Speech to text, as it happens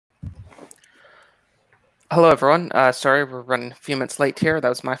Hello, everyone. Sorry, we're running a few minutes late here. That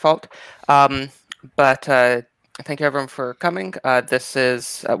was my fault. Um, but thank you, everyone, for coming.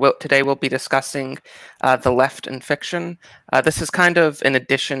 Today we'll be discussing the left in fiction. This is kind of in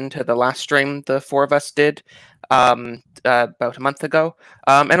addition to the last stream the four of us did about a month ago,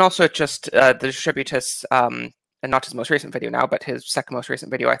 and also just the Distributist. And not his most recent video now, but his second most recent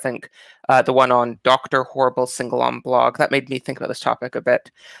video, I think, the one on Dr. Horrible Single on blog. That made me think about this topic a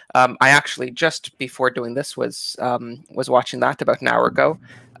bit. I actually just before doing this was watching that about an hour ago,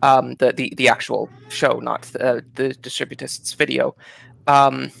 the actual show, not the Distributist's video.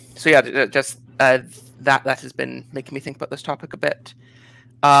 So yeah, just that has been making me think about this topic a bit.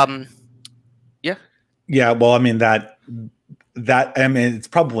 Yeah. Yeah. Well, I mean it's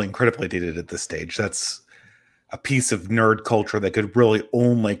probably incredibly dated at this stage. That's a piece of nerd culture that could really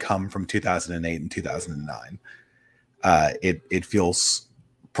only come from 2008 and 2009. It feels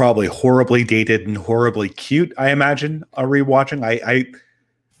probably horribly dated and horribly cute, I imagine, rewatching. I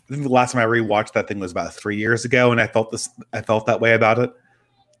think the last time I rewatched that thing was about 3 years ago, and I felt that way about it.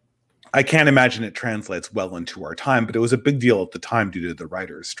 I can't imagine it translates well into our time, but it was a big deal at the time due to the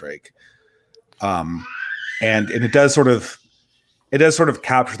writer's strike. And it does sort of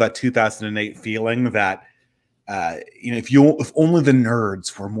capture that 2008 feeling that if only the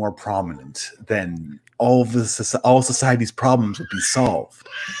nerds were more prominent, then all society's problems would be solved.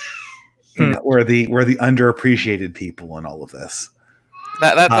 We're the underappreciated people in all of this.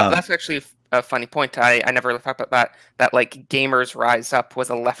 That's actually a funny point. I never thought about that like Gamers Rise Up was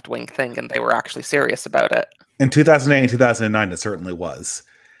a left-wing thing, and they were actually serious about it. In 2008 and 2009, it certainly was.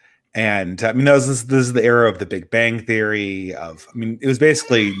 And I mean, this is the era of the Big Bang Theory. It was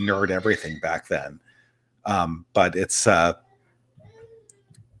basically nerd everything back then. But it's sorry,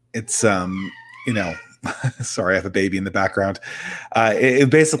 I have a baby in the background. That's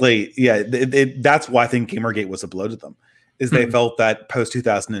why I think Gamergate was a blow to them, is they felt that post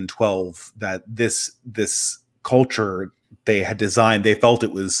 2012 that this culture they had designed, they felt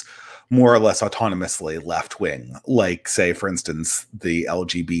it was more or less autonomously left wing, like, say, for instance, the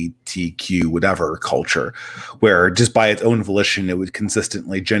LGBTQ whatever culture, where just by its own volition, it would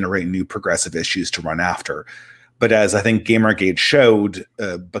consistently generate new progressive issues to run after. But as I think Gamergate showed,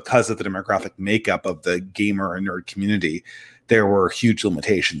 because of the demographic makeup of the gamer and nerd community, there were huge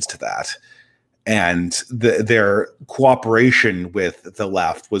limitations to that. And their cooperation with the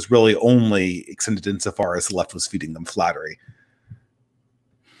left was really only extended insofar as the left was feeding them flattery.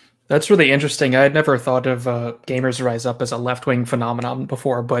 That's really interesting. I had never thought of Gamers Rise Up as a left-wing phenomenon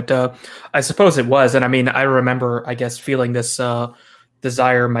before, but I suppose it was. And I mean, I remember, I guess, feeling this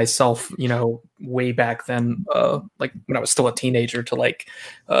desire myself, way back then, like when I was still a teenager, to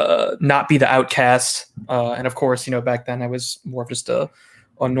not be the outcast. And of course, back then I was more of just a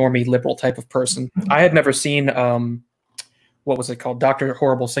normie liberal type of person. I had never seen, what was it called? Dr.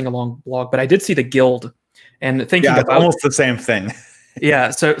 Horrible Sing-Along blog, but I did see the Guild. And thinking about almost the same thing. Yeah,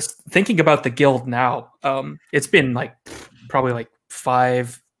 so thinking about the Guild now, it's been probably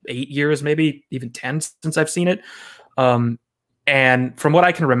 5, 8 years, maybe even 10 since I've seen it. And from what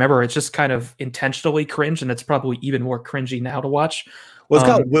I can remember, it's just kind of intentionally cringe, and it's probably even more cringy now to watch. Well, it's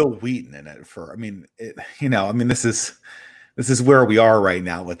got Will Wheaton in it this is where we are right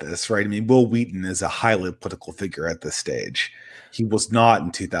now with this, right? I mean, Will Wheaton is a highly political figure at this stage. He was not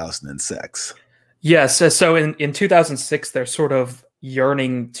in 2006. Yes, so in 2006, they're sort of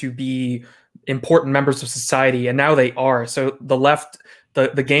yearning to be important members of society, and now they are. So the left, the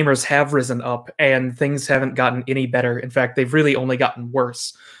gamers have risen up, and things haven't gotten any better. In fact, they've really only gotten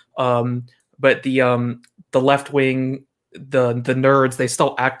worse. But the left wing, the nerds, they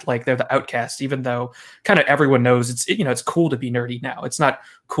still act like they're the outcasts, even though kind of everyone knows it's cool to be nerdy now. It's not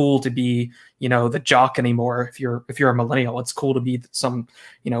cool to be the jock anymore. If you're a millennial, it's cool to be some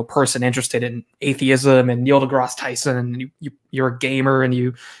person interested in atheism and Neil deGrasse Tyson, and you're a gamer and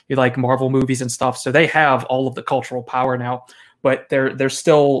you like Marvel movies and stuff. So they have all of the cultural power now, but they're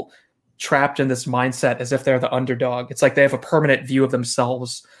still trapped in this mindset as if they're the underdog. It's like they have a permanent view of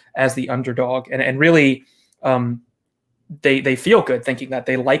themselves as the underdog, and really they feel good thinking that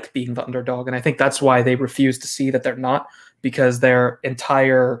they like being the underdog. And I think that's why they refuse to see that they're not, because their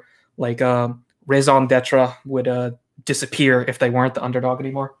entire raison d'etre would disappear if they weren't the underdog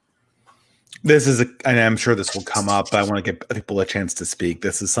anymore. And I'm sure this will come up, but I want to give people a chance to speak.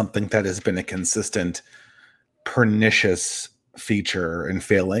 This is something that has been a consistent, pernicious feature and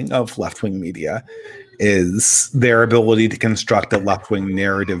failing of left-wing media, is their ability to construct a left-wing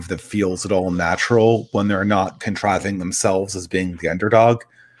narrative that feels at all natural when they're not contriving themselves as being the underdog,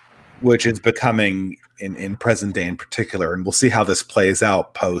 which is becoming in present day in particular. And we'll see how this plays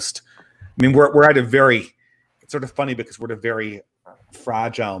out post. I mean, we're at a very sort of funny because we're at a very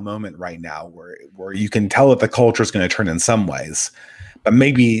fragile moment right now where you can tell that the culture is going to turn in some ways, but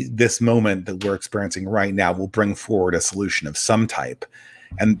maybe this moment that we're experiencing right now will bring forward a solution of some type.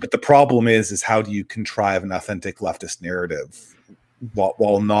 But the problem is how do you contrive an authentic leftist narrative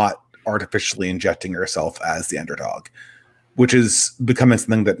while not artificially injecting yourself as the underdog, which is becoming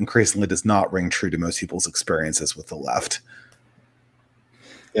something that increasingly does not ring true to most people's experiences with the left.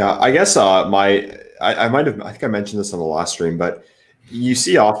 Yeah, I guess I think I mentioned this on the last stream, but you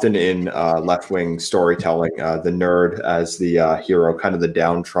see often in left-wing storytelling the nerd as the hero, kind of the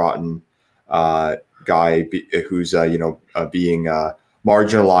downtrodden guy who's being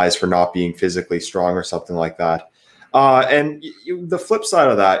marginalized for not being physically strong or something like that. And the flip side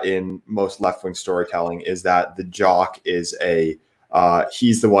of that in most left-wing storytelling is that the jock is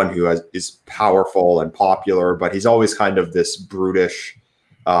he's the one who is powerful and popular, but he's always kind of this brutish,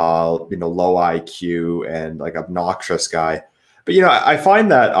 low IQ and like obnoxious guy. But I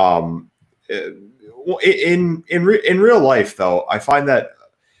find that in real life, though, I find that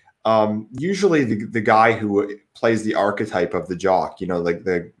usually the guy who plays the archetype of the jock, like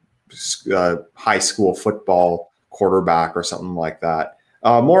the high school football quarterback or something like that,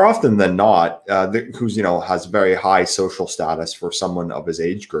 more often than not, who's has very high social status for someone of his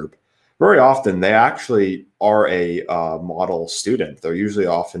age group. Very often they actually are a model student. They're usually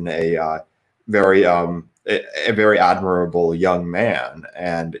often a very admirable young man,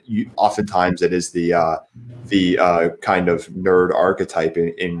 and oftentimes it is the kind of nerd archetype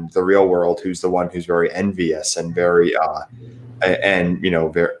in the real world who's the one who's very envious and very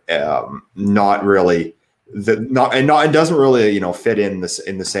not really and doesn't really fit in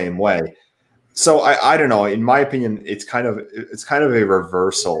the same way. So I don't know. In my opinion, it's kind of a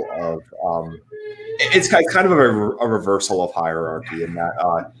reversal of it's kind of a reversal of hierarchy in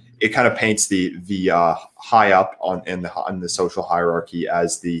that it kind of paints the high up on the social hierarchy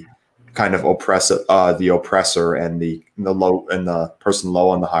as the kind of the oppressor, and the low, and the person low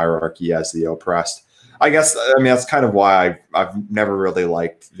on the hierarchy as the oppressed. I guess that's kind of why I've never really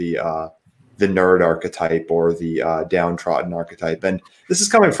liked the nerd archetype or the downtrodden archetype. And this is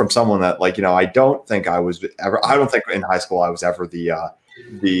coming from someone that I don't think in high school I was ever the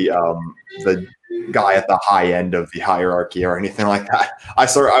guy at the high end of the hierarchy or anything like that. I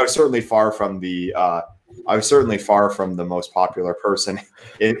was certainly far from the the most popular person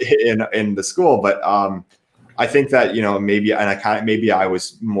in the school. But I think that maybe I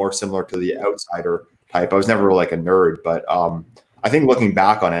was more similar to the outsider type. I was never like a nerd, but I think looking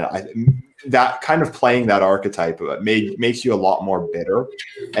back on it, that kind of playing that archetype makes you a lot more bitter,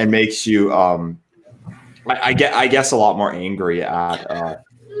 and makes you I guess a lot more angry at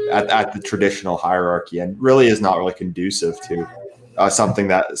the traditional hierarchy, and really is not really conducive to someone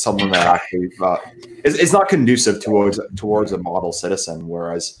that actually is not conducive towards a model citizen,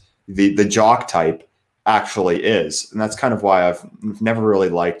 whereas the jock type actually is. And that's kind of why I've never really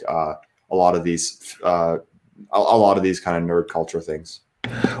liked a lot of these kind of nerd culture things.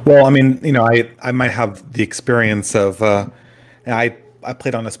 Well, I might have the experience of I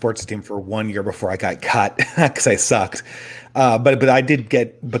played on a sports team for 1 year before I got cut because I sucked. But I did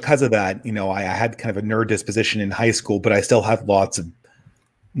get, because of that, I had kind of a nerd disposition in high school, but I still have lots of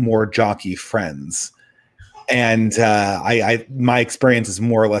more jockey friends. And my experience is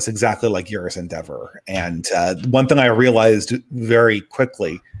more or less exactly like yours, Endeavour. And one thing I realized very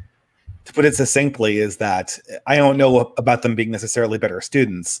quickly, to put it succinctly, is that I don't know about them being necessarily better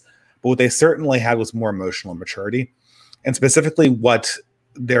students, but what they certainly had was more emotional maturity. And specifically what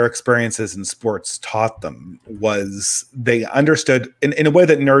their experiences in sports taught them was they understood in a way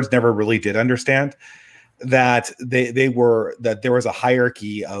that nerds never really did understand, that that there was a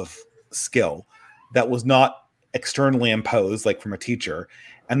hierarchy of skill that was not externally imposed, like from a teacher,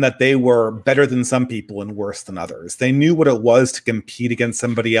 and that they were better than some people and worse than others. They knew what it was to compete against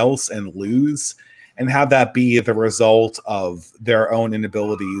somebody else and lose, and have that be the result of their own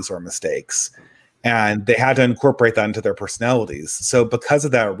inabilities or mistakes. And they had to incorporate that into their personalities. So because of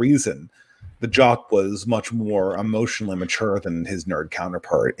that reason, the jock was much more emotionally mature than his nerd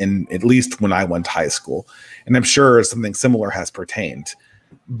counterpart, at least when I went to high school. And I'm sure something similar has pertained.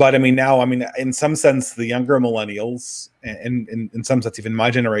 But now, in some sense, the younger millennials, and in some sense, even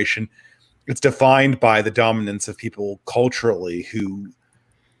my generation, it's defined by the dominance of people culturally who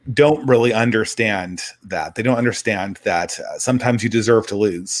don't really understand that. They don't understand that sometimes you deserve to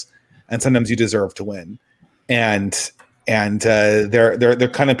lose, and sometimes you deserve to win. And they're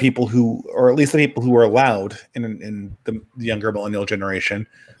kind of people who, or at least the people who are allowed in the younger millennial generation,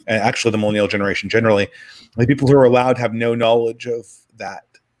 actually the millennial generation generally, the people who are allowed have no knowledge of that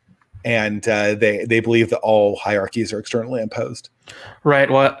and they believe that all hierarchies are externally imposed. Right.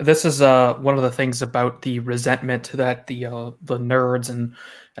 Well, this is one of the things about the resentment that the nerds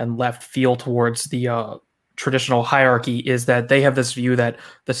and left feel towards the traditional hierarchy is that they have this view that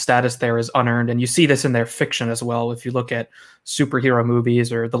the status there is unearned, and you see this in their fiction as well. If you look at superhero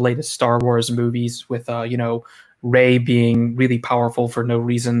movies or the latest Star Wars movies with Rey being really powerful for no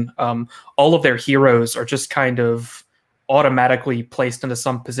reason, all of their heroes are just kind of automatically placed into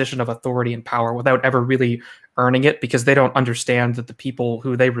some position of authority and power without ever really earning it, because they don't understand that the people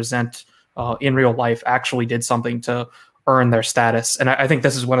who they resent in real life actually did something to earn their status. And I think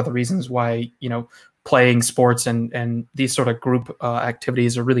this is one of the reasons why, playing sports and these sort of group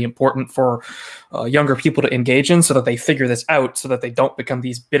activities are really important for younger people to engage in, so that they figure this out, so that they don't become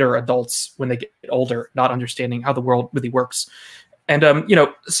these bitter adults when they get older, not understanding how the world really works. And,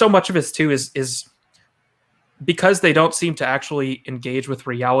 so much of this too is because they don't seem to actually engage with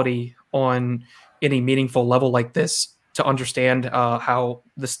reality on any meaningful level like this to understand how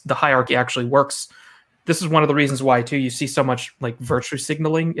the hierarchy actually works. This is one of the reasons why too you see so much like virtue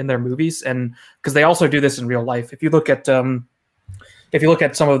signaling in their movies, and because they also do this in real life. If you look at some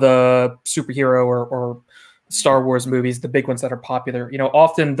of the superhero or Star Wars movies, the big ones that are popular,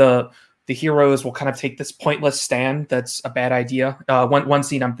 often the heroes will kind of take this pointless stand that's a bad idea. One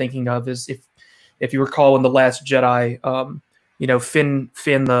scene I'm thinking of is if you recall in The Last Jedi, Finn,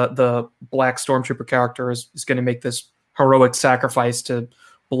 the black stormtrooper character, is going to make this heroic sacrifice to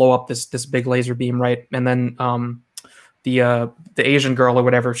blow up this big laser beam, right? And then the Asian girl or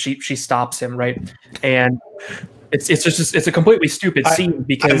whatever, she stops him, right? And it's a completely stupid scene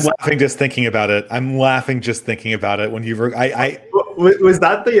because I'm laughing just thinking about it. When you were was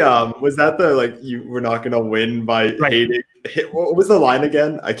that the like you were not going to win by hating? What was the line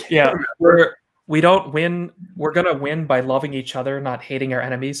again? I can't remember. We don't win. We're going to win by loving each other, not hating our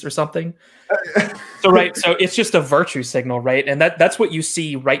enemies or something. So it's just a virtue signal, right? And that's what you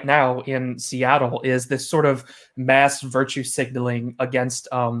see right now in Seattle is this sort of mass virtue signaling against,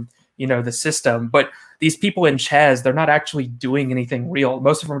 the system. But these people in Chaz, they're not actually doing anything real.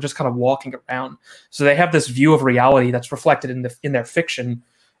 Most of them are just kind of walking around. So they have this view of reality that's reflected in their fiction,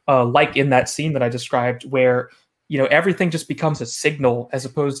 like in that scene that I described, where everything just becomes a signal as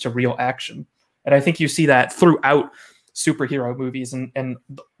opposed to real action. And I think you see that throughout superhero movies and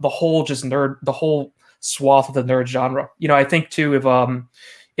the whole the whole swath of the nerd genre. I think too, if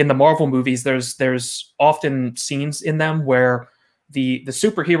in the Marvel movies, there's often scenes in them where the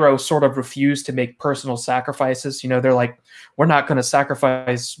superheroes sort of refuse to make personal sacrifices. They're like, we're not going to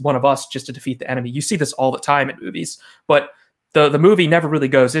sacrifice one of us just to defeat the enemy. You see this all the time in movies, but the movie never really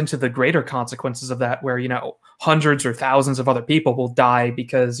goes into the greater consequences of that, where hundreds or thousands of other people will die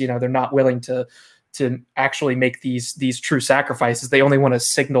because they're not willing to actually make these true sacrifices. They only want to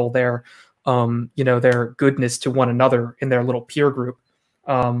signal their their goodness to one another in their little peer group.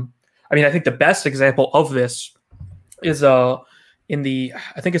 I think the best example of this is I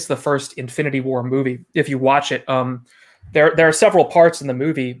think it's the first Infinity War movie. If you watch it, there are several parts in the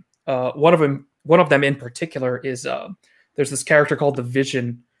movie. One of them in particular is there's this character called the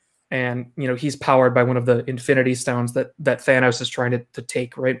Vision, and he's powered by one of the Infinity Stones that Thanos is trying to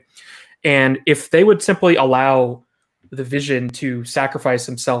take, right? And if they would simply allow the Vision to sacrifice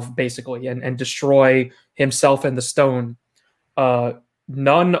himself basically and destroy himself and the stone,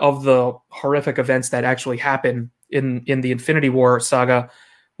 none of the horrific events that actually happen in the Infinity War saga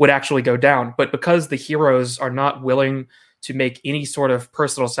would actually go down. But because the heroes are not willing to make any sort of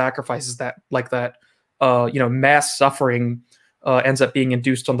personal sacrifices that mass suffering ends up being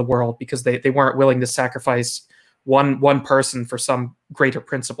induced on the world because they weren't willing to sacrifice one person for some greater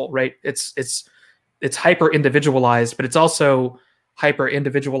principle, right? It's hyper individualized, but it's also hyper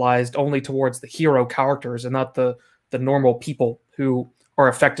individualized only towards the hero characters and not the normal people who are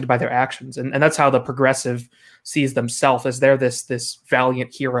affected by their actions. And that's how the progressive sees themselves, as they're this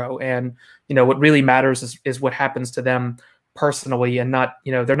valiant hero. And what really matters is what happens to them personally, and not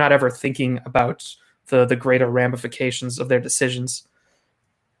they're not ever thinking about the greater ramifications of their decisions.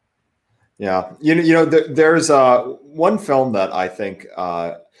 Yeah, there's one film that I think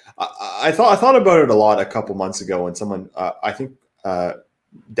I thought about it a lot a couple months ago when someone I think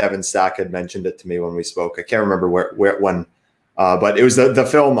Devin Stack had mentioned it to me when we spoke. I can't remember when, but it was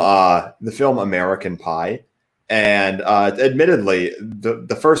the film American Pie. And admittedly,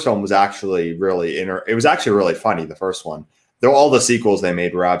 the first film was actually it was actually really funny. The first one, though all the sequels they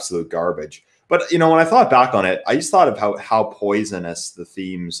made were absolute garbage. But when I thought back on it, I just thought of how poisonous the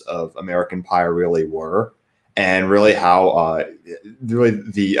themes of American Pie really were, and really how really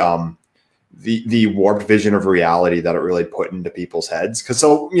the warped vision of reality that it really put into people's heads. Because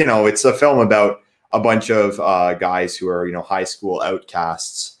it's a film about a bunch of guys who are high school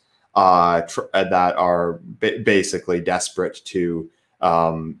outcasts that are basically desperate to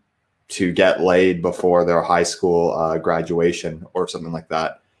get laid before their high school graduation or something like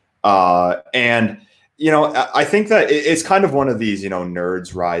that. And I think that it's kind of one of these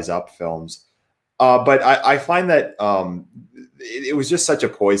nerds rise up films. But I find that it was just such a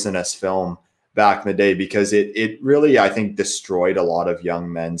poisonous film back in the day, because it really, I think, destroyed a lot of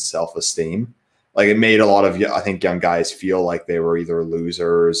young men's self-esteem. Like, it made a lot of, I think, young guys feel like they were either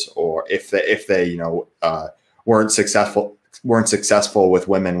losers, or if they weren't successful with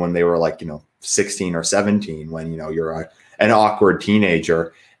women when they were like 16 or 17, when you're an awkward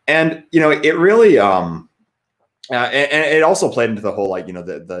teenager. And it really and it also played into the whole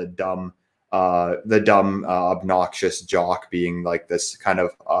the dumb obnoxious jock being like this kind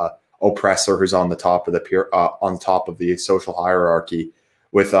of oppressor who's on the top of the social hierarchy,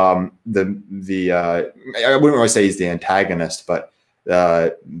 with I wouldn't really say he's the antagonist, but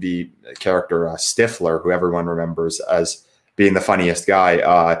the character Stifler, who everyone remembers as being the funniest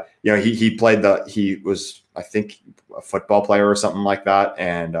guy. He was, I think, a football player or something like that,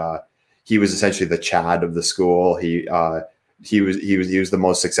 and he was essentially the Chad of the school. He was the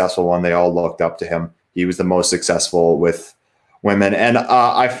most successful one. They all looked up to him. He was the most successful with women. And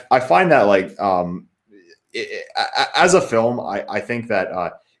I find that as a film, I think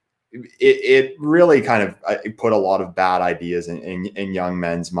that it really kind of put a lot of bad ideas in young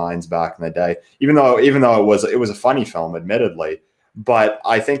men's minds back in the day, even though it was a funny film, admittedly. But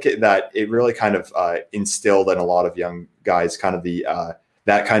I think that it really kind of instilled in a lot of young guys kind of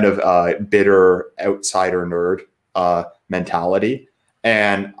that kind of bitter outsider nerd mentality.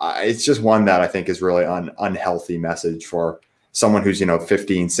 And it's just one that I think is really unhealthy message for someone who's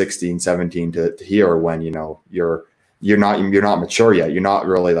 15, 16, 17 to hear, when you're not mature yet. You're not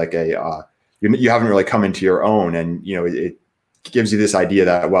really like you haven't really come into your own, and it gives you this idea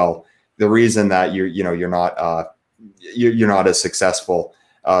that, well, the reason that you're not as successul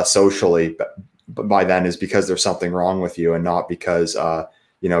socially by then is because there's something wrong with you, and not because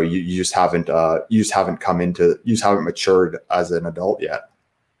you just haven't matured as an adult yet.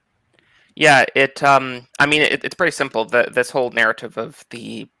 Yeah, I mean, it's pretty simple. This whole narrative of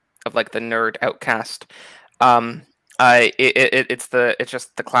the nerd outcast, it's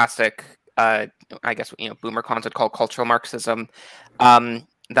just the classic, I guess boomer cons would call cultural Marxism,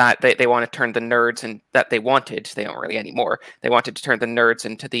 that they want to turn the nerds, and that they don't really anymore. They wanted to turn the nerds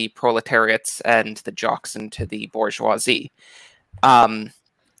into the proletariats and the jocks into the bourgeoisie.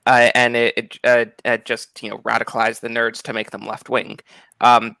 And it just radicalized the nerds to make them left wing,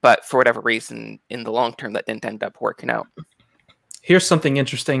 but for whatever reason, in the long term, that didn't end up working out. Here's something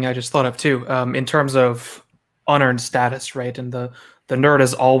interesting I just thought of too, in terms of unearned status, right? And the nerd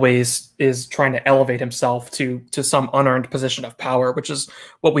is trying to elevate himself to some unearned position of power, which is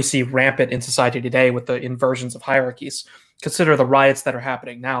what we see rampant in society today with the inversions of hierarchies. Consider the riots that are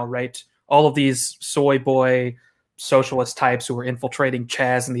happening now, right? All of these soy boy socialist types who are infiltrating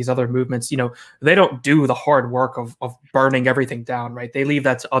Chaz and these other movements, they don't do the hard work of burning everything down, right? They leave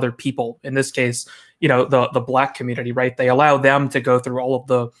that to other people. In this case, the black community, right? They allow them to go through all of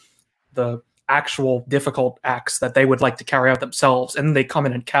the actual difficult acts that they would like to carry out themselves, and then they come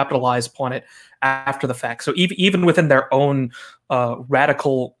in and capitalize upon it after the fact. So even within their own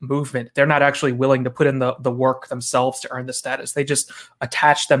radical movement, they're not actually willing to put in the work themselves to earn the status. They just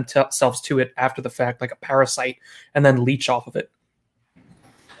attach themselves to it after the fact, like a parasite, and then leech off of it. I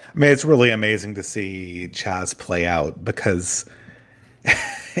mean, it's really amazing to see Chaz play out, because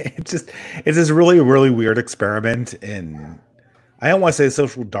it's this really, really weird experiment in, I don't want to say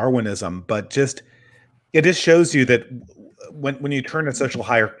social Darwinism, but it just shows you that when you turn a social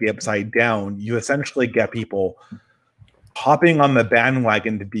hierarchy upside down, you essentially get people hopping on the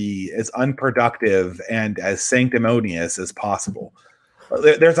bandwagon to be as unproductive and as sanctimonious as possible.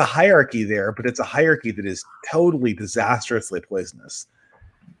 There's a hierarchy there, but it's a hierarchy that is totally disastrously poisonous.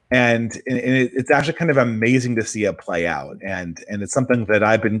 And it's actually kind of amazing to see it play out. And it's something that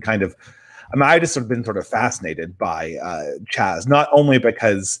I've been I just sort of been fascinated by Chaz, not only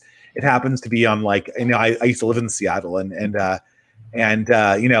because it happens to be on I used to live in Seattle, and I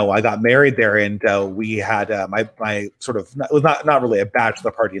got married there, and we had my sort of, it was not really a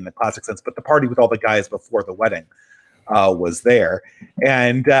bachelor party in the classic sense, but the party with all the guys before the wedding was there,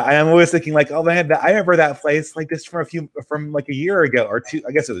 and I'm always thinking oh man, I remember that place just from a year ago or two.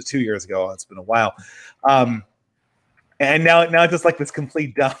 I guess it was 2 years ago. It's been a while. And now it's just this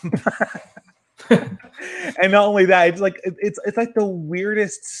complete dump. And not only that, it's like it's like the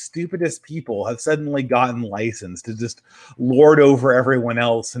weirdest, stupidest people have suddenly gotten licensed to just lord over everyone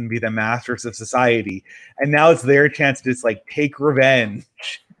else and be the masters of society. And now it's their chance to just like take revenge.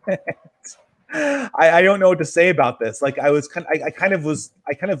 I don't know what to say about this. Like I kind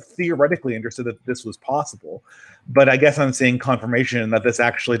of theoretically understood that this was possible, but I guess I'm seeing confirmation that this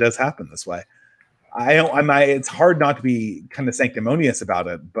actually does happen this way. It's hard not to be kind of sanctimonious about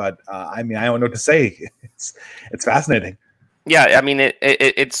it, but I mean, I don't know what to say. It's fascinating. Yeah, I mean,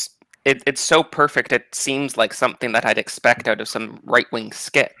 it's so perfect. It seems like something that I'd expect out of some right-wing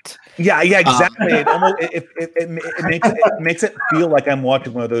skit. Yeah, exactly. It makes it feel like I'm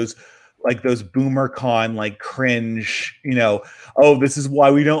watching one of those BoomerCon like cringe, oh, this is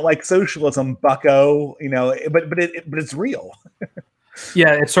why we don't like socialism, bucko, but it's real.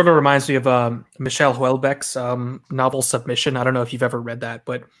 Yeah, it sort of reminds me of Michel Houellebecq's novel Submission. I don't know if you've ever read that,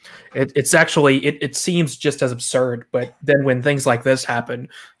 but it's actually, it seems just as absurd. But then when things like this happen,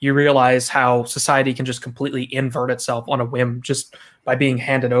 you realize how society can just completely invert itself on a whim just by being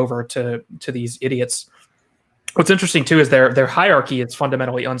handed over to these idiots. What's interesting, too, is their hierarchy is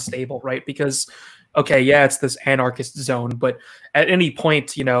fundamentally unstable, right? Because, okay, yeah, it's this anarchist zone, but at any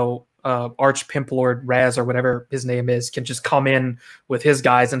point, Arch Pimp Lord Raz or whatever his name is can just come in with his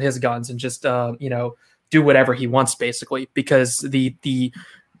guys and his guns and just do whatever he wants, basically, because the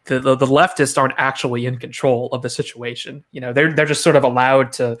leftists aren't actually in control of the situation. They're just sort of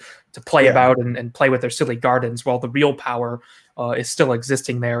allowed to play about and play with their silly gardens while the real power is still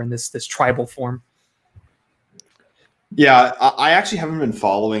existing there in this tribal form. Yeah, I actually haven't been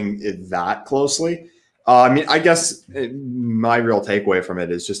following it that closely. I mean, I guess my real takeaway from it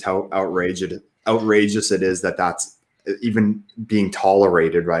is just how outrageous it is that that's even being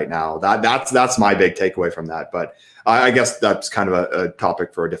tolerated right now. That's my big takeaway from that. But I guess that's kind of a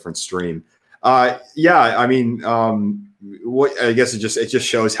topic for a different stream. Yeah, I mean, what I guess it just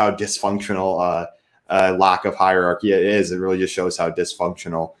shows how dysfunctional lack of hierarchy it is. It really just shows how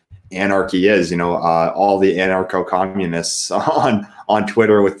dysfunctional anarchy is. All the anarcho-communists on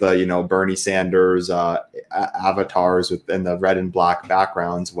Twitter with the Bernie Sanders avatars within the red and black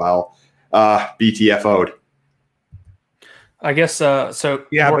backgrounds. Well, BTFO'd. I guess so.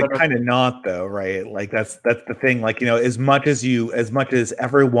 Yeah, but kind of not though, right? Like that's the thing. Like as much as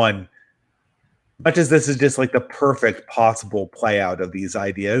everyone, much as this is just like the perfect possible play out of these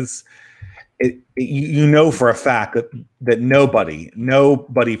ideas. For a fact that nobody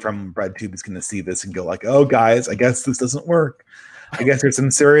from BreadTube is going to see this and go like, "Oh, guys, I guess this doesn't work. I guess there's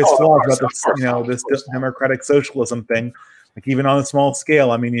some serious flaws about this, this democratic socialism thing. Like even on a small scale,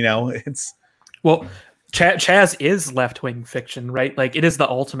 I mean, it's Chaz is left-wing fiction, right? Like it is the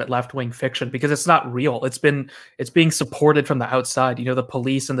ultimate left-wing fiction because it's not real. It's being supported from the outside. The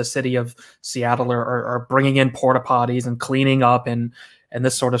police in the city of Seattle are bringing in porta potties and cleaning up and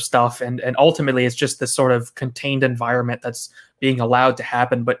this sort of stuff. And ultimately it's just this sort of contained environment that's being allowed to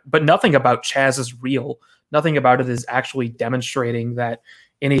happen. But nothing about Chaz is real. Nothing about it is actually demonstrating that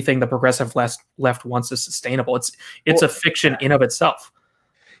anything the progressive left wants is sustainable. It's a fiction in of itself.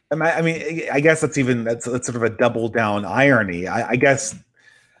 I mean, I guess that's sort of a double down irony. I guess,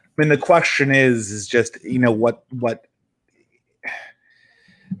 the question is just, what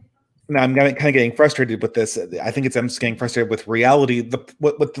now I'm kind of getting frustrated with this. I think I'm just getting frustrated with reality.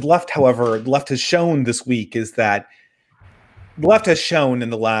 What the left, however, has shown this week is that the left has shown in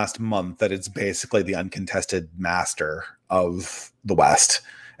the last month that it's basically the uncontested master of the West,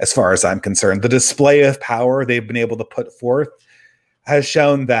 as far as I'm concerned. The display of power they've been able to put forth has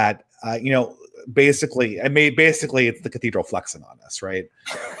shown that, basically it's the cathedral flexing on us, right?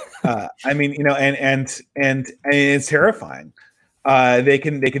 I mean, and it's terrifying. They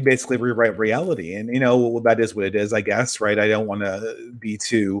can basically rewrite reality, and that is what it is, I guess, right? I don't want to be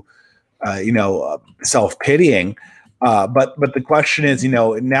too, self-pitying, but the question is,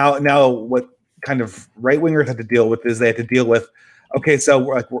 now what kind of right wingers have to deal with is they have to deal with, okay,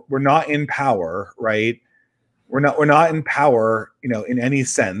 so we're not in power, right? We're not in power, in any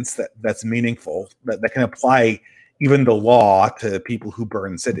sense that's meaningful that can apply even the law to people who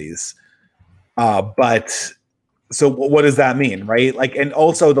burn cities, but. So what does that mean, right? Like, and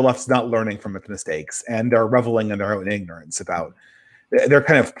also the left's not learning from its mistakes, and they're reveling in their own ignorance they're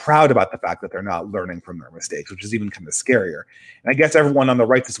kind of proud about the fact that they're not learning from their mistakes, which is even kind of scarier. And I guess everyone on the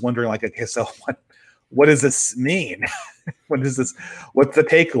right is wondering, like, okay, so what does this mean? What's the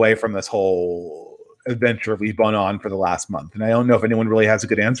takeaway from this whole adventure we've gone on for the last month? And I don't know if anyone really has a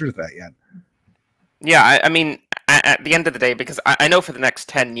good answer to that yet. Yeah, I mean, at the end of the day, because I know for the next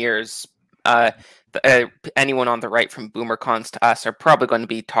 10 years, anyone on the right, from BoomerCons to us, are probably going to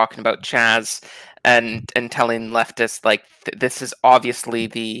be talking about Chaz and telling leftists like this is obviously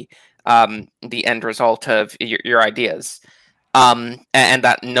the end result of your ideas, and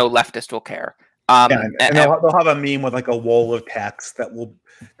that no leftist will care. And they'll have a meme with like a wall of text that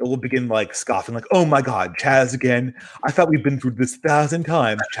will begin like scoffing, like, "Oh my God, Chaz again! I thought we've been through this 1,000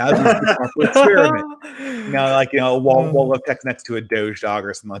 times. Chaz is the proper experiment." Now, like, a wall of text next to a Doge dog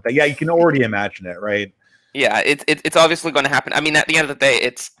or something like that. Yeah, you can already imagine it, right? Yeah, it's obviously going to happen. I mean, at the end of the day,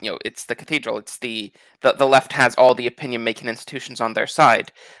 it's it's the cathedral. It's the left has all the opinion making institutions on their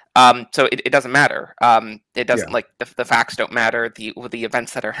side. So it doesn't matter. It doesn't, like, the facts don't matter. The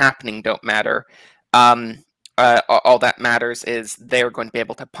events that are happening don't matter. All that matters is they're going to be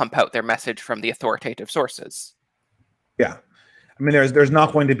able to pump out their message from the authoritative sources. Yeah, I mean, there's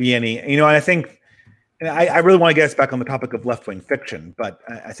not going to be any, and I think, and I really want to get us back on the topic of left-wing fiction, but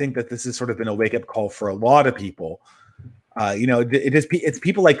I think that this has sort of been a wake-up call for a lot of people. It's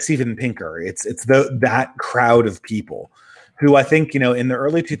people like Steven Pinker. It's that crowd of people who, I think, in the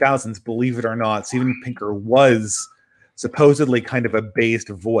early 2000s, believe it or not, Steven Pinker was supposedly kind of a based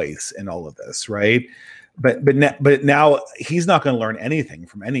voice in all of this, right? But now he's not going to learn anything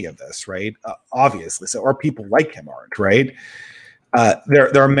from any of this, right? Obviously, so, or people like him aren't, right?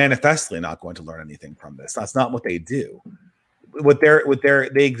 They're manifestly not going to learn anything from this. That's not what they do. What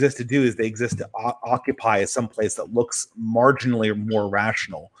they exist to do is they exist to occupy some place that looks marginally more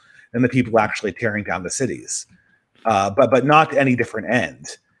rational than the people actually tearing down the cities, but not to any different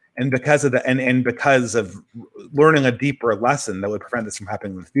end. And because of because of learning a deeper lesson that would prevent this from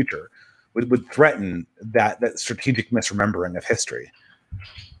happening in the future, would threaten that strategic misremembering of history.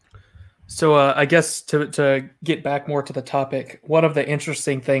 So I guess to get back more to the topic, one of the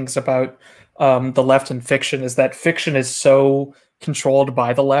interesting things about the left and fiction is that fiction is so controlled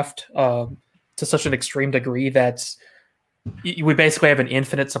by the left to such an extreme degree that we basically have an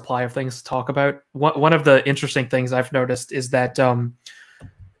infinite supply of things to talk about. One of the interesting things I've noticed is that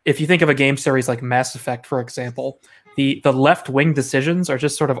if you think of a game series like Mass Effect, for example, the left-wing decisions are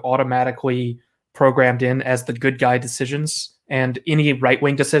just sort of automatically programmed in as the good guy decisions, and any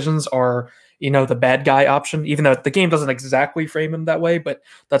right-wing decisions are, the bad guy option, even though the game doesn't exactly frame them that way, but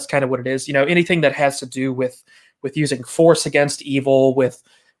that's kind of what it is. Anything that has to do with using force against evil, with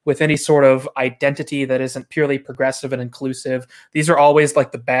any sort of identity that isn't purely progressive and inclusive, these are always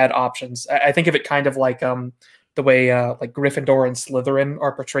like the bad options. I think of it kind of like the way like Gryffindor and Slytherin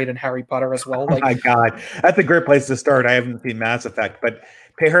are portrayed in Harry Potter as well. Like, oh my God, that's a great place to start. I haven't seen Mass Effect, but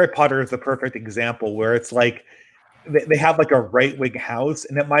Harry Potter is the perfect example where it's like they have like a right-wing house,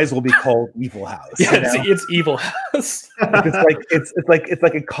 and it might as well be called Evil House. Yeah, it's Evil House. it's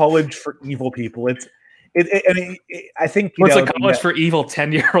like a college for evil people. I think it's a college for evil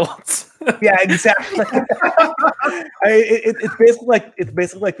 10-year-olds. Yeah, exactly. It's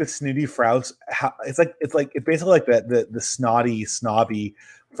basically like the snooty Frouse. It's basically like the snotty, snobby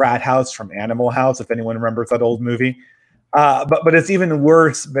frat house from Animal House, if anyone remembers that old movie. But it's even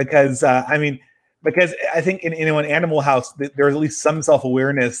worse because because I think in Animal House there's at least some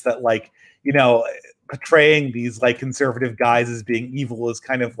self-awareness that, like, portraying these like conservative guys as being evil is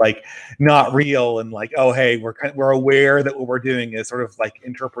kind of like not real, and like, oh hey, we're aware that what we're doing is sort of like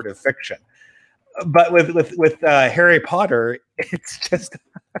interpretive fiction. But with Harry Potter, it's just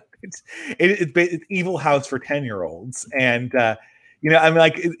it's Evil House for 10-year-olds, and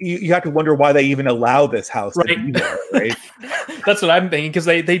like you have to wonder why they even allow this house to be there, right? That's what I'm thinking, because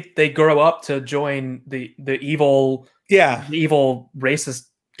they grow up to join the evil, the evil racist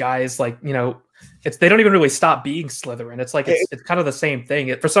guys, like, they don't even really stop being Slytherin. It's like it's kind of the same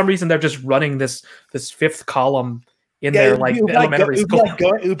thing. For some reason, they're just running this fifth column in their like elementary school.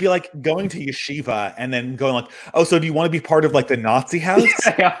 It would be like going to yeshiva and then going like, oh, so do you want to be part of like the Nazi house?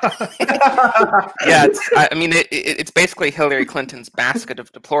 Yeah, it's basically Hillary Clinton's basket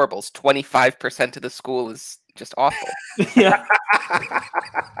of deplorables. 25% of the school is just awful. Yeah.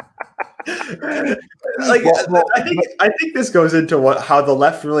 Like, I think this goes into how the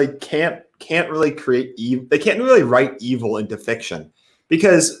left really can't really create evil. They can't really write evil into fiction,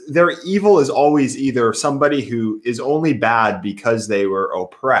 because their evil is always either somebody who is only bad because they were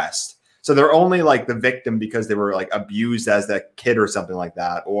oppressed, so they're only like the victim because they were like abused as a kid or something like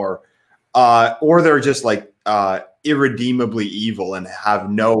that, or they're just like irredeemably evil and have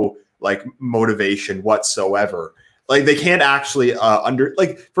no like motivation whatsoever. Like, they can't actually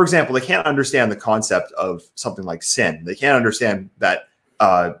for example, they can't understand the concept of something like sin. They can't understand that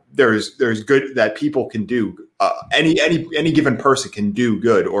there's good, that people can do, any given person can do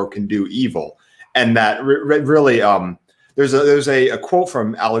good or can do evil, and that really there's a quote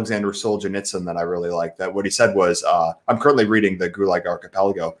from Alexander Solzhenitsyn that I really like. That what he said was, I'm currently reading the Gulag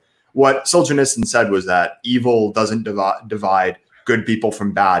Archipelago. What Solzhenitsyn said was that evil doesn't divide good people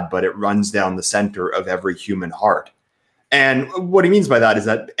from bad, but it runs down the center of every human heart. And what he means by that is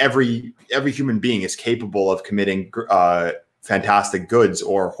that every human being is capable of committing fantastic goods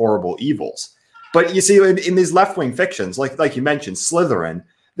or horrible evils. But you see, in these left-wing fictions, like you mentioned, Slytherin,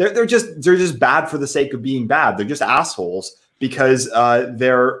 they're just bad for the sake of being bad. They're just assholes because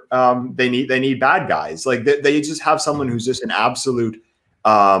they need bad guys. Like they just have someone who's just an absolute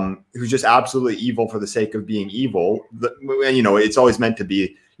who's just absolutely evil for the sake of being evil. And it's always meant to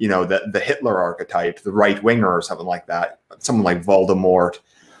be the Hitler archetype, the right winger or something like that. Someone like Voldemort,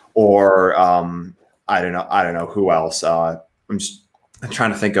 or I don't know who else. I'm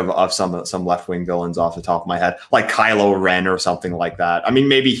trying to think of some left-wing villains off the top of my head, like Kylo Ren or something like that. I mean,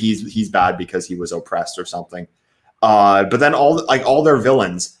 maybe he's bad because he was oppressed or something. But then all their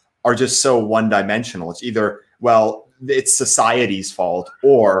villains are just so one-dimensional. It's either, well, it's society's fault,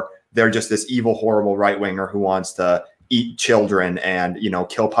 or they're just this evil, horrible right-winger who wants to eat children and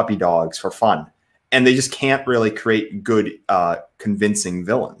kill puppy dogs for fun. And they just can't really create good, convincing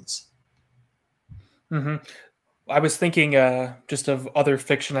villains. Mm-hmm. I was thinking just of other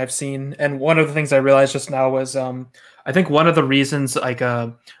fiction I've seen, and one of the things I realized just now was I think one of the reasons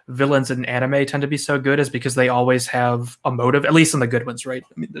villains in anime tend to be so good is because they always have a motive, at least in the good ones, right?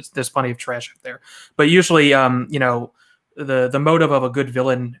 I mean, there's plenty of trash out there, but usually the motive of a good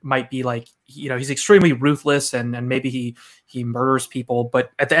villain might be like, he's extremely ruthless and maybe he murders people,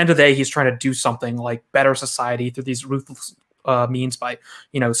 but at the end of the day he's trying to do something like better society through these ruthless means by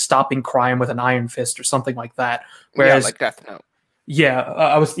stopping crime with an iron fist or something like that. Whereas like Death Note.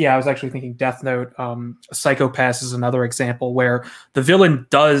 I was actually thinking Death Note. Psychopaths is another example where the villain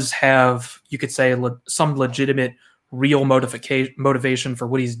does have, you could say, some legitimate real motivation for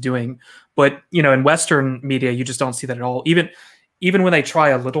what he's doing, but in Western media you just don't see that at all. Even when they try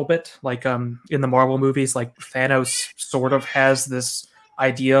a little bit, like in the Marvel movies, like Thanos sort of has this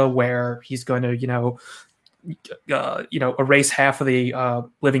idea where he's going to erase half of the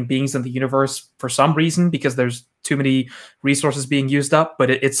living beings in the universe for some reason because there's too many resources being used up, but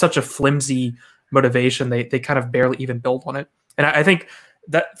it's such a flimsy motivation they kind of barely even build on it. And I think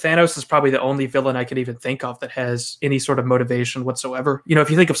that Thanos is probably the only villain I can even think of that has any sort of motivation whatsoever. If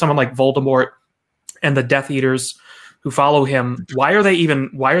you think of someone like Voldemort and the Death Eaters who follow him, why are they even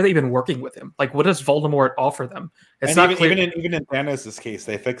working with him? Like, what does Voldemort offer them? It's not clear. Even in Thanos' case,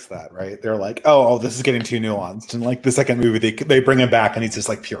 they fix that, right? They're like, oh, this is getting too nuanced. And like the second movie, they bring him back, and he's just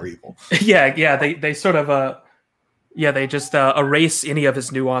like pure evil. Yeah. They sort of they just erase any of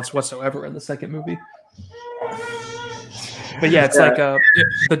his nuance whatsoever in the second movie. But yeah, it's like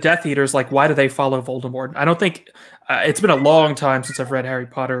the Death Eaters. Like, why do they follow Voldemort? I don't think it's been a long time since I've read Harry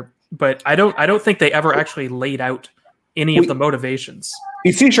Potter, but I don't think they ever actually laid out any of the motivations.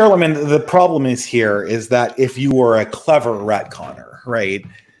 You see, Charlemagne, the problem is that if you were a clever retconner, right?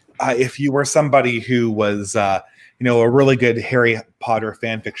 If you were somebody who was, a really good Harry Potter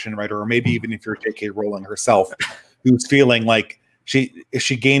fan fiction writer, or maybe even if you're J.K. Rowling herself, who's feeling like if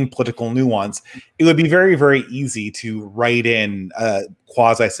she gained political nuance, it would be very, very easy to write in a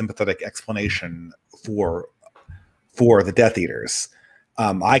quasi-sympathetic explanation for the Death Eaters.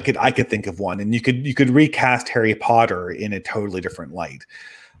 I could think of one, and you could recast Harry Potter in a totally different light.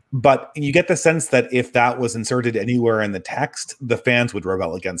 But you get the sense that if that was inserted anywhere in the text, the fans would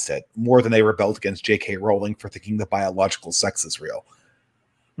rebel against it more than they rebelled against J.K. Rowling for thinking the biological sex is real.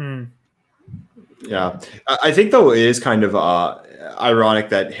 Yeah, I think though it is kind of ironic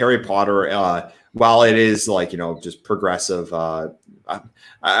that Harry Potter, while it is like just progressive.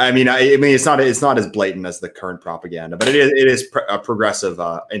 I mean, it's not as blatant as the current propaganda, but it is a progressive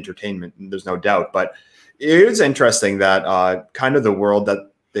entertainment. There's no doubt. But it is interesting that kind of the world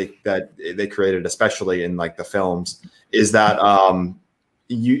that they created, especially in like the films, is that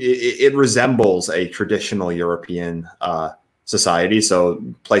it resembles a traditional European society. So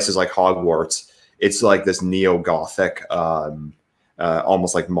places like Hogwarts, it's like this neo-Gothic,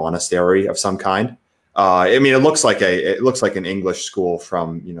 almost like monastery of some kind. I mean, it looks like an English school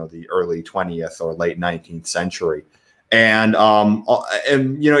from the early 20th or late 19th century, and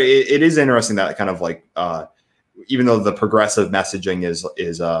it is interesting that kind of like even though the progressive messaging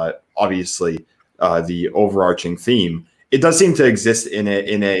is obviously the overarching theme, it does seem to exist in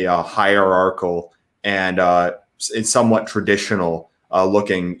a hierarchical and somewhat traditional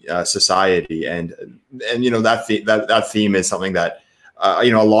looking society, and that theme is something that. A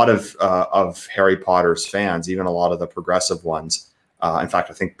lot of Harry Potter's fans, even a lot of the progressive ones, in fact,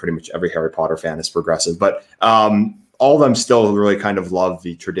 I think pretty much every Harry Potter fan is progressive, but a all of them still really kind of love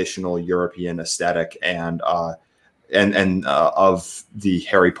the traditional European aesthetic and of the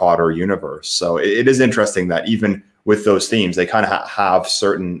Harry Potter universe. So it is interesting that even with those themes, they kind of have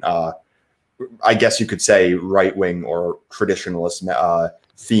certain, I guess you could say, right-wing or traditionalist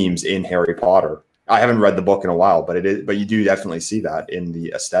themes in Harry Potter. I haven't read the book in a while, but you do definitely see that in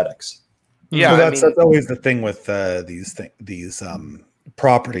the aesthetics. Yeah, well, that's always the thing with these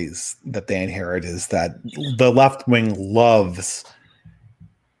properties that they inherit, is that the left wing loves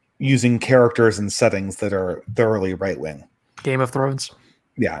using characters and settings that are thoroughly right wing. Game of Thrones.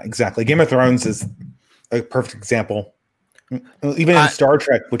 Yeah, exactly. Game of Thrones is a perfect example. Even in Star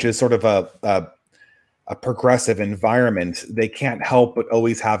Trek, which is sort of a progressive environment, they can't help but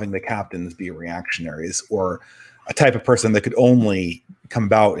always having the captains be reactionaries, or a type of person that could only come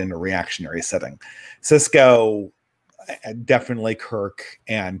about in a reactionary setting. Cisco, definitely Kirk,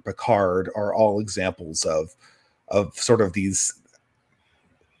 and Picard are all examples of sort of these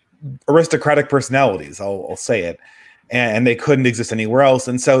aristocratic personalities. I'll say it, and they couldn't exist anywhere else.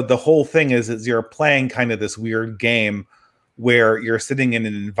 And so the whole thing is you're playing kind of this weird game where you're sitting in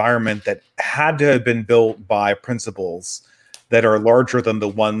an environment that had to have been built by principles that are larger than the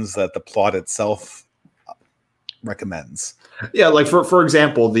ones that the plot itself recommends. Yeah, like for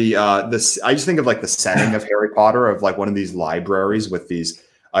example, this, I just think of like the setting of Harry Potter, of like one of these libraries with these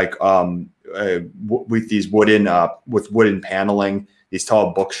like with these wooden paneling, these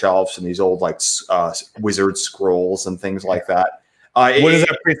tall bookshelves, and these old like wizard scrolls and things like that. What does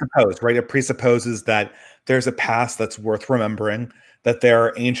that presuppose, right? It presupposes that there's a past that's worth remembering, that there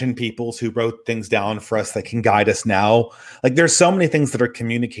are ancient peoples who wrote things down for us that can guide us now. Like, there's so many things that are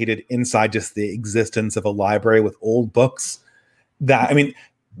communicated inside just the existence of a library with old books that, I mean,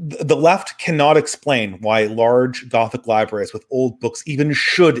 the left cannot explain why large Gothic libraries with old books even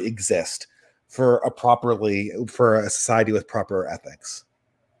should exist for a society with proper ethics.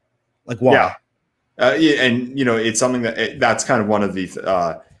 Like, why? Yeah. And you know, it's something that's kind of one of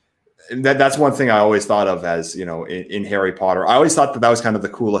the that's one thing I always thought of as, you know, in Harry Potter. I always thought that was kind of the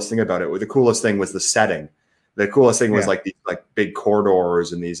coolest thing about it. The coolest thing was the setting. The coolest thing was like these like big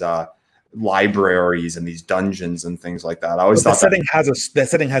corridors and these libraries and these dungeons and things like that. I always thought that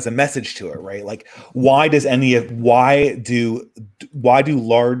setting has a message to it, right? Like, why do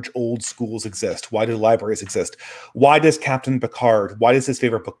large old schools exist? Why do libraries exist? Why does Captain Picard? Why does his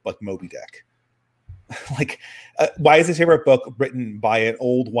favorite book like Moby Dick? Like, why is his favorite book written by an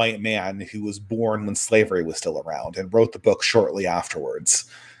old white man who was born when slavery was still around and wrote the book shortly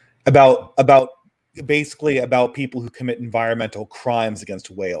afterwards about basically about people who commit environmental crimes against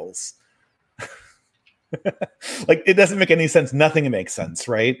whales? Like, it doesn't make any sense. Nothing makes sense,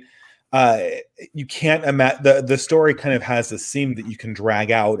 right? You can't imagine. The story kind of has this seam that you can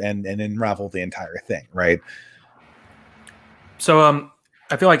drag out and unravel the entire thing, right? So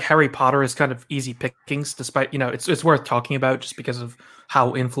I feel like Harry Potter is kind of easy pickings, despite, you know, it's worth talking about just because of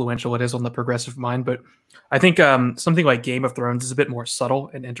how influential it is on the progressive mind. But I think something like Game of Thrones is a bit more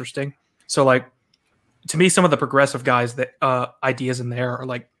subtle and interesting. So, like, to me, some of the progressive guys that ideas in there are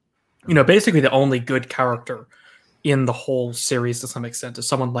like, you know, basically the only good character in the whole series to some extent is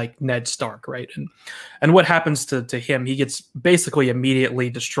someone like Ned Stark, right? And what happens to him? He gets basically immediately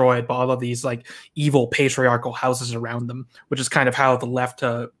destroyed by all of these like evil patriarchal houses around them, which is kind of how the left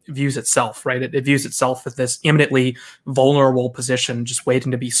views itself, right? It views itself as this imminently vulnerable position, just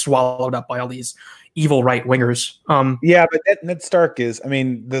waiting to be swallowed up by all these evil right wingers. Yeah, but Ned Stark is, I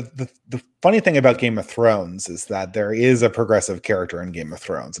mean, the funny thing about Game of Thrones is that there is a progressive character in Game of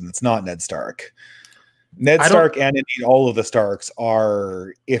Thrones, and it's not Ned Stark. Ned Stark, and indeed all of the Starks,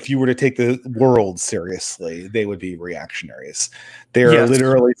 are, if you were to take the world seriously, they would be reactionaries. They are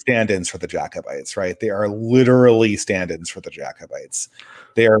literally stand-ins for the Jacobites, right? They are literally stand-ins for the Jacobites.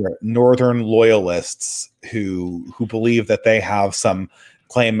 They are northern loyalists who believe that they have some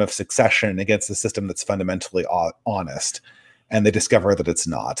claim of succession against a system that's fundamentally honest, and they discover that it's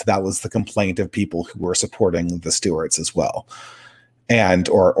not. That was the complaint of people who were supporting the Stuarts as well. And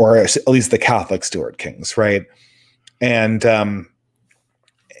or at least the Catholic Stuart kings, right? And but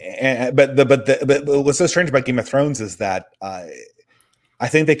what's so strange about Game of Thrones is that I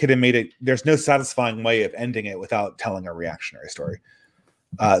think they could have made it. There's no satisfying way of ending it without telling a reactionary story.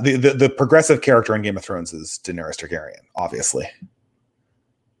 The progressive character in Game of Thrones is Daenerys Targaryen, obviously.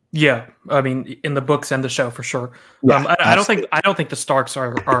 Yeah, I mean, in the books and the show for sure. Yeah, I don't think the Starks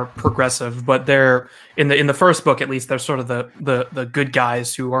are progressive, but they're in the first book at least. They're sort of the good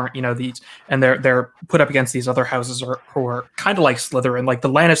guys who aren't these, and they're put up against these other houses who are kind of like Slytherin. Like the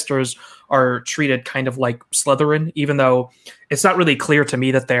Lannisters are treated kind of like Slytherin, even though it's not really clear to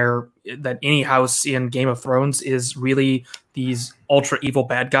me that any house in Game of Thrones is really these ultra evil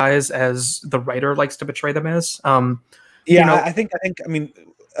bad guys as the writer likes to portray them as. Yeah, I think I mean,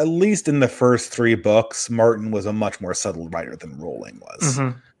 at least in the first 3 books, Martin was a much more subtle writer than Rowling was.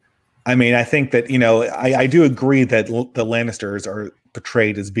 Mm-hmm. I mean, I think that, I do agree that the Lannisters are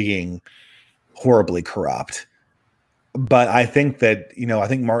portrayed as being horribly corrupt. But I think that, I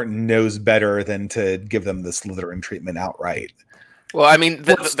think Martin knows better than to give them the Slytherin treatment outright. Well, I mean,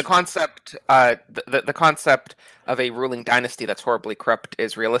 the concept, the concept of a ruling dynasty that's horribly corrupt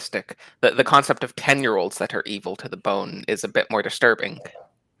is realistic. The concept of 10-year-olds that are evil to the bone is a bit more disturbing.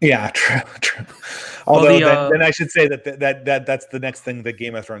 Yeah, true. Although then I should say that's the next thing that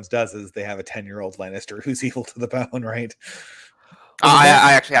Game of Thrones does is they have a 10-year-old Lannister who's evil to the bone, right?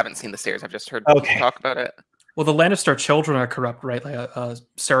 I actually haven't seen the series. I've just heard people talk about it. Well, the Lannister children are corrupt, right? Like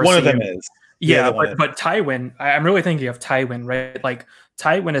Cersei. One of them is. Yeah, but Tywin, I'm really thinking of Tywin, right? Like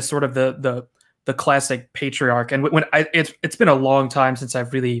Tywin is sort of the classic patriarch, and it's been a long time since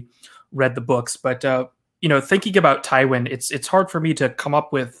I've really read the books, but thinking about Tywin, it's hard for me to come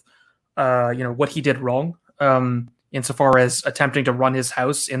up with what he did wrong insofar as attempting to run his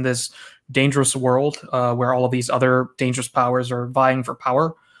house in this dangerous world where all of these other dangerous powers are vying for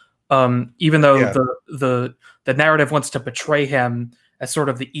power. Even though the narrative wants to portray him as sort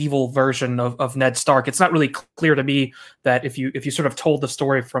of the evil version of Ned Stark, it's not really clear to me that if you sort of told the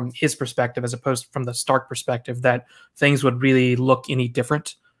story from his perspective as opposed from the Stark perspective, that things would really look any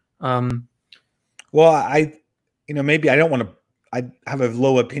different. Well, maybe I don't want to. I have a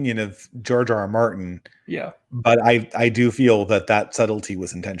low opinion of George R. R. Martin. Yeah, but I do feel that subtlety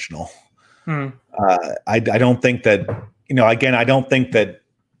was intentional. I don't think that Again, I don't think that.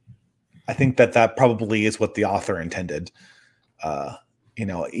 I think that probably is what the author intended.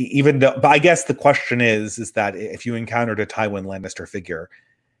 Even though, but I guess the question is that if you encountered a Tywin Lannister figure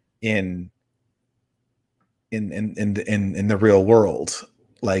in the real world,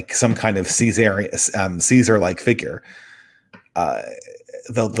 like some kind of Caesar-like figure,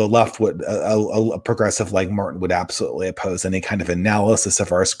 the left would a progressive like Martin would absolutely oppose any kind of analysis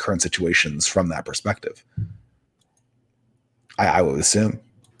of our current situations from that perspective. I would assume.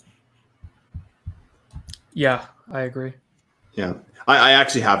 Yeah, I agree. Yeah, I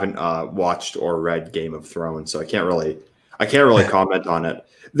actually haven't watched or read Game of Thrones, so I can't really comment on it.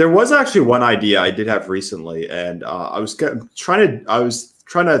 There was actually one idea I did have recently, and I was trying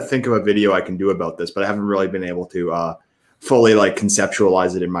to think of a video I can do about this, but I haven't really been able to fully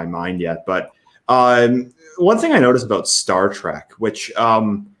conceptualize it in my mind yet. But one thing I noticed about Star Trek, which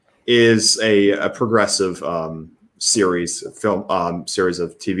is a progressive series of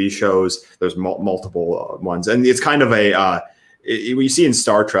TV shows. There's multiple ones, and it's kind of what you see in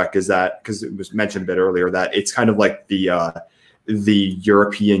Star Trek is that, because it was mentioned a bit earlier, that it's kind of like the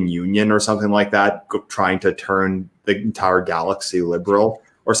European Union or something like that, trying to turn the entire galaxy liberal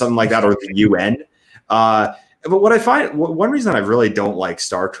or something like that, or the UN. But what I find, one reason I really don't like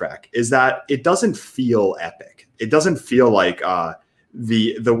Star Trek is that it doesn't feel epic. It doesn't feel like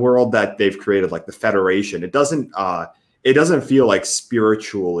the world that they've created, like the Federation. It doesn't feel like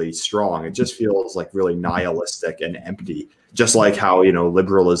spiritually strong. It just feels like really nihilistic and empty, just like how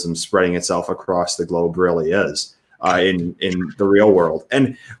liberalism spreading itself across the globe really is in the real world.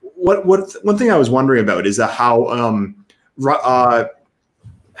 And one thing I was wondering about is that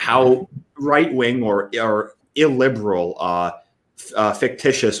how right wing or illiberal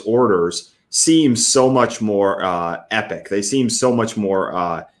fictitious orders seem so much more epic. They seem so much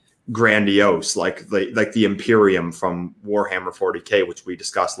more grandiose, like the Imperium from Warhammer 40K, which we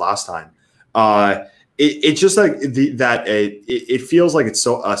discussed last time. It's just like it feels like it's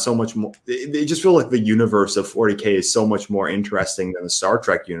so much more. It just feels like the universe of 40K is so much more interesting than the Star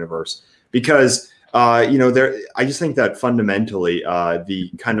Trek universe, because I just think that fundamentally the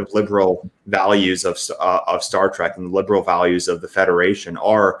kind of liberal values of Star Trek and the liberal values of the Federation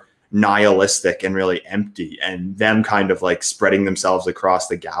are nihilistic and really empty, and them kind of like spreading themselves across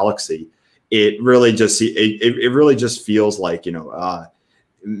the galaxy. It really just feels like it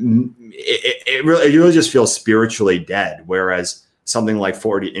really just feels spiritually dead. Whereas something like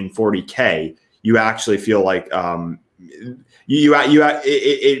 40K, you actually feel like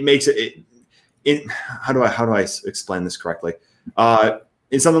it makes it. How do I explain this correctly?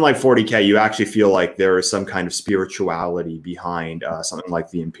 in something like 40K, you actually feel like there is some kind of spirituality behind something like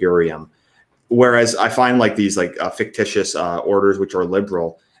the Imperium. Whereas I find like these like fictitious orders, which are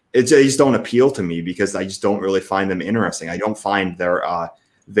liberal, they just don't appeal to me because I just don't really find them interesting. I don't find their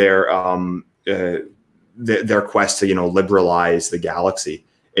quest to, you know, liberalize the galaxy.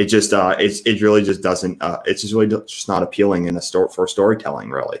 It just it really just doesn't. It's just really just not appealing in for storytelling,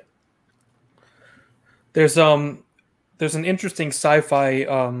 really. There's an interesting sci-fi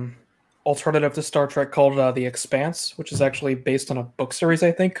alternative to Star Trek called The Expanse, which is actually based on a book series,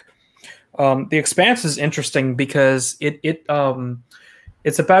 I think. The Expanse is interesting because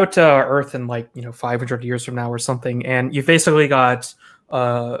it's about Earth in like, you know, 500 years from now or something, and you've basically got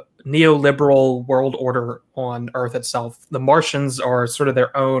neoliberal world order on Earth itself. The Martians are sort of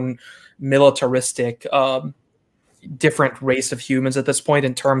their own militaristic, different race of humans at this point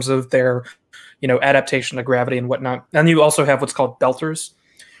in terms of their, you know, adaptation to gravity and whatnot. And you also have what's called Belters,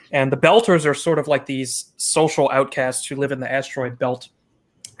 and the Belters are sort of like these social outcasts who live in the asteroid belt,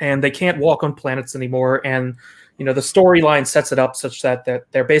 and they can't walk on planets anymore. And, you know, the storyline sets it up such that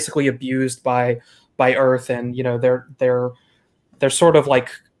they're basically abused by Earth, and, you know, they're sort of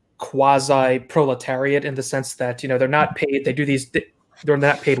like quasi-proletariat in the sense that, you know, they're not paid. They're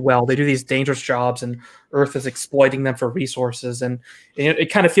not paid well. They do these dangerous jobs, and Earth is exploiting them for resources. And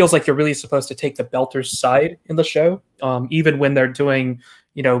it kind of feels like you're really supposed to take the Belters' side in the show, even when they're doing,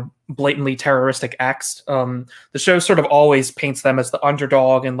 you know, blatantly terroristic acts. The show sort of always paints them as the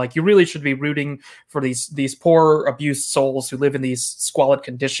underdog, and like you really should be rooting for these poor, abused souls who live in these squalid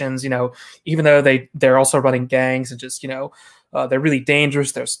conditions. You know, even though they're also running gangs and just, you know, they're really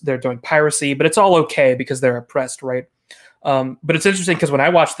dangerous. They're doing piracy, but it's all okay because they're oppressed, right? But it's interesting because when I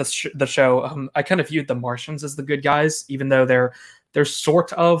watched the show, I kind of viewed the Martians as the good guys, even though they're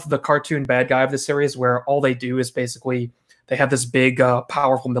sort of the cartoon bad guy of the series, where all they do is basically they have this big,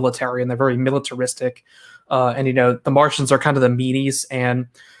 powerful military, and they're very militaristic. And, you know, the Martians are kind of the meanies. And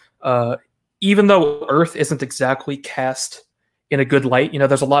even though Earth isn't exactly cast in a good light, you know,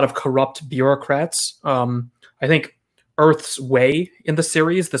 there's a lot of corrupt bureaucrats. I think Earth's way in the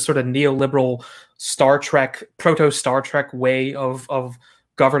series, the sort of neoliberal Star Trek, proto-Star Trek way of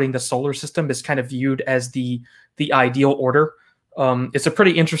governing the solar system, is kind of viewed as the ideal order. It's a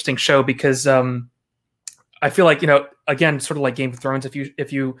pretty interesting show because I feel like, you know, again, sort of like Game of Thrones,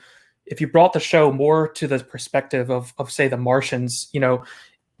 if you brought the show more to the perspective of say the Martians, you know,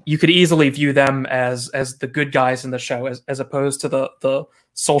 you could easily view them as the good guys in the show, as opposed to the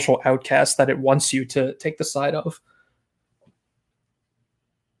social outcasts that it wants you to take the side of.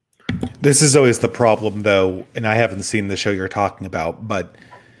 This is always the problem, though, and I haven't seen the show you're talking about, but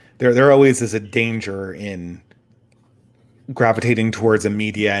there always is a danger in gravitating towards a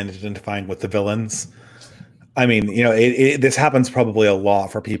media and identifying with the villains. I mean, you know, this happens probably a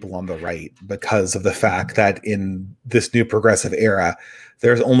lot for people on the right because of the fact that in this new progressive era,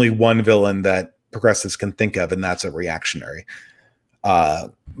 there's only one villain that progressives can think of, and that's a reactionary.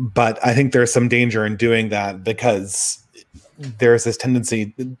 But I think there's some danger in doing that because there's this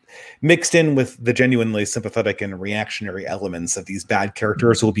tendency mixed in with the genuinely sympathetic and reactionary elements of these bad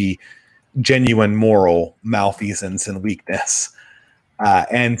characters will be genuine moral malfeasance and weakness.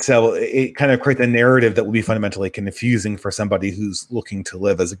 And so it kind of creates a narrative that will be fundamentally confusing for somebody who's looking to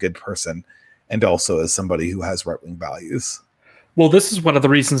live as a good person and also as somebody who has right-wing values. Well, this is one of the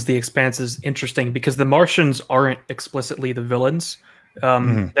reasons The Expanse is interesting, because the Martians aren't explicitly the villains.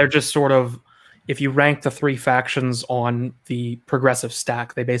 They're just sort of, if you rank the three factions on the progressive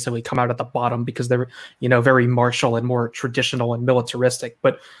stack, they basically come out at the bottom because they're, you know, very martial and more traditional and militaristic.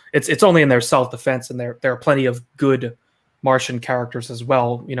 But it's only in their self-defense, and there are plenty of good Martian characters as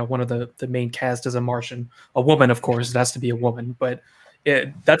well. You know, one of the main cast is a Martian, a woman, of course. It has to be a woman, but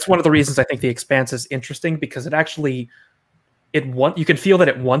that's one of the reasons I think The Expanse is interesting, because it actually you can feel that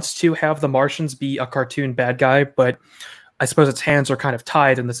it wants to have the Martians be a cartoon bad guy, but I suppose its hands are kind of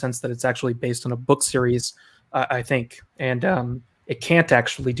tied in the sense that it's actually based on a book series, I think, and it can't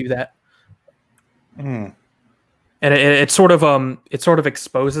actually do that. And it sort of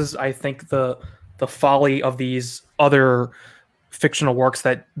exposes, I think, the folly of these other fictional works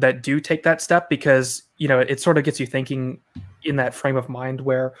that do take that step, because, you know, it sort of gets you thinking in that frame of mind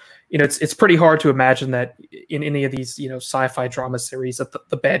where, you know, it's pretty hard to imagine that in any of these, you know, sci-fi drama series that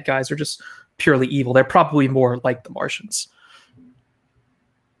the bad guys are just purely evil. They're probably more like the Martians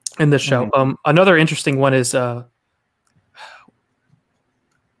in this show. Another interesting one is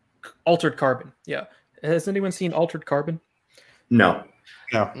Altered Carbon. Yeah. Has anyone seen Altered Carbon? No.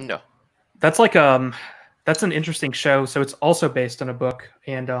 That's like that's an interesting show. So it's also based on a book,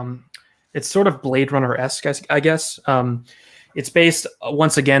 and it's sort of Blade Runner-esque, I guess. it's based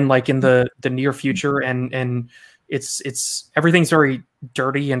once again like in the near future, and it's everything's very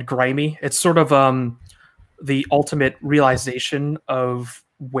dirty and grimy. It's sort of the ultimate realization of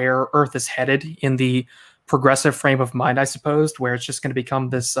where Earth is headed in the progressive frame of mind, I suppose, where it's just going to become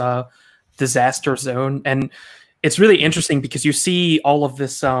this disaster zone. And it's really interesting because you see all of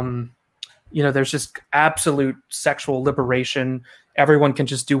this, there's just absolute sexual liberation. Everyone can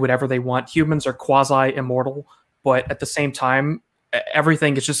just do whatever they want. Humans are quasi-immortal, but at the same time,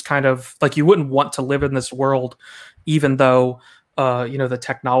 everything is just kind of like you wouldn't want to live in this world, even though, the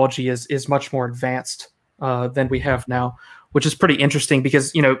technology is much more advanced than we have now, which is pretty interesting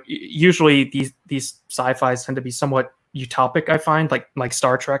because, usually these sci-fis tend to be somewhat utopic, I find, like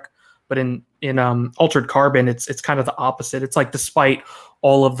Star Trek. But in Altered Carbon, it's kind of the opposite. It's like despite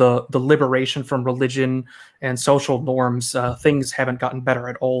all of the liberation from religion and social norms, things haven't gotten better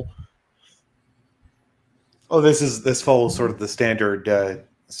at all. Oh, this follows sort of the standard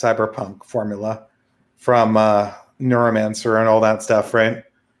cyberpunk formula from Neuromancer and all that stuff, right?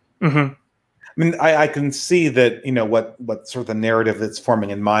 Mm-hmm. I mean, I can see that, what sort of the narrative that's forming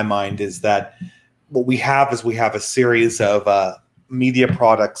in my mind is that what we have is a series of media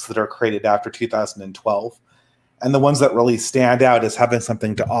products that are created after 2012. And the ones that really stand out as having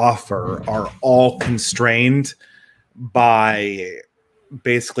something to offer are all constrained by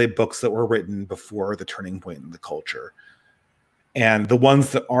basically books that were written before the turning point in the culture. And the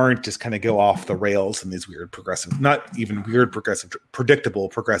ones that aren't just kind of go off the rails in these weird progressive, not even weird progressive, predictable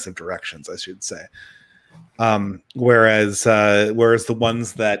progressive directions, I should say. Whereas the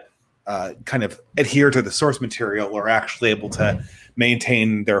ones that kind of adhere to the source material are actually able to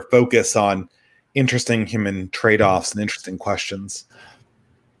maintain their focus on interesting human trade-offs and interesting questions.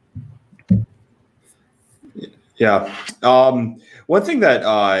 Yeah. One thing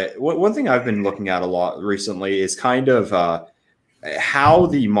I've been looking at a lot recently is kind of how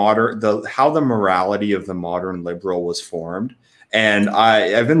the morality of the modern liberal was formed. And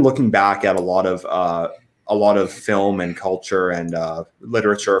I've been looking back at a lot of film and culture and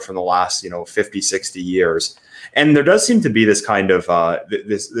literature from the last 50, 60 years. And there does seem to be this kind of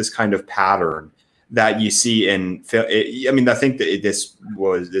this kind of pattern that you see in film. I mean, I think that this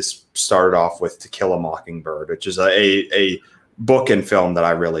started off with To Kill a Mockingbird, which is a book and film that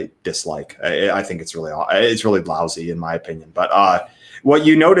I really dislike. I think it's really lousy in my opinion. But what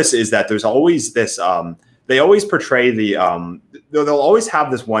you notice is that there's always this. They always portray they'll always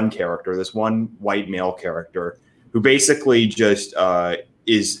have this one character, this one white male character, who basically just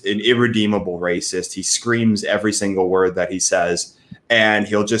is an irredeemable racist. He screams every single word that he says, and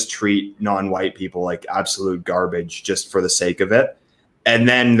he'll just treat non-white people like absolute garbage just for the sake of it. And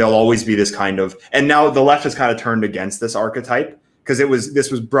then there'll always be this kind of, and now the left has kind of turned against this archetype because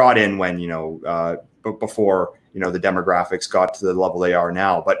this was brought in when, before, the demographics got to the level they are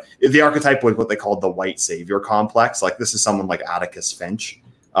now. But the archetype was what they called the white savior complex. Like this is someone like Atticus Finch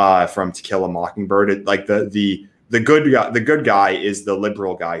from To Kill a Mockingbird. The good guy is the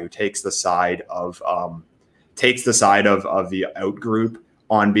liberal guy who takes the side of the out group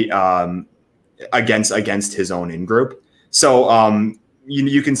against his own in group. So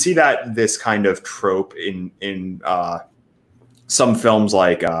you can see that this kind of trope in some films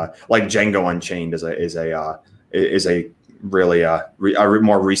like Django Unchained is a really a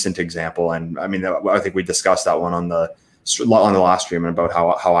more recent example. And I mean, I think we discussed that one on the last stream about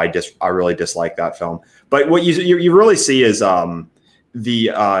how I really dislike that film. But what you really see is I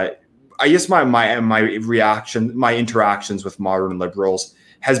guess my reaction, my interactions with modern liberals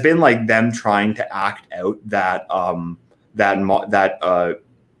has been like them trying to act out that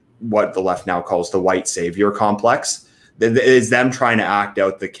what the left now calls the white savior complex. It is them trying to act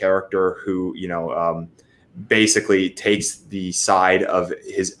out the character who basically takes the side of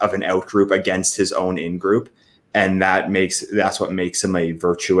an out group against his own in group, and that's what makes him a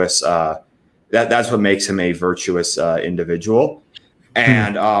virtuous individual.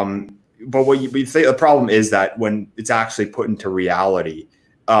 And but what you think the problem is that when it's actually put into reality,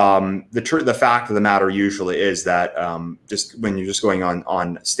 the fact of the matter usually is that just when you're just going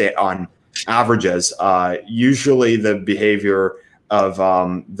on averages, usually the behavior of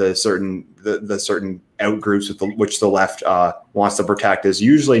the certain out groups which the left wants to protect is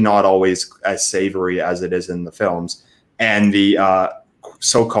usually not always as savory as it is in the films, and the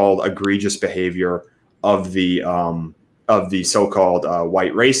so-called egregious behavior of the so-called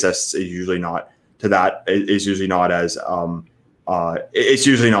white racists is usually not as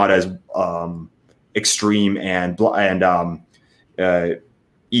extreme and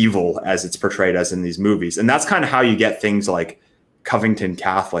evil as it's portrayed as in these movies. And that's kind of how you get things like Covington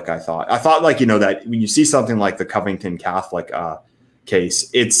Catholic. I thought like, you know, that when you see something like the Covington Catholic case,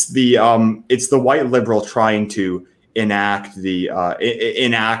 it's the white liberal trying to enact that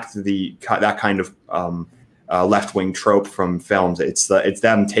kind of left-wing trope from films. It's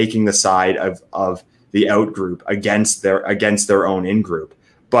them taking the side of the out group against their own in group.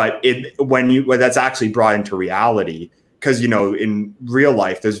 But when that's actually brought into reality, because, you know, in real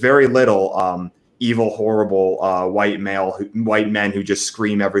life there's very little evil, horrible white men who just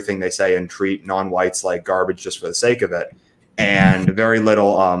scream everything they say and treat non-whites like garbage just for the sake of it, and very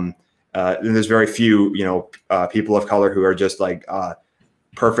little. There's very few, you know, people of color who are just like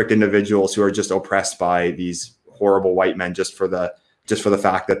perfect individuals who are just oppressed by these horrible white men just for the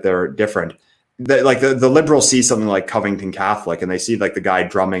fact that they're different. The liberals see something like Covington Catholic, and they see like the guy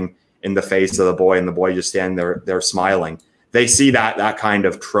drumming in the face of the boy, and the boy just standing there smiling. They see that kind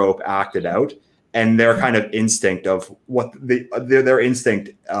of trope acted out, and their kind of instinct of what their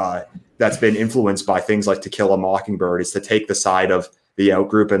instinct that's been influenced by things like To Kill a Mockingbird is to take the side of the out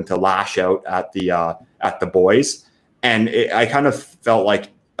group and to lash out at the boys. And I kind of felt like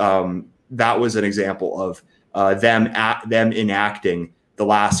that was an example of them enacting the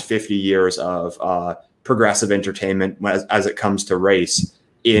last 50 years of progressive entertainment as it comes to race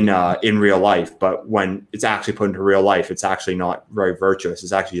in real life. But when it's actually put into real life, it's actually not very virtuous.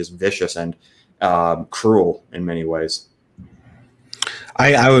 It's actually just vicious and cruel in many ways.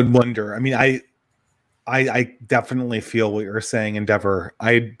 I would wonder. I mean, I definitely feel what you're saying, Endeavour.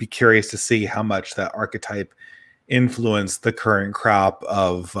 I'd be curious to see how much that archetype influenced the current crop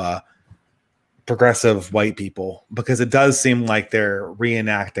of progressive white people, because it does seem like they're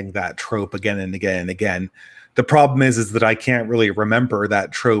reenacting that trope again and again and again. The problem is that I can't really remember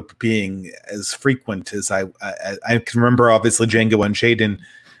that trope being as frequent as I can remember. Obviously, Django Unchained,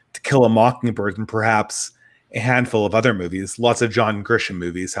 To Kill a Mockingbird, and perhaps a handful of other movies. Lots of John Grisham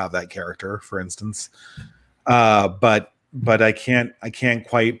movies have that character, for instance. But I can't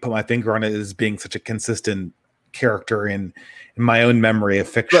quite put my finger on it as being such a consistent character in my own memory of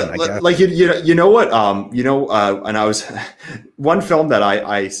fiction. I guess. Like you know what, and I was one film that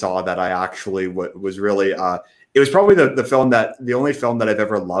I saw that I actually was really it was probably the only film that I've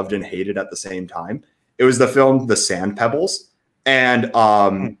ever loved and hated at the same time. It was the film The Sand Pebbles, and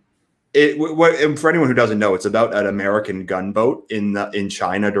and for anyone who doesn't know, it's about an American gunboat in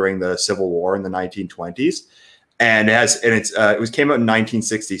China during the Civil War in the 1920s, and it came out in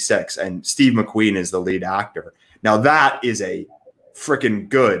 1966, and Steve McQueen is the lead actor. Now that is a freaking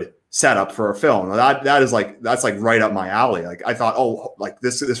good setup for a film. That's like right up my alley. Like I thought, oh, like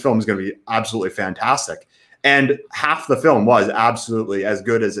this film is going to be absolutely fantastic, and half the film was absolutely as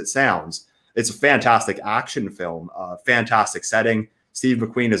good as it sounds. It's a fantastic action film, fantastic setting. Steve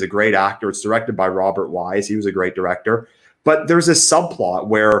McQueen is a great actor. It's directed by Robert Wise. He was a great director. But there's this subplot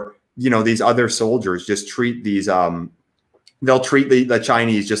where, you know, these other soldiers just treat these they'll treat the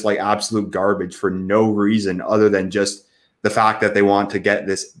Chinese just like absolute garbage for no reason other than just the fact that they want to get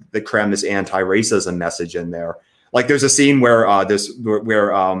this anti-racism message in there. Like there's a scene where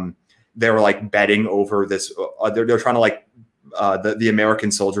they're like betting over this. They're trying to like the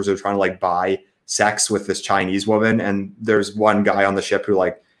American soldiers are trying to like buy sex with this Chinese woman, and there's one guy on the ship who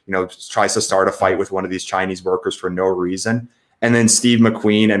like, you know, tries to start a fight with one of these Chinese workers for no reason, and then Steve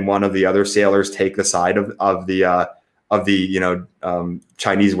McQueen and one of the other sailors take the side of the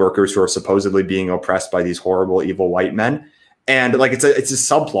Chinese workers who are supposedly being oppressed by these horrible evil white men. And like it's a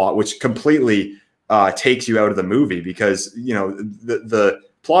subplot which completely takes you out of the movie, because, you know, the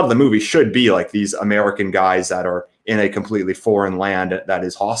plot of the movie should be like these American guys that are in a completely foreign land that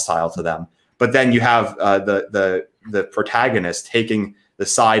is hostile to them. But then you have the protagonist taking the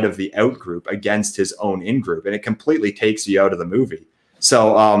side of the out group against his own in group, and it completely takes you out of the movie.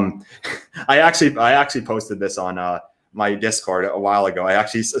 So I actually posted this on my Discord a while ago. I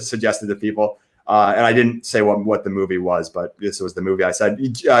actually suggested to people, and I didn't say what the movie was, but this was the movie. I said,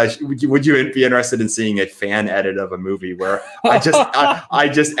 would you be interested in seeing a fan edit of a movie where I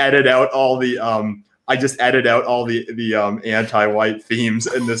just edit out all the anti-white themes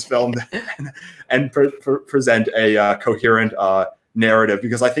in this film and present a coherent narrative?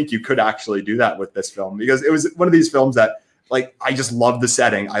 Because I think you could actually do that with this film, because it was one of these films that, like, I just love the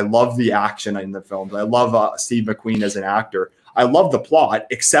setting. I love the action in the film. I love Steve McQueen as an actor. I love the plot,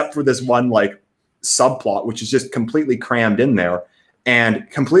 except for this one like subplot, which is just completely crammed in there and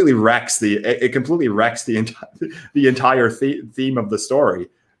completely wrecks the entire theme of the story.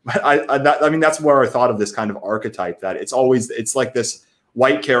 But I mean, that's where I thought of this kind of archetype, that it's like this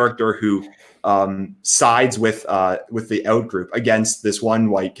white character who sides with the out group against this one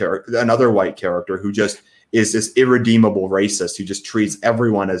white character, another white character who just is this irredeemable racist who just treats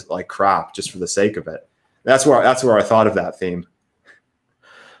everyone as like crap just for the sake of it. That's where I thought of that theme.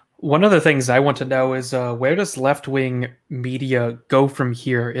 One of the things I want to know is where does left-wing media go from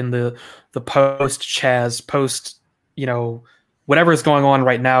here in the post-Chaz, whatever is going on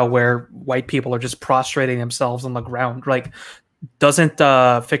right now, where white people are just prostrating themselves on the ground? Like, doesn't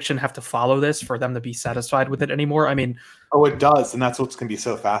fiction have to follow this for them to be satisfied with it anymore? I mean, oh, it does, and that's what's going to be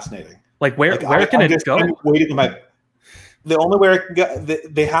so fascinating. Like, where can it go? I'm waiting the only way it can go,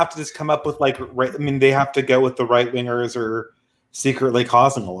 they have to just come up with they have to go with the right wingers or secretly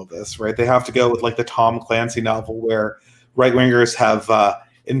causing all of this, right? They have to go with like the Tom Clancy novel where right wingers have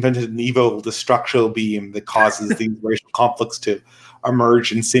invented an evil destructural beam that causes these racial conflicts to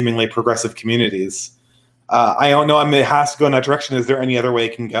emerge in seemingly progressive communities. I don't know. I mean, it has to go in that direction. Is there any other way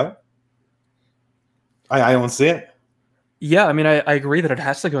it can go? I don't see it. Yeah, I mean, I agree that it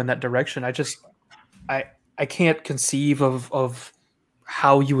has to go in that direction. I can't conceive of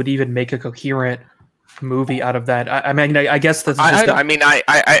how you would even make a coherent movie out of that. I mean, I guess that's just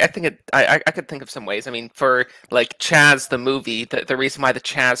I think I could think of some ways. I mean, for like Chaz the movie, the reason why the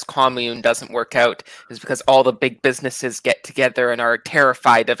Chaz commune doesn't work out is because all the big businesses get together and are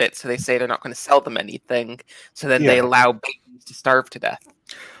terrified of it, so they say they're not going to sell them anything, so then they allow babies to starve to death.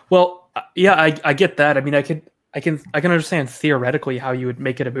 Well, yeah, I get that. I mean, I can understand theoretically how you would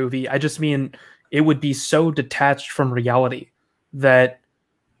make it a movie. I just mean it would be so detached from reality that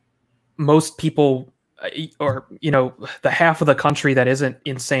most people, or the half of the country that isn't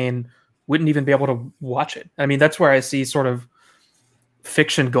insane, wouldn't even be able to watch it. I mean, that's where I see sort of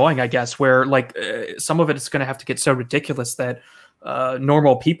fiction going, I guess, where like some of it is going to have to get so ridiculous that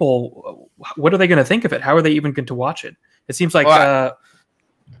normal people, what are they going to think of it? How are they even going to watch it? It seems like I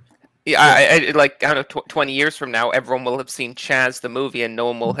don't know, 20 years from now, everyone will have seen Chaz the movie and no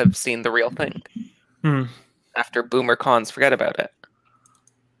one will have seen the real thing. After boomer cons forget about it.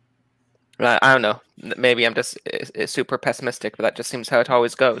 I don't know. Maybe I'm just super pessimistic, but that just seems how it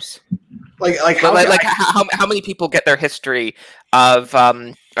always goes. How many people get their history of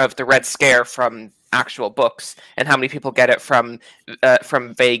the Red Scare from actual books, and how many people get it from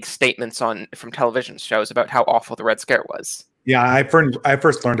vague statements from television shows about how awful the Red Scare was? Yeah, I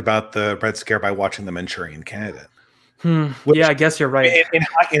first learned about the Red Scare by watching The Manchurian Candidate. Yeah, I guess you're right.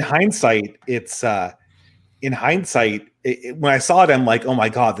 In hindsight, it's when I saw it, I'm like, oh my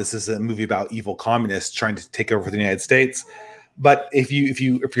god, this is a movie about evil communists trying to take over the United States. But if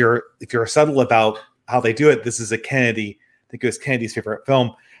you're subtle about how they do it, this is Kennedy's favorite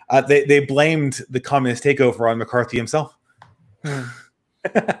film. They blamed the communist takeover on McCarthy himself.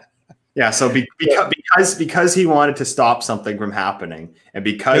 Yeah, so because he wanted to stop something from happening, and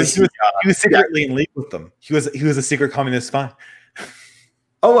because he was secretly in league with them, he was a secret communist spy.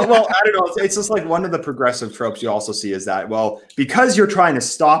 Oh, well, I don't know. It's just like one of the progressive tropes you also see is that, well, because you're trying to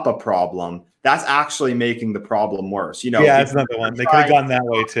stop a problem, that's actually making the problem worse. Yeah, that's another one. They could have gone that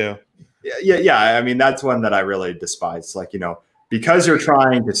way too. Yeah. I mean, that's one that I really despise. Like, because you're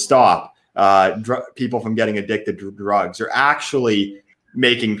trying to stop people from getting addicted to drugs, you're actually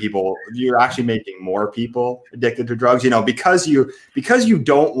making more people addicted to drugs. Because you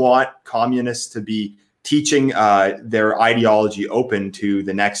don't want communists to be teaching their ideology open to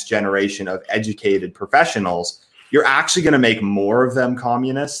the next generation of educated professionals, you're actually going to make more of them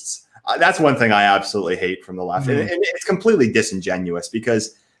communists. That's one thing I absolutely hate from the left. And it's completely disingenuous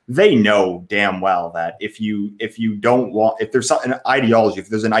because they know damn well that if there's an ideology, if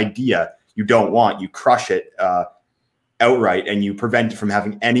there's an idea you don't want, you crush it outright and you prevent it from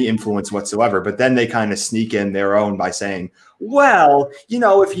having any influence whatsoever. But then they kind of sneak in their own by saying, well,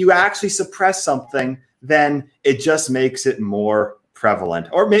 if you actually suppress something, then it just makes it more prevalent.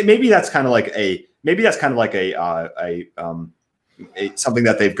 Or maybe that's kind of like something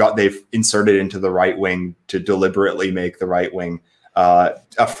that they've inserted into the right wing to deliberately make the right wing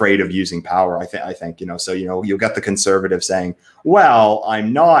afraid of using power. I think so you'll get the conservative saying, well,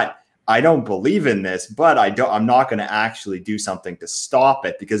 I don't believe in this, but I'm not going to actually do something to stop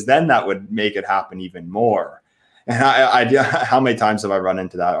it, because then that would make it happen even more. And how many times have I run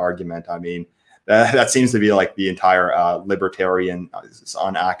into that argument? I mean, that seems to be like the entire libertarian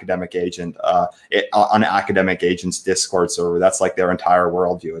on academic agents Discord server. That's like their entire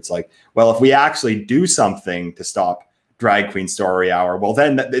worldview. It's like, well, if we actually do something to stop Drag Queen Story Hour, well,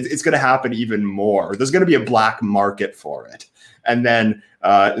 then it's going to happen even more. There's going to be a black market for it, and then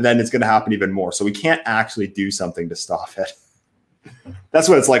it's going to happen even more. So we can't actually do something to stop it. That's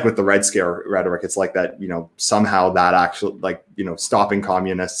what it's like with the Red Scare rhetoric. It's like that, somehow that actually, stopping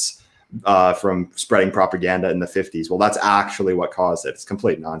communists from spreading propaganda in the 50s. Well, that's actually what caused it. It's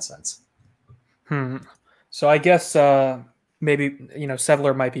complete nonsense. So I guess maybe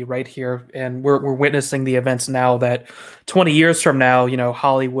Settler might be right here, and we're witnessing the events now that 20 years from now,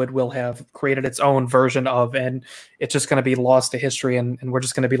 Hollywood will have created its own version of, and it's just going to be lost to history, and we're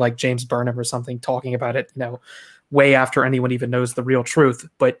just going to be like James Burnham or something talking about it, way after anyone even knows the real truth.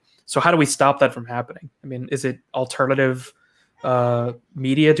 But so how do we stop that from happening? I mean, is it alternative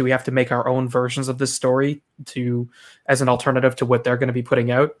media? Do we have to make our own versions of this story as an alternative to what they're going to be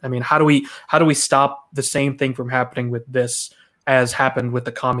putting out? I mean, how do we stop the same thing from happening with this as happened with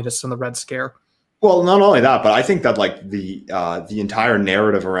the communists and the Red Scare? Well, not only that, but I think that like the entire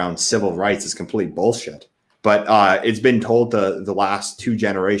narrative around civil rights is complete bullshit. But it's been told to the last 2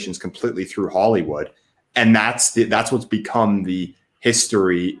 generations completely through Hollywood, and that's what's become the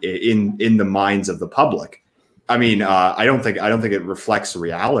history in the minds of the public. I mean, I don't think it reflects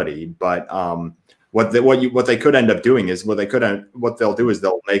reality, but what they could end up doing is what they'll do is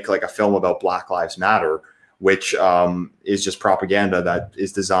they'll make like a film about Black Lives Matter, which is just propaganda that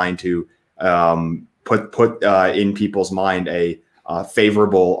is designed to put in people's mind a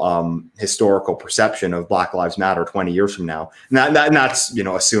favorable historical perception of Black Lives Matter 20 years from now, and that's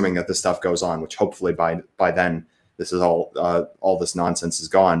assuming that this stuff goes on, which hopefully by then this is all this nonsense is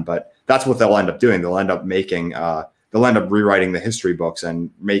gone, but. That's what they'll end up doing. They'll end up rewriting the history books and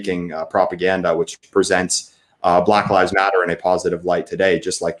making propaganda which presents Black Lives Matter in a positive light today,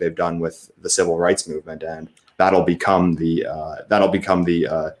 just like they've done with the civil rights movement, and that'll become the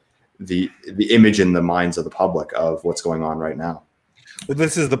image in the minds of the public of what's going on right now. Well,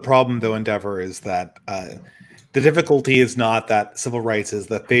 this is the problem, though, Endeavour, is that the difficulty is not that civil rights is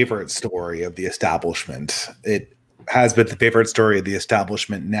the favorite story of the establishment. It has been the favorite story of the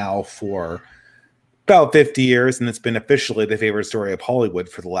establishment now for about 50 years, and it's been officially the favorite story of Hollywood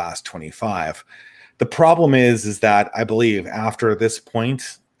for the last 25. The problem is that I believe after this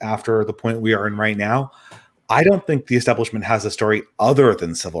point, after the point we are in right now, I don't think the establishment has a story other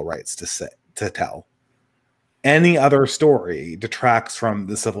than civil rights to tell. Any other story detracts from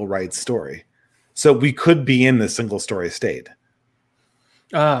the civil rights story. So we could be in this single story state.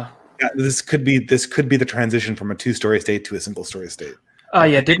 This could be the transition from a 2-story state to a single story state.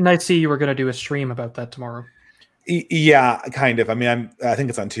 Yeah, didn't I see you were going to do a stream about that tomorrow? Yeah, kind of. I mean, I think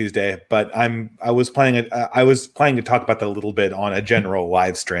it's on Tuesday, but I was planning to talk about that a little bit on a general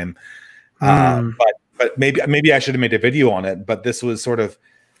live stream. But maybe I should have made a video on it. But this was sort of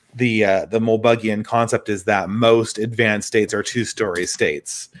the Mulbuggian concept is that most advanced states are 2-story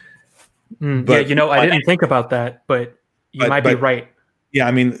states. But, yeah, I didn't think about that, but you might be right. Yeah,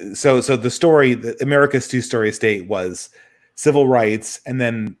 I mean, so the story, America's 2-story state was civil rights, and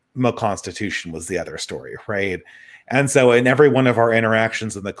then the Constitution was the other story, right? And so in every one of our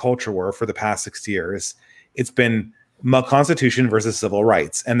interactions in the culture war for the past 6 years, it's been the Constitution versus civil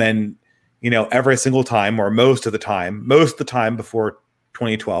rights. And then, every single time, or most of the time before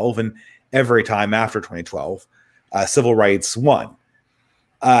 2012 and every time after 2012, civil rights won.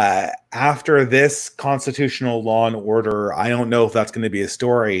 After this constitutional law and order, I don't know if that's going to be a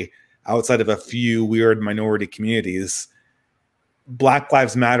story outside of a few weird minority communities. Black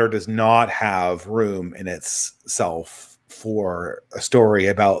Lives Matter does not have room in itself for a story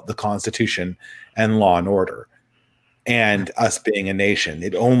about the Constitution and law and order and us being a nation.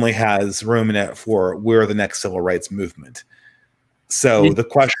 It only has room in it for we're the next civil rights movement. So the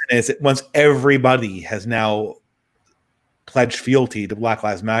question is, once everybody has now pledged fealty to Black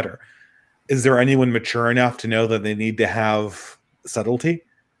Lives Matter, is there anyone mature enough to know that they need to have subtlety,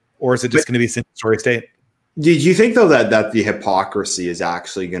 or is it just going to be a single story state? Do you think though that the hypocrisy is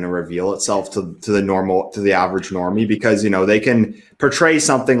actually going to reveal itself to the average normie? Because they can portray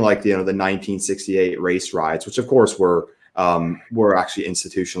something like the 1968 race riots, which of course were actually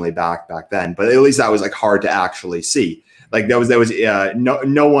institutionally back then, but at least that was like hard to actually see. Like there was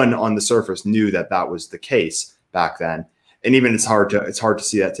no one on the surface knew that was the case back then. And even it's hard to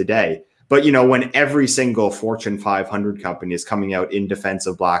see that today. But when every single Fortune 500 company is coming out in defense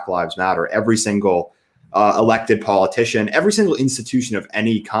of Black Lives Matter, every single elected politician, every single institution of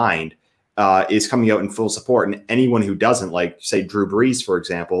any kind is coming out in full support, and anyone who doesn't, like say Drew Brees, for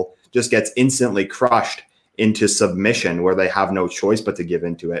example, just gets instantly crushed into submission where they have no choice but to give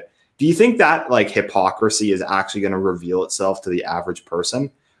into it. Do you think that like hypocrisy is actually going to reveal itself to the average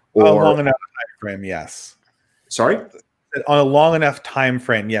person? Or on a long enough time frame, yes. Sorry? On a long enough time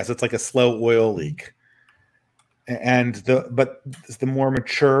frame, yes. It's like a slow oil leak. And the more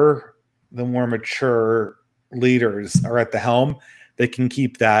mature leaders are at the helm, they can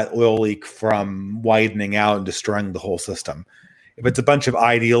keep that oil leak from widening out and destroying the whole system. If it's a bunch of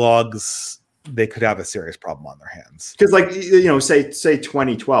ideologues they could have a serious problem on their hands. Because, like, you know, say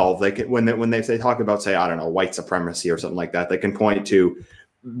 2012, they can, when they talk about, say, I don't know, white supremacy or something like that, they can point to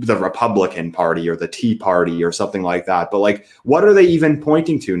the Republican Party or the Tea Party or something like that. But, like, what are they even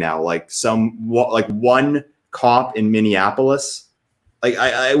pointing to now? Like one cop in Minneapolis? Like,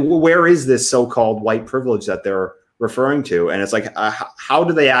 where is this so-called white privilege that they're referring to? And it's like, how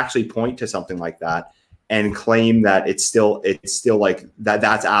do they actually point to something like that and claim that it's still like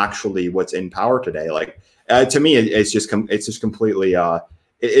that's actually what's in power today? Like, to me, it's just completely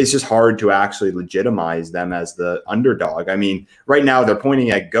it's just hard to actually legitimize them as the underdog. I mean, right now they're pointing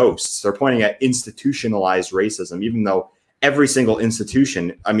at ghosts. They're pointing at institutionalized racism, even though every single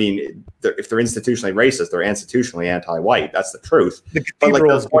institution, I mean, if they're institutionally racist, they're institutionally anti-white. That's the truth. The but, like,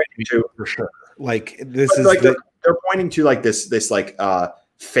 cathedrals pointing to, for sure. Like, this is like, they're pointing to, like, this like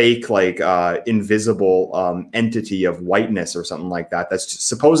fake, like, invisible entity of whiteness or something like that. That's just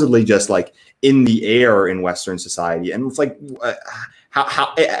supposedly just, like, in the air in Western society. And it's like,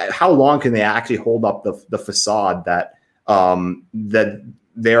 how long can they actually hold up the facade that that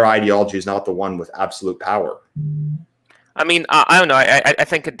their ideology is not the one with absolute power? I mean, I don't know. I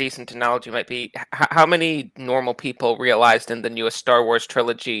think a decent analogy might be how many normal people realized in the newest Star Wars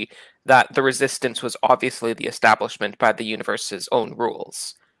trilogy that the Resistance was obviously the establishment by the universe's own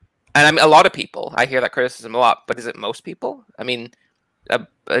rules. And I mean, a lot of people, I hear that criticism a lot, but is it most people? I mean,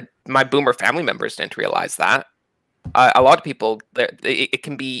 my boomer family members didn't realize that. A lot of people,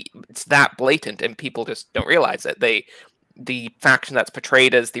 it's that blatant, and people just don't realize it. The faction that's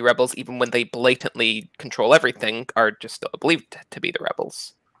portrayed as the rebels, even when they blatantly control everything, are just still believed to be the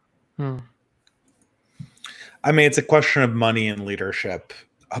rebels. I mean, it's a question of money and leadership.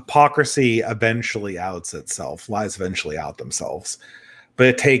 Hypocrisy eventually outs itself. Lies eventually out themselves. But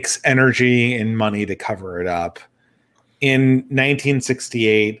it takes energy and money to cover it up. In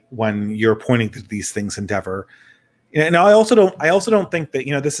 1968, when you're pointing to these things, Endeavour, and I also don't think that,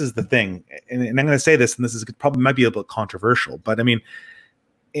 you know, this is the thing, and I'm going to say this, and this is probably might be a bit controversial, but I mean,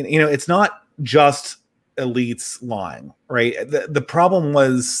 you know, it's not just elites lying, right? The problem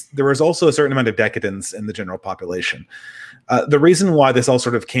was there was also a certain amount of decadence in the general population. The reason why this all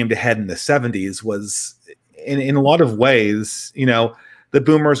sort of came to head in the 70s was, in a lot of ways, you know, the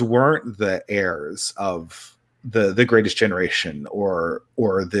boomers weren't the heirs of the greatest generation or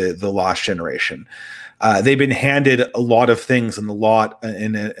the lost generation. They've been handed a lot of things in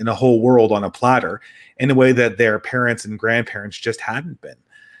a whole world on a platter in a way that their parents and grandparents just hadn't been.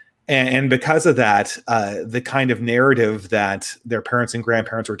 And because of that, the kind of narrative that their parents and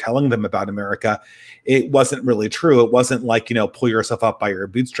grandparents were telling them about America, it wasn't really true. It wasn't like, you know, pull yourself up by your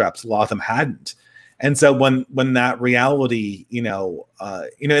bootstraps. A lot of them hadn't. And so when that reality, in the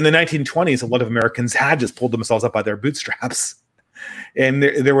 1920s, a lot of Americans had just pulled themselves up by their bootstraps. And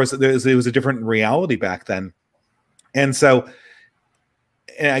there was a different reality back then. And so,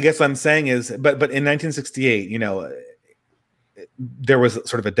 and I guess what I'm saying is, but in 1968, you know, there was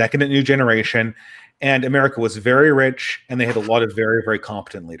sort of a decadent new generation, and America was very rich, and they had a lot of very, very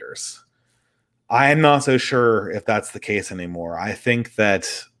competent leaders. I am not so sure if that's the case anymore. I think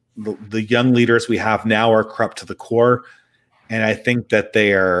that the young leaders we have now are corrupt to the core, and I think that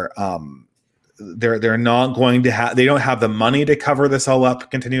they're not going to have, they don't have the money to cover this all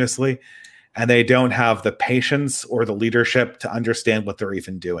up continuously, and they don't have the patience or the leadership to understand what they're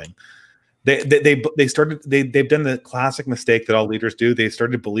even doing. They've done the classic mistake that all leaders do. They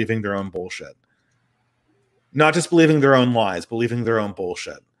started believing their own bullshit, not just believing their own lies, believing their own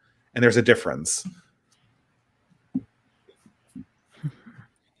bullshit. And there's a difference.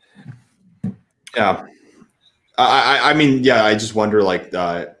 Yeah, I mean, yeah, I just wonder, like,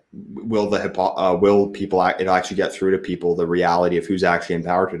 will people actually get through to people the reality of who's actually in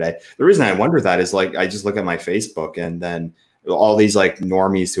power today? The reason I wonder that is, like, I just look at my Facebook, and then all these, like,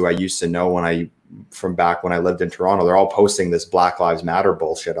 normies who I used to know from back when I lived in Toronto, they're all posting this Black Lives Matter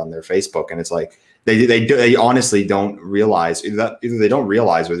bullshit on their Facebook, and it's like they honestly don't realize either they don't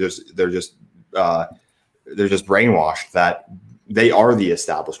realize, or they're just brainwashed that they are the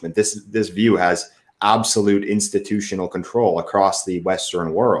establishment. This view has absolute institutional control across the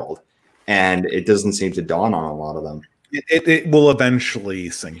Western world, and it doesn't seem to dawn on a lot of them. It will eventually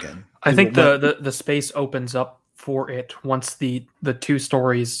sink in. I think the space opens up for it once the two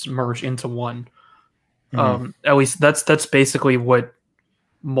stories merge into one. At least that's basically what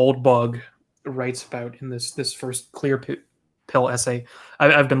Moldbug writes about in this first Clear Pill essay.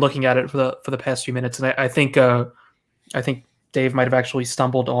 I've been looking at it for the past few minutes, and I think Dave might have actually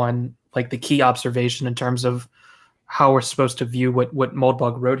stumbled on, like, the key observation in terms of how we're supposed to view what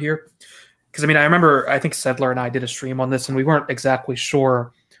Moldbug wrote here. Because, I mean, I think Sedler and I did a stream on this, and we weren't exactly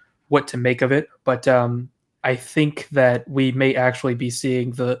sure what to make of it. But I think that we may actually be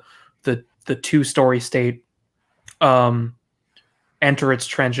seeing the two-story state enter its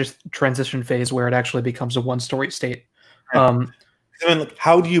transition phase, where it actually becomes a one-story state. I mean,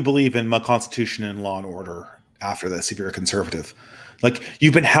 how do you believe in my constitution and law and order after this if you're a conservative? Like,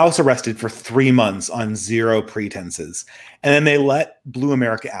 you've been house arrested for 3 months on zero pretenses, and then they let Blue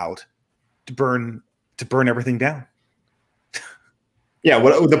America out to burn everything down. Yeah,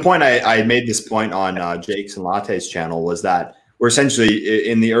 the point I made this point on Jake's and Latte's channel was that we're essentially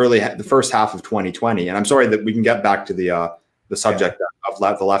in the first half of 2020, and I'm sorry that we can get back to the subject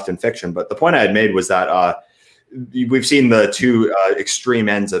of the left and fiction, but the point I had made was that we've seen the two extreme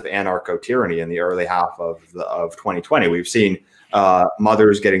ends of anarcho-tyranny in the early half of 2020. We've seen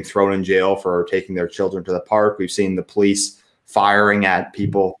mothers getting thrown in jail for taking their children to the park. We've seen the police firing at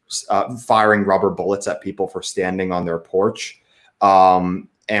people, firing rubber bullets at people for standing on their porch.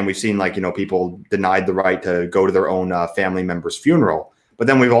 And we've seen, like, people denied the right to go to their own family member's funeral. But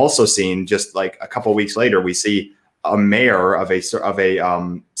then we've also seen, just like a couple of weeks later, we see a mayor of a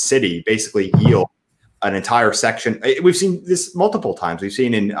city basically yield an entire section. We've seen this multiple times. We've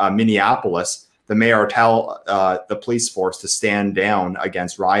seen in Minneapolis, the mayor tell the police force to stand down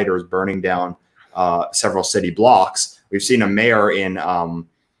against rioters burning down several city blocks. We've seen a mayor in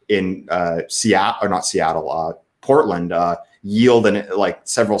Seattle, or not Seattle, Portland, yield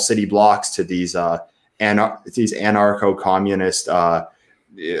several city blocks to these anarcho-communist,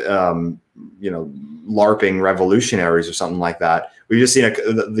 LARPing revolutionaries or something like that. We've just seen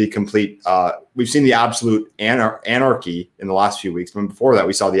the complete. We've seen the absolute anarchy in the last few weeks. But before that,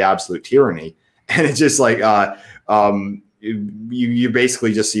 we saw the absolute tyranny, and it's just like you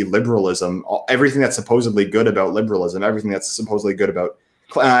basically just see liberalism. Everything that's supposedly good about liberalism, everything that's supposedly good about,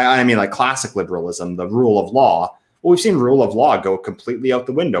 I mean, like classic liberalism, the rule of law. Well, we've seen rule of law go completely out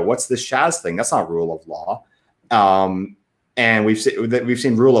the window. What's this Shaz thing? That's not rule of law. And we've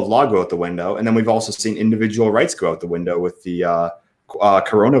seen rule of law go out the window, and then we've also seen individual rights go out the window with the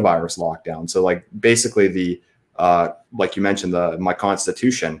coronavirus lockdown. So, like, basically like you mentioned, my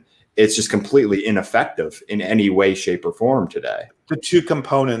constitution, it's just completely ineffective in any way, shape, or form today. The two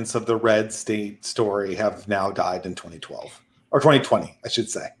components of the red state story have now died in 2012 or 2020, I should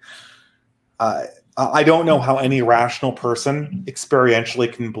say. I don't know how any rational person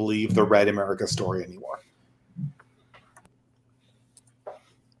experientially can believe the Red America story anymore.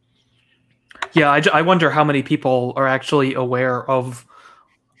 Yeah, I wonder how many people are actually aware of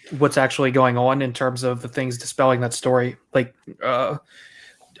what's actually going on in terms of the things dispelling that story. Like, are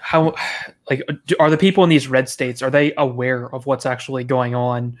the people in these red states, are they aware of what's actually going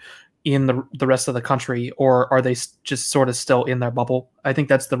on in the rest of the country, or are they just sort of still in their bubble? I think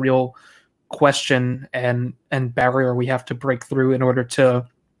that's the real question and barrier we have to break through in order to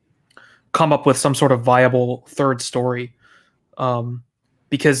come up with some sort of viable third story.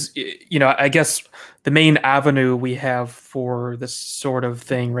 Because, I guess the main avenue we have for this sort of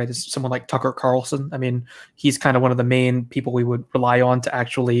thing, right, is someone like Tucker Carlson. I mean, he's kind of one of the main people we would rely on to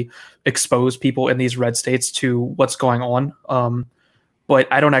actually expose people in these red states to what's going on. But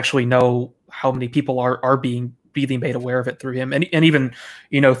I don't actually know how many people are being made aware of it through him. And even,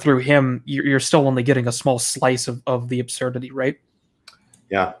 through him, you're still only getting a small slice of the absurdity, right?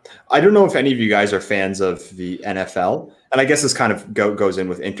 Yeah. I don't know if any of you guys are fans of the NFL. And I guess this kind of goes in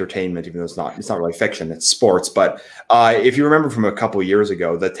with entertainment, even though it's not really fiction, it's sports. But if you remember from a couple of years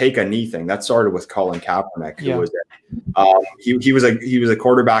ago, the take a knee thing, that started with Colin Kaepernick, who was he was a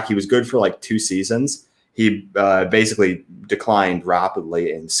quarterback. He was good for like 2 seasons. He basically declined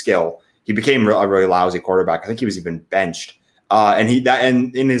rapidly in skill. He became a really lousy quarterback. I think he was even benched. And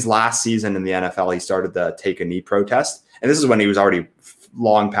in his last season in the NFL, he started the take a knee protest. And this is when he was already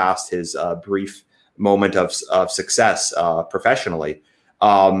long past his brief moment of success professionally.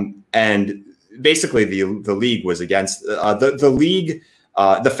 And basically the league was against the league.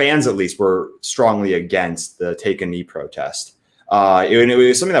 The fans, at least, were strongly against the take a knee protest. It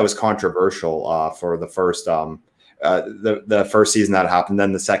was something that was controversial for the first the first season that happened.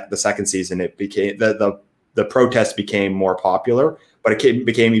 Then the second season, it became the protest became more popular, but it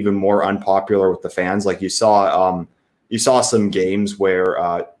became even more unpopular with the fans. Like you saw some games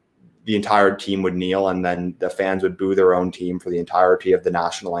where the entire team would kneel, and then the fans would boo their own team for the entirety of the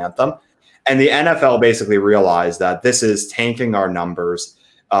national anthem. And the NFL basically realized that this is tanking our numbers.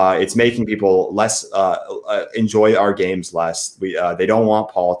 It's making people less enjoy our games less. They don't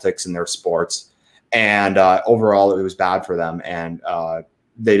want politics in their sports, and overall it was bad for them. And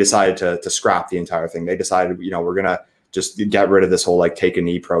they decided to scrap the entire thing. They decided, we're gonna just get rid of this whole like take a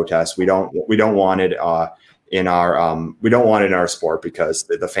knee protest. We don't want it in our we don't want it in our sport because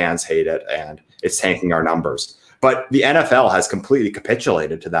the fans hate it and it's tanking our numbers. But the NFL has completely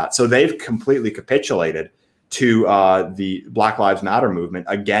capitulated to that. So they've completely capitulated to the Black Lives Matter movement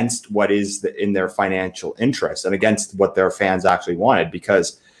against what is in their financial interest and against what their fans actually wanted.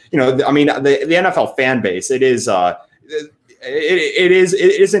 Because, you know, I mean, the NFL fan base, it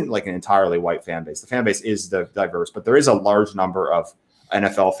isn't like an entirely white fan base. The fan base is diverse, but there is a large number of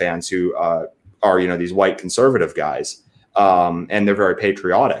NFL fans who are, you know, these white conservative guys, and they're very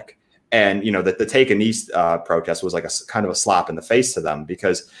patriotic. And, you know, that the Take a Knee protest was like a kind of a slap in the face to them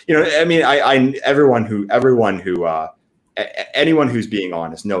because, you know, I mean, anyone who's being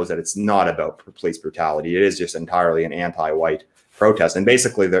honest knows that it's not about police brutality. It is just entirely an anti-white protest. And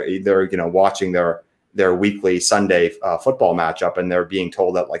basically they're you know, watching their weekly Sunday football matchup, and they're being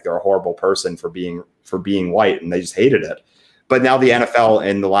told that like they're a horrible person for being white, and they just hated it. But now the NFL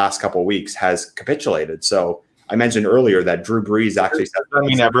in the last couple of weeks has capitulated. So I mentioned earlier that Drew Brees actually said, I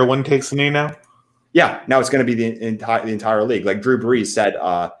mean, everyone takes a knee now. Yeah, now it's going to be the entire league. Like Drew Brees said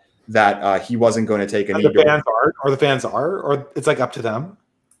that he wasn't going to take a knee. The fans are, or it's like up to them.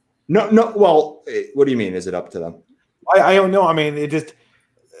 No. Well, what do you mean? Is it up to them? I don't know. I mean,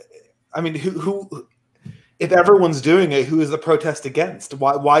 who? If everyone's doing it, who is the protest against?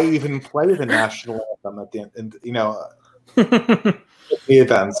 Why even play the national anthem at the end? And you know, the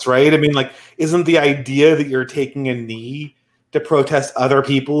events, right? I mean, like, isn't the idea that you're taking a knee to protest other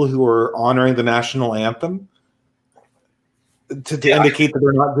people who are honoring the national anthem to indicate that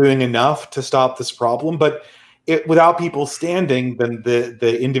they're not doing enough to stop this problem? But without people standing, then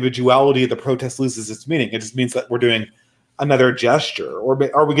the individuality of the protest loses its meaning. It just means that we're doing another gesture, or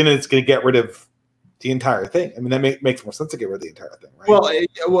are we going to get rid of the entire thing? I mean, that makes more sense to get rid of the entire thing, right?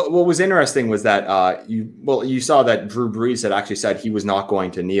 Well, what was interesting was that you saw that Drew Brees had actually said he was not going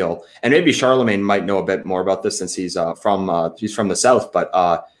to kneel, and maybe Charlemagne might know a bit more about this since he's from the South. But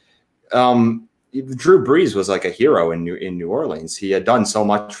Drew Brees was like a hero in New Orleans. He had done so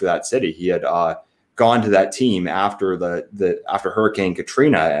much for that city. He had gone to that team after after Hurricane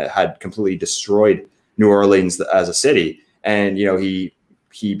Katrina had completely destroyed New Orleans as a city, and you know he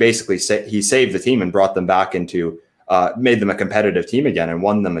basically he saved the team and brought them back into made them a competitive team again and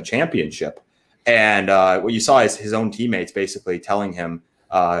won them a championship. And what you saw is his own teammates basically telling him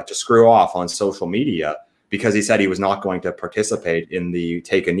to screw off on social media because he said he was not going to participate in the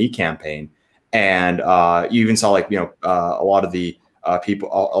Take a Knee campaign. And you even saw, like, you know, a lot of the people,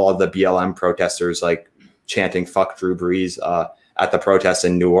 all of the BLM protesters like chanting "fuck Drew Brees" at the protests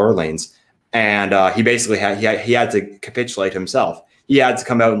in New Orleans. And he basically had to capitulate himself. He had to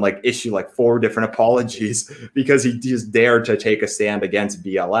come out and like issue like 4 different apologies because he just dared to take a stand against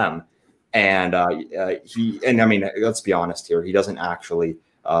BLM. And I mean, let's be honest here, he doesn't actually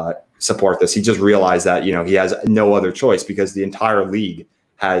support this. He just realized that, you know, he has no other choice because the entire league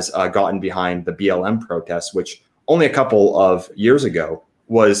has gotten behind the BLM protests, which only a couple of years ago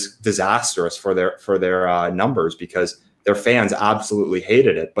was disastrous for their numbers because their fans absolutely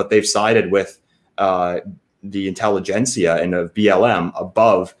hated it. But they've sided with the intelligentsia and of BLM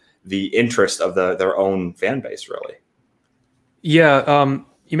above the interest of their own fan base, really. Yeah,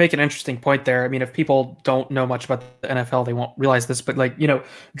 you make an interesting point there. I mean, if people don't know much about the NFL, they won't realize this, but like, you know,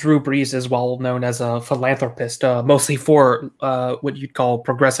 Drew Brees is well known as a philanthropist, mostly for what you'd call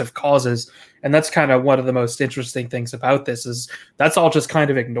progressive causes. And that's kind of one of the most interesting things about this is that's all just kind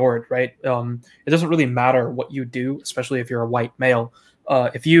of ignored, right? It doesn't really matter what you do, especially if you're a white male.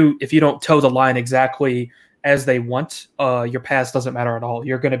 If you don't toe the line exactly as they want, your past doesn't matter at all.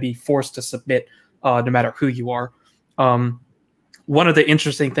 You're going to be forced to submit no matter who you are. One of the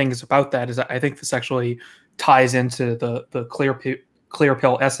interesting things about that is I think this actually ties into the clear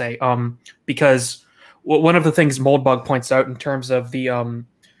pill essay, because one of the things Moldbug points out in terms of the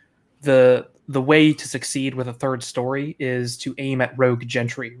way to succeed with a third story is to aim at rogue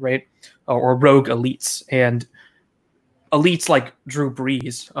gentry, right, or rogue elites, and elites like Drew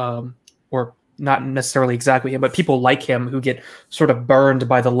Brees, or not necessarily exactly him, but people like him who get sort of burned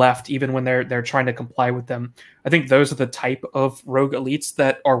by the left, even when they're trying to comply with them. I think those are the type of rogue elites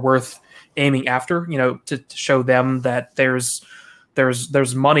that are worth aiming after, you know, to show them that there's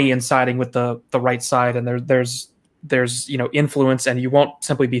money in siding with the right side, and there's you know, influence, and you won't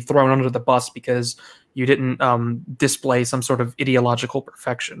simply be thrown under the bus because you didn't display some sort of ideological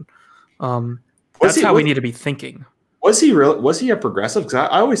perfection. That's how we need to be thinking. Was he a progressive? Because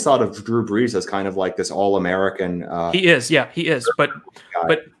I always thought of Drew Brees as kind of like this all-American. He is, yeah, he is. But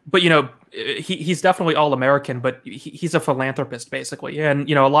you know, he's definitely all-American. But he's a philanthropist basically, and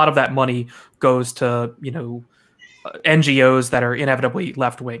you know, a lot of that money goes to, you know, NGOs that are inevitably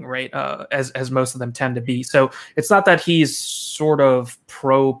left wing, right? As most of them tend to be. So it's not that he's sort of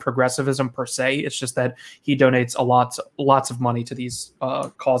pro progressivism per se. It's just that he donates lots of money to these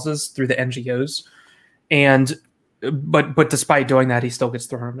causes through the NGOs, and but despite doing that, he still gets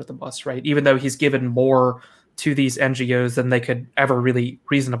thrown under the bus, right? Even though he's given more to these NGOs than they could ever really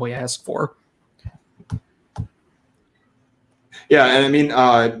reasonably ask for. Yeah, and I mean,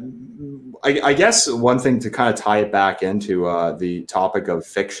 I guess one thing to kind of tie it back into the topic of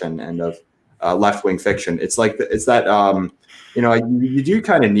fiction and of left-wing fiction, it's like it's that you know, you do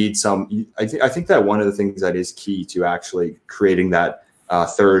kind of need some. I think that one of the things that is key to actually creating that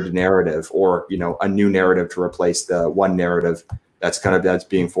third narrative, or you know, a new narrative to replace the one narrative that's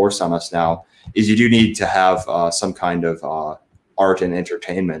being forced on us now, is you do need to have some kind of art and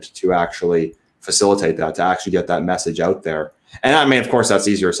entertainment to actually facilitate that, to actually get that message out there. And I mean, of course, that's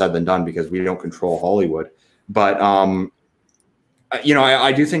easier said than done because we don't control Hollywood. But you know,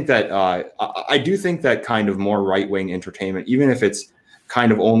 I do think that kind of more right-wing entertainment, even if it's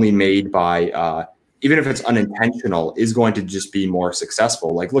kind of only made by, even if it's unintentional, is going to just be more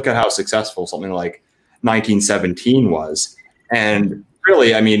successful. Like, look at how successful something like 1917 was, and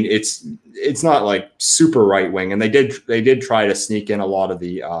really, I mean, it's not like super right-wing, and they did try to sneak in a lot of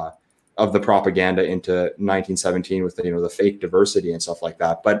the propaganda into 1917 with the fake diversity and stuff like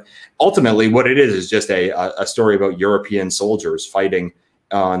that. But ultimately what it is just a story about European soldiers fighting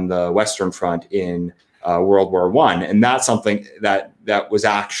on the Western Front in World War I. And that's something that was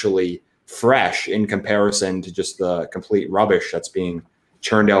actually fresh in comparison to just the complete rubbish that's being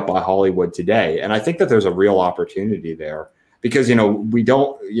churned out by Hollywood today. And I think that there's a real opportunity there because, you know, we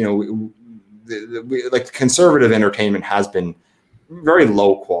don't, you know, like conservative entertainment has been very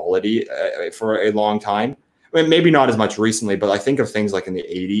low quality for a long time. I mean, maybe not as much recently, but I think of things like in the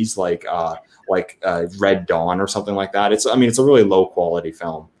 80s, like Red Dawn or something like that. It's a really low quality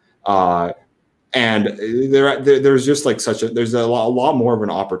film. And there's just like there's a lot more of an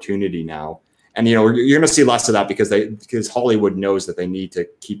opportunity now. And, you know, you're going to see less of that because Hollywood knows that they need to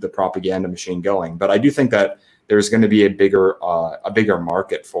keep the propaganda machine going. But I do think that there's going to be a bigger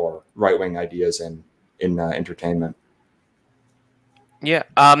market for right-wing ideas in entertainment. Yeah,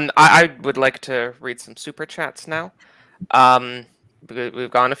 I would like to read some super chats now. We've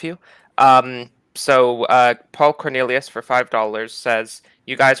gone a few. So Paul Cornelius for $5 says,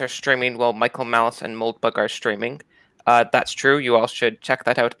 "You guys are streaming while Michael Malice and Moldbug are streaming." That's true. You all should check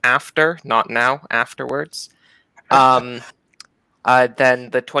that out after, not now, afterwards. Then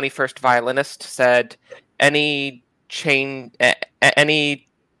the 21st Violinist said, any change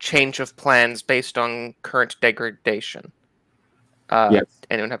of plans based on current degradation? Yes.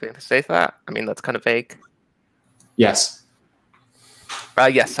 Anyone have anything to say to that? I mean, that's kind of vague. Yes.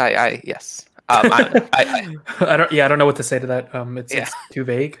 Yes, yes. I don't know what to say to that. It's too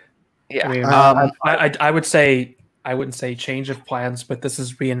vague. Yeah. I mean, I would say, I wouldn't say change of plans, but this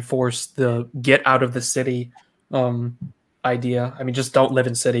has reinforced the get out of the city idea. I mean, just don't live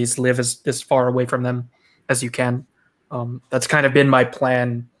in cities. Live as far away from them as you can. That's kind of been my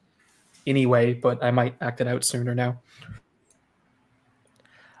plan anyway, but I might act it out sooner now.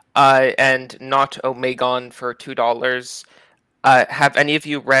 And not Omegon for $2. Have any of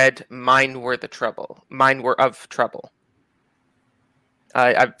you read Mine Were of Trouble?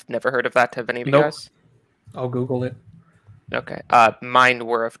 I've never heard of that. Have any of you guys? I'll Google it. Okay. Mine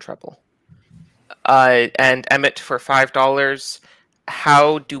Were of Trouble. And Emmett for $5.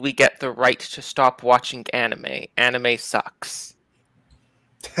 How do we get the right to stop watching anime? Anime sucks.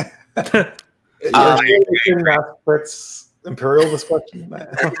 Imperial discussion.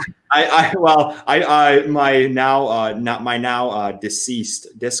 My now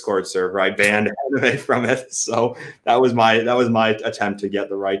deceased Discord server, I banned anime from it. So that was my attempt to get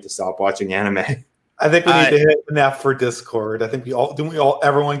the right to stop watching anime. I think we need to hit enough for Discord. I think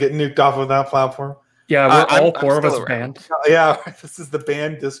everyone get nuked off of that platform? Yeah, we're all four of us banned. Yeah, this is the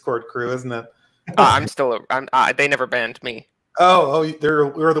banned Discord crew, isn't it? I'm still. They never banned me. Oh,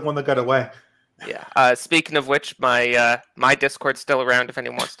 we're the one that got away. Yeah. Speaking of which, my Discord's still around if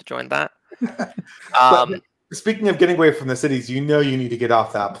anyone wants to join that. Speaking of getting away from the cities, you need to get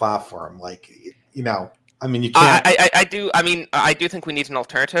off that platform. Like, I mean, you can't. I do. I mean, I do think we need an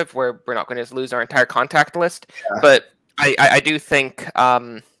alternative where we're not going to lose our entire contact list. Yeah. But I do think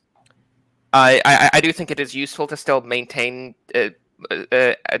I do think it is useful to still maintain to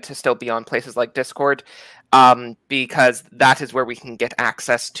still be on places like Discord, because that is where we can get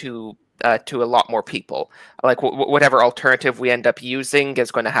access to a lot more people. Like whatever alternative we end up using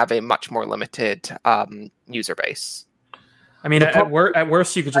is going to have a much more limited user base. I mean, at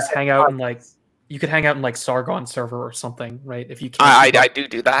worst, you could just hang out in you could hang out in like Sargon server or something, right? If you can't. I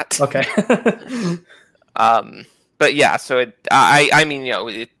do that. Okay. But yeah, so I mean, you know,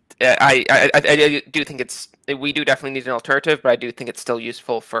 I do think we do definitely need an alternative, but I do think it's still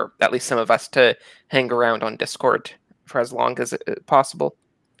useful for at least some of us to hang around on Discord for as long as possible.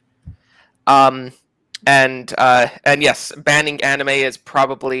 And yes, banning anime is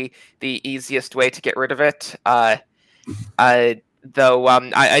probably the easiest way to get rid of it. Though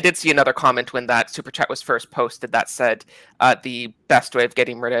I did see another comment when that super chat was first posted that said the best way of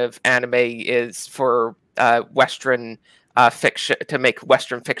getting rid of anime is for Western fiction, to make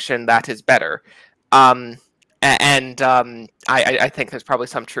Western fiction that is better. I think there's probably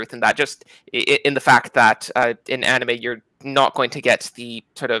some truth in that, just in the fact that in anime you're not going to get the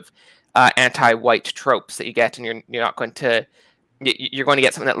sort of anti-white tropes that you get, and you're not going to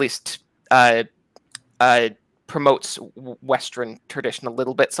get something that at least promotes Western tradition a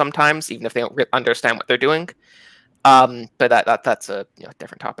little bit sometimes, even if they don't understand what they're doing. But that's a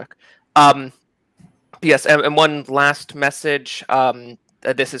different topic. Yes, and one last message.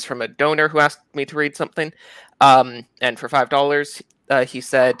 This is from a donor who asked me to read something. And for $5, he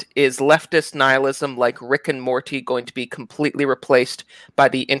said, "Is leftist nihilism like Rick and Morty going to be completely replaced by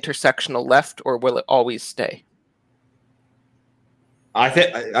the intersectional left, or will it always stay?" I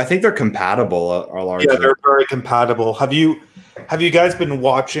think they're compatible. Yeah, they're very compatible. Have you guys been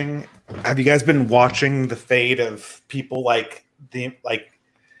watching? Have you guys been watching the fate of people like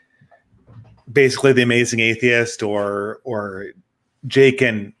basically the Amazing Atheist or Jake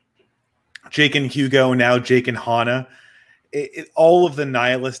and Hugo, now Jake and Hannah? All of the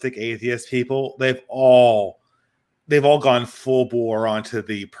nihilistic atheist people, they've all gone full bore onto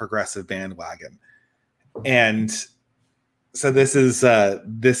the progressive bandwagon, and so this is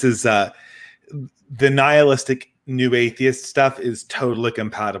the nihilistic new atheist stuff is totally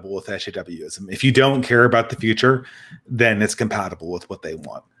compatible with SJWism. If you don't care about the future, then it's compatible with what they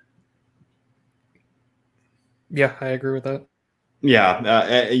want. Yeah, I agree with that. Yeah,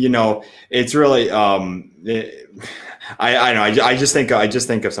 it's really I know. I just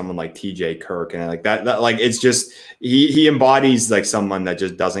think of someone like T.J. Kirk, and like that like it's just he embodies like someone that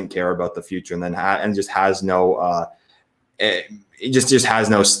just doesn't care about the future, and then just has no it just has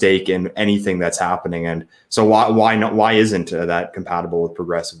no stake in anything that's happening. And so why isn't that compatible with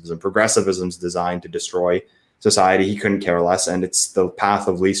progressivism? Progressivism's designed to destroy society. He couldn't care less, and it's the path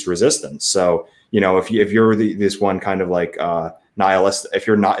of least resistance. So if you're this one kind of like nihilist, if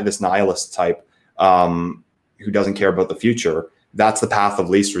you're not this nihilist type who doesn't care about the future, that's the path of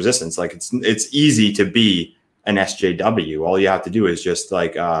least resistance. Like it's easy to be an SJW. All you have to do is just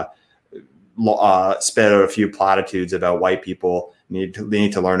like spit out a few platitudes about white people. They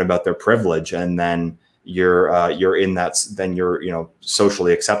need to learn about their privilege, and then you're in that. Then you're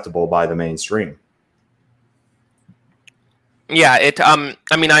socially acceptable by the mainstream. Yeah, I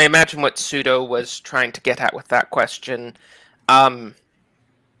mean, I imagine what Pseudo was trying to get at with that question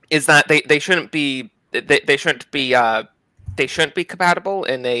is that they shouldn't be compatible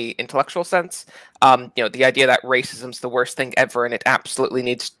in a intellectual sense. The idea that racism's the worst thing ever, and it absolutely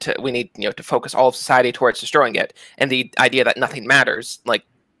we need to focus all of society towards destroying it, and the idea that nothing matters, like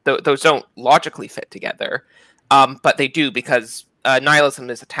those don't logically fit together, but they do, because nihilism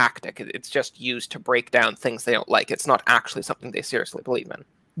is a tactic. It's just used to break down things they don't like. It's not actually something they seriously believe in.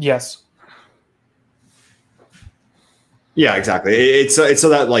 Yes. Yeah, exactly. It's so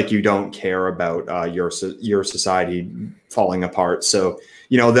that like you don't care about your society falling apart. So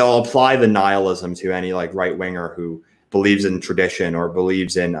they'll apply the nihilism to any like right winger who believes in tradition or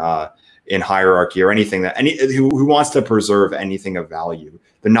believes in hierarchy or anything who wants to preserve anything of value.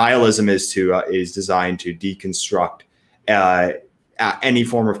 The nihilism is designed to deconstruct any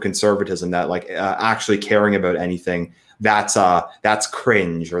form of conservatism that like actually caring about anything that's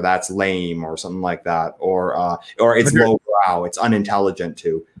cringe or that's lame or something like that, or it's lowbrow, it's unintelligent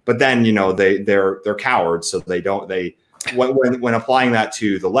too. But then they're cowards, so when applying that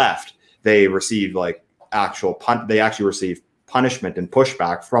to the left, they receive like they actually receive punishment and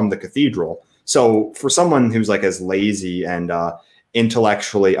pushback from the cathedral. So for someone who's like as lazy and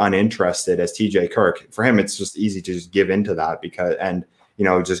intellectually uninterested as T.J. Kirk, for him it's just easy to just give into that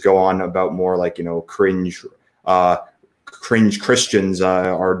just go on about more like cringe Christians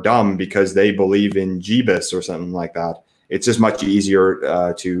are dumb because they believe in Jeebus or something like that. It's just much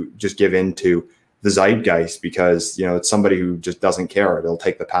easier to just give into the zeitgeist because it's somebody who just doesn't care. They'll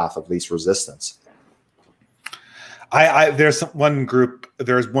take the path of least resistance. There's one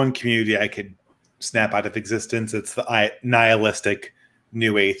community I could snap out of existence. It's the nihilistic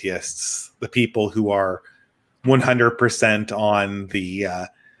new atheists, the people who are 100% on the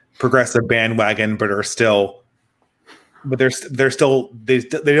progressive bandwagon, but are still, but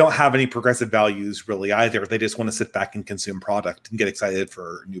they don't have any progressive values really either. They just want to sit back and consume product and get excited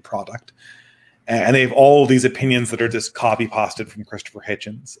for new product. And they have all these opinions that are just copy pasted from Christopher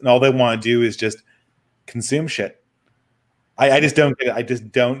Hitchens, and all they want to do is just consume shit. I just don't get it. I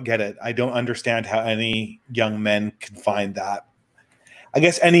just don't get it. I don't understand how any young men can find that. I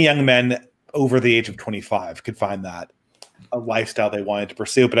guess any young men over the age of 25 could find that a lifestyle they wanted to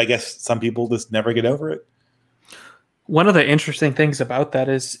pursue, but I guess some people just never get over it. One of the interesting things about that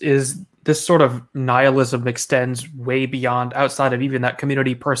is this sort of nihilism extends way beyond, outside of even that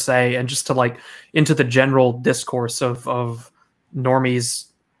community per se, and just to like into the general discourse of normies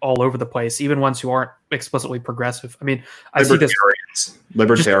all over the place, even ones who aren't explicitly progressive. I mean, I see this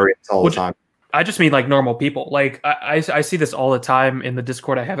libertarians all the time. I just mean like normal people. Like I see this all the time in the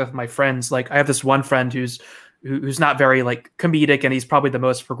Discord I have with my friends. Like I have this one friend who's not very like comedic, and he's probably the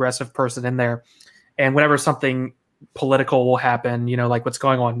most progressive person in there. And whenever something political will happen, you know, like what's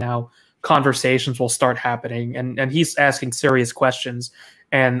going on now, conversations will start happening, and he's asking serious questions,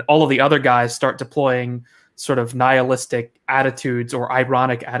 and all of the other guys start deploying sort of nihilistic attitudes or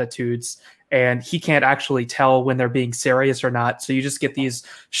ironic attitudes, and he can't actually tell when they're being serious or not. So you just get these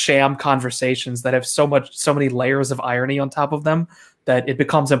sham conversations that have so many layers of irony on top of them that it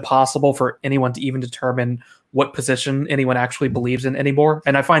becomes impossible for anyone to even determine what position anyone actually believes in anymore.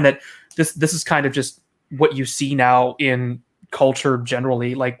 And I find that this is kind of just what you see now in culture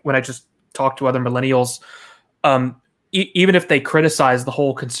generally. Like when I just talk to other millennials, even if they criticize the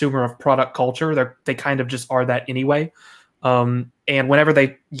whole consumer of product culture, they kind of just are that anyway. And whenever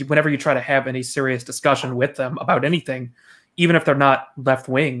you try to have any serious discussion with them about anything, even if they're not left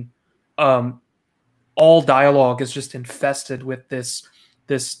wing, all dialogue is just infested with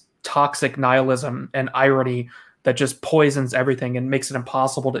this toxic nihilism and irony that just poisons everything and makes it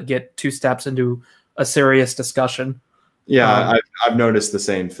impossible to get two steps into a serious discussion. Yeah, I've noticed the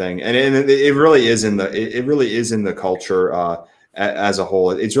same thing, and it really is in the culture as a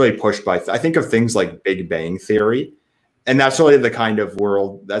whole. It's really pushed by. I think of things like Big Bang Theory, and that's really the kind of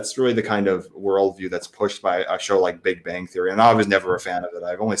worldview that's pushed by a show like Big Bang Theory. And I was never a fan of it.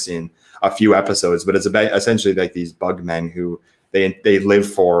 I've only seen a few episodes, but it's about essentially like these bug men who they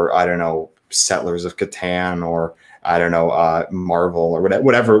live for, I don't know, Settlers of Catan, or I don't know, Marvel, or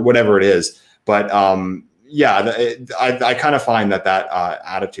whatever it is. But yeah, I kind of find that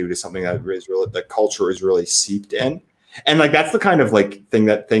attitude is something that is really, the culture is really seeped in, and like that's the kind of like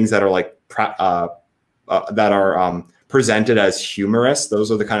things that are like that are presented as humorous.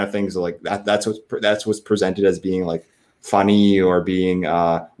 Those are the kind of things like that's what's presented as being like funny or being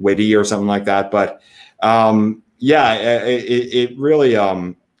witty or something like that. But yeah, it really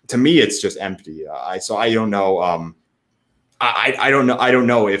to me it's just empty. So I don't know. I don't know. I don't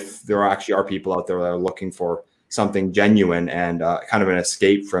know if there actually are people out there that are looking for something genuine and kind of an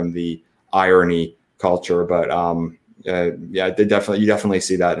escape from the irony culture. But yeah, you definitely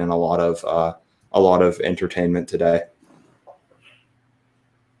see that in a lot of entertainment today.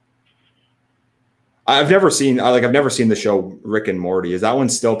 I've never seen the show Rick and Morty. Is that one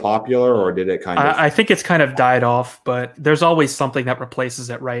still popular, or did it kind of? I think it's kind of died off, but there's always something that replaces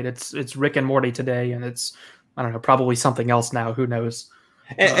it, right? It's Rick and Morty today, and it's, I don't know, probably something else now. Who knows?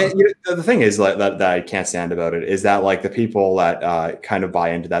 And you know, the thing is that I can't stand about it is that like the people that kind of buy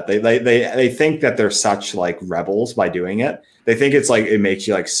into that, they think that they're such like rebels by doing it. They think it's like it makes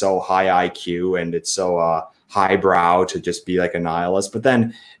you like so high IQ and it's so highbrow to just be like a nihilist. But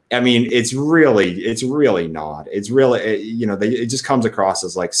then, I mean, it's really not. It's really, you know, it just comes across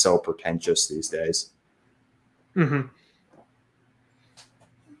as like so pretentious these days. Mm-hmm.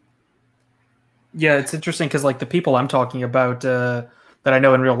 Yeah, it's interesting because like the people I'm talking about that I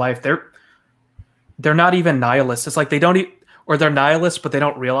know in real life, they're not even nihilists. It's like they don't or they're nihilists, but they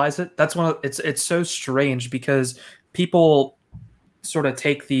don't realize it. That's it's so strange because people sort of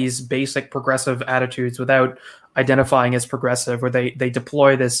take these basic progressive attitudes without identifying as progressive, where they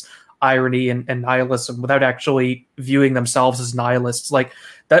deploy this irony and nihilism without actually viewing themselves as nihilists. Like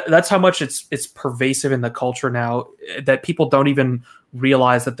that's how much it's pervasive in the culture now, that people don't even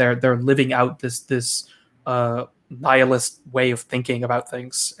realize that they're living out this nihilist way of thinking about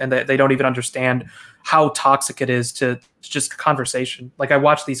things, and that they don't even understand how toxic it is to just conversation. Like I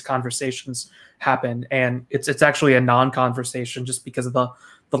watch these conversations happen, and it's actually a non-conversation just because of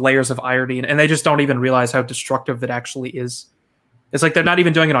the layers of irony, and they just don't even realize how destructive it actually is. It's like they're not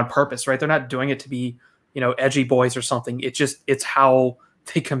even doing it on purpose, right? They're not doing it to be, you know, edgy boys or something. It's how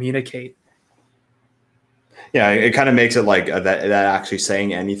they communicate. Yeah, it kind of makes it like that actually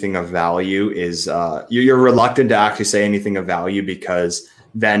saying anything of value is you're reluctant to actually say anything of value because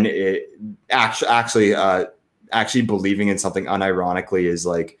then it actually believing in something unironically is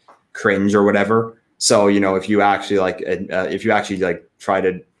like cringe or whatever. So, you know, if you actually try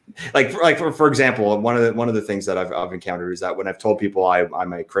to for example, one of the things that I've encountered is that when I've told people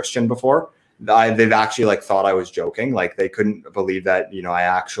I'm a Christian before, they've actually like thought I was joking. Like they couldn't believe that, you know, I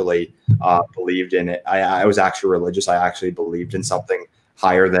actually believed in it. I was actually religious. I actually believed in something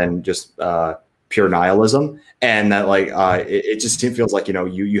higher than just pure nihilism. And that like it just feels like, you know,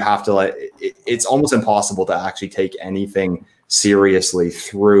 you have to like it's almost impossible to actually take anything seriously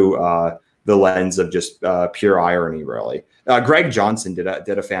through the lens of just pure irony, really. Greg Johnson did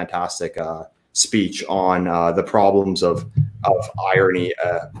a fantastic speech on the problems of irony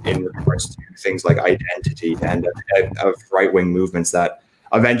in regards to things like identity and of right-wing movements, that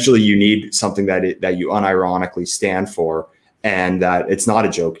eventually you need something that you unironically stand for, and that it's not a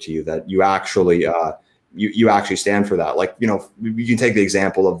joke to you, that you actually you actually stand for that. Like, you know, you can take the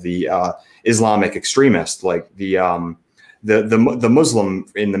example of the Islamic extremist, like the Muslim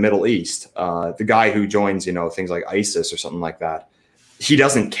in the Middle East, the guy who joins, you know, things like ISIS or something like that. He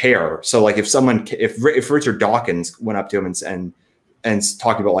doesn't care. So like if Richard Dawkins went up to him and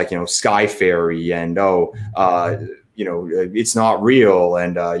talked about, like, you know, Sky Fairy and you know, it's not real,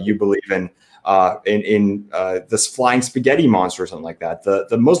 and you believe in this flying spaghetti monster or something like that,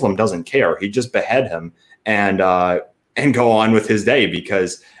 the Muslim doesn't care. He just behead him and go on with his day,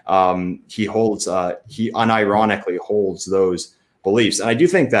 because he unironically holds those beliefs. And I do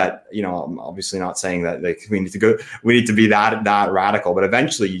think that, you know, I'm obviously not saying that we need to be that radical, but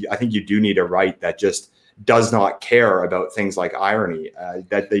eventually I think you do need a right that just does not care about things like irony,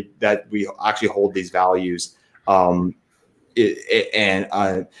 that we actually hold these values, and we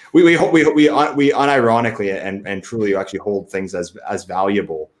unironically and truly actually hold things as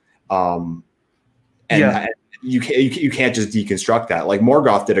valuable, and you can't just deconstruct that. Like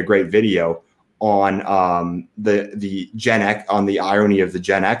Morgoth did a great video on the Gen X, on the irony of the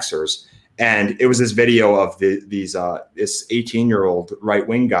Gen Xers, and it was this video of this 18-year-old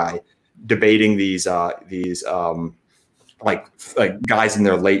right-wing guy debating these like guys in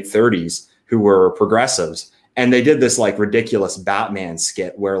their late 30s who were progressives, and they did this like ridiculous Batman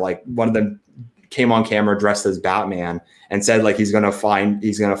skit where like one of them came on camera dressed as Batman and said like he's gonna find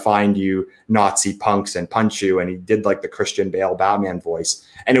you Nazi punks and punch you, and he did like the Christian Bale Batman voice,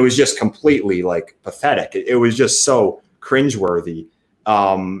 and it was just completely like pathetic. It was just so cringeworthy,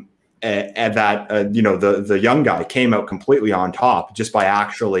 and that you know, the young guy came out completely on top just by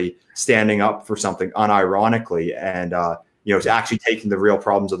actually standing up for something unironically, and you know, actually taking the real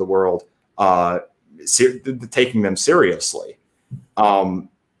problems of the world, taking them seriously.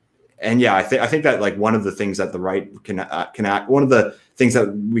 And yeah, I think that like one of the things that the right can act, one of the things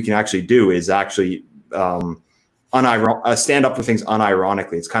that we can actually do is actually stand up for things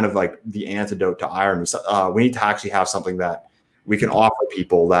unironically. It's kind of like the antidote to irony. So, we need to actually have something that we can offer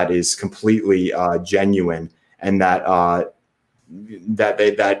people that is completely genuine, and that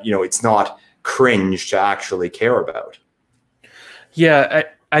that you know, it's not cringe to actually care about. Yeah,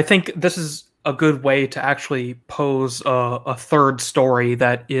 I think this is a good way to actually pose a third story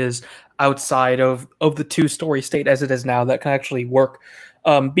that is outside of the two-story state as it is now, that can actually work.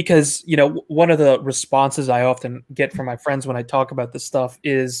 Because, you know, one of the responses I often get from my friends when I talk about this stuff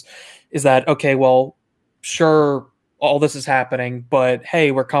is that, okay, well, sure, all this is happening, but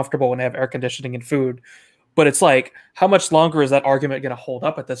hey, we're comfortable and have air conditioning and food. But it's like, how much longer is that argument going to hold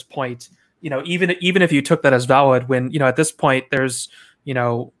up at this point? You know, even if you took that as valid, when, you know, at this point there's, you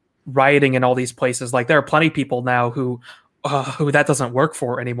know, rioting in all these places. Like there are plenty of people now who that doesn't work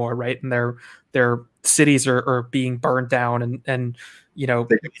for anymore, right? And their cities are being burned down, and you know,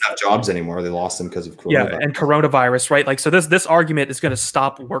 they don't have jobs anymore. They lost them because of coronavirus. Yeah, and coronavirus, right? Like, so this argument is going to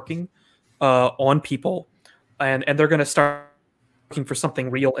stop working on people, and they're going to start looking for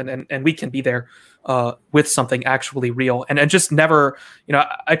something real, and we can be there with something actually real, and just never, you know,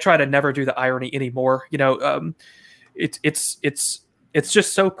 I try to never do the irony anymore. You know, it's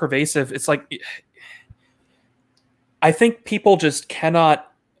just so pervasive. It's like, I think people just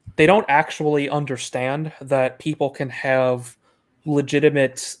cannot, they don't actually understand that people can have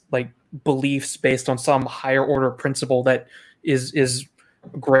legitimate like beliefs based on some higher order principle that is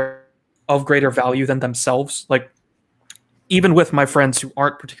of greater value than themselves. Like, even with my friends who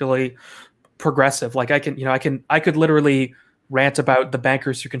aren't particularly progressive, like I could literally rant about the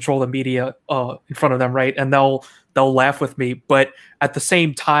bankers who control the media in front of them, right? And they'll laugh with me. But at the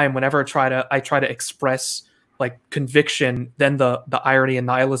same time, whenever I try to express like conviction, then the irony and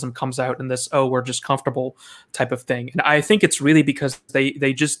nihilism comes out in this, oh, we're just comfortable type of thing. And I think it's really because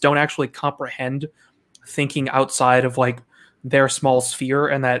they just don't actually comprehend thinking outside of like their small sphere,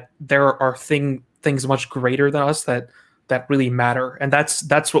 and that there are things much greater than us that really matter. And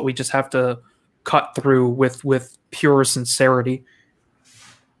that's what we just have to cut through with pure sincerity.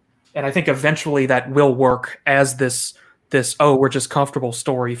 And I think eventually that will work as this oh, we're just comfortable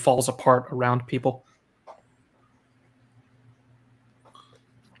story falls apart around people.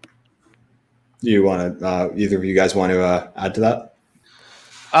 Do you want to, either of you guys want to add to that?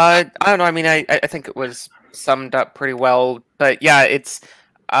 I don't know. I mean, I think it was summed up pretty well. But yeah, it's.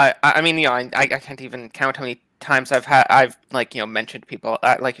 I mean, I can't even count how many times I've like mentioned to people,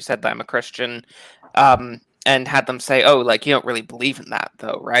 like you said, that I'm a Christian, and had them say, "Oh, like you don't really believe in that,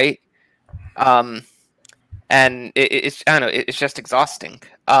 though, right?" And it's I don't know, it's just exhausting.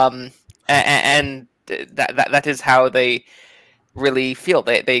 And that is how they really feel.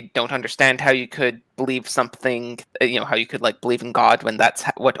 They don't understand how you could believe something, how you could like believe in God when that's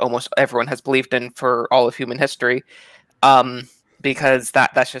what almost everyone has believed in for all of human history. Because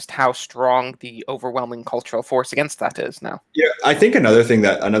that's just how strong the overwhelming cultural force against that is now. Yeah, I think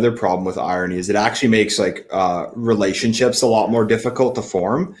another problem with irony is it actually makes like relationships a lot more difficult to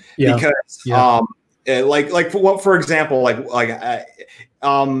form. Yeah. Because for example, I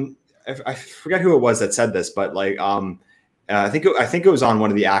forget who it was that said this, but like I think it was on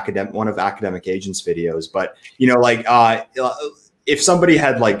one of Academic Agents videos. But if somebody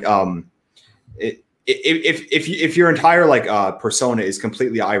had like if your entire like persona is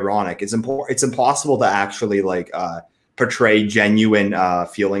completely ironic, it's impossible to actually like portray genuine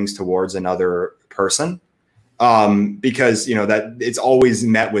feelings towards another person, because that it's always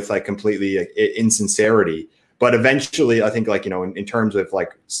met with like completely insincerity. But eventually, I think like in terms of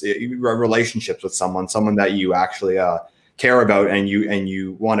like relationships with someone that you actually care about and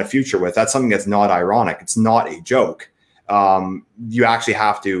you want a future with, that's something that's not ironic. It's not a joke. You actually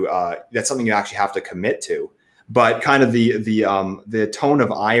have to, that's something you actually have to commit to. But kind of the tone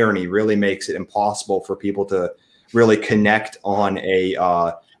of irony really makes it impossible for people to really connect on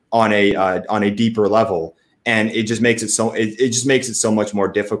a deeper level. And it just makes it so much more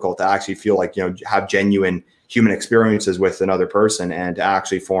difficult to actually feel like, have genuine human experiences with another person and to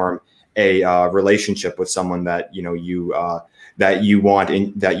actually form a relationship with someone that, that you want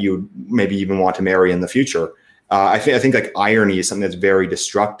and that you maybe even want to marry in the future. I think like irony is something that's very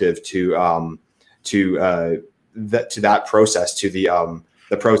destructive to that process, to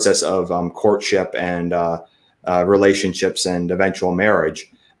the process of courtship and relationships and eventual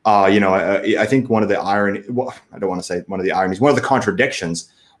marriage. I think one of the irony, well, I don't want to say one of the ironies, one of the contradictions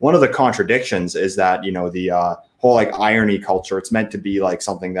is that, the whole like irony culture, it's meant to be like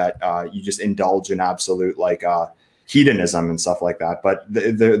something that you just indulge in absolute like hedonism and stuff like that. But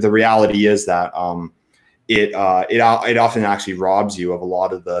the reality is that it often actually robs you of a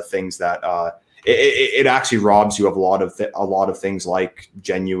lot of the things that it actually robs you of a lot of things like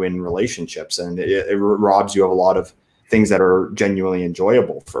genuine relationships, and it robs you of a lot of things that are genuinely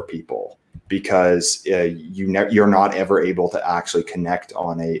enjoyable for people, because you're not ever able to actually connect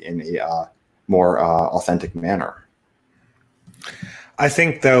in a more authentic manner. I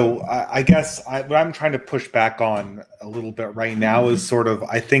think, though, I guess what I'm trying to push back on a little bit right now is sort of,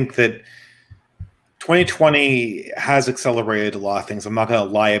 I think that 2020 has accelerated a lot of things. I'm not going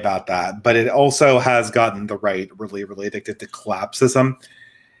to lie about that, but it also has gotten the right really, really addicted to collapsism.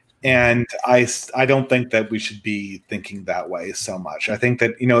 And I don't think that we should be thinking that way so much. I think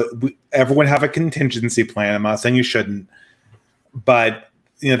that, everyone have a contingency plan. I'm not saying you shouldn't, but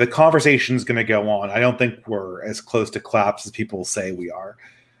the conversation is going to go on. I don't think we're as close to collapse as people say we are.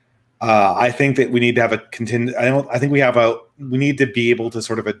 I think that we need to have we need to be able to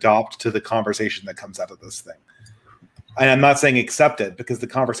sort of adopt to the conversation that comes out of this thing. And I'm not saying accept it, because the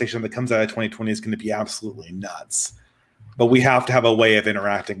conversation that comes out of 2020 is going to be absolutely nuts. But we have to have a way of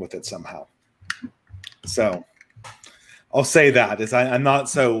interacting with it somehow. So I'll say that is I'm not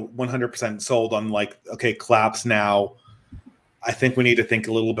so 100% sold on like, okay, collapse now. I think we need to think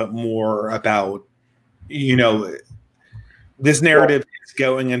a little bit more about, this narrative is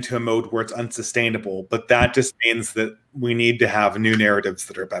going into a mode where it's unsustainable, but that just means that we need to have new narratives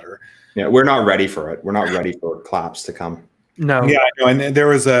that are better. Yeah, we're not ready for it. We're not ready for collapse to come. No. Yeah, I know. And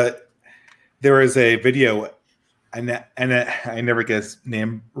there is a video, and I never get his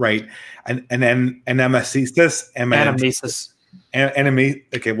name right. And Anamnesis.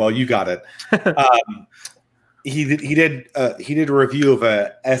 Okay, well, you got it. He did a review of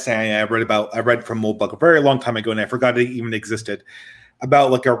a essay I read from Old Book a very long time ago, and I forgot it even existed, about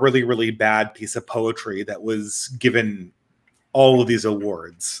like a really, really bad piece of poetry that was given all of these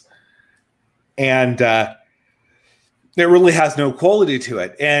awards. And It really has no quality to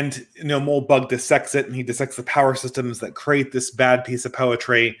it. And, Moldbug dissects it, and he dissects the power systems that create this bad piece of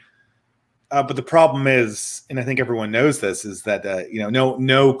poetry. But the problem is, and I think everyone knows this, is that,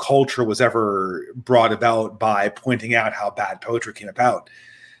 no culture was ever brought about by pointing out how bad poetry came about.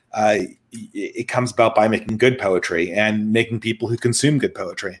 It comes about by making good poetry and making people who consume good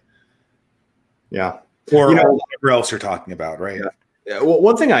poetry. Yeah. Or whatever else you're talking about, right? Yeah. Well,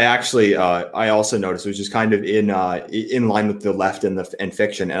 one thing I actually I also noticed, which is kind of in line with the left and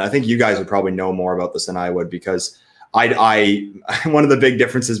fiction, and I think you guys would probably know more about this than I would, because I one of the big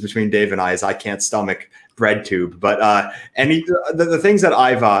differences between Dave and I is I can't stomach BreadTube, but the things that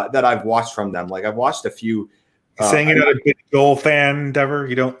I've watched from them, like I've watched a few. Saying you're not a Big Joel fan, Endeavour?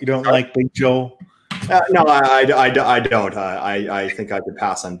 You don't like Big Joel? No, I don't. I think I could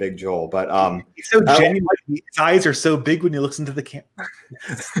pass on Big Joel, but he's so genuine. His eyes are so big when he looks into the camera.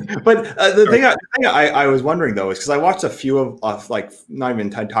 But the thing I was wondering though is because I watched a few of like not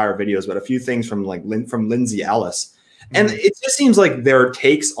even entire videos, but a few things from from Lindsay Ellis, and it just seems like their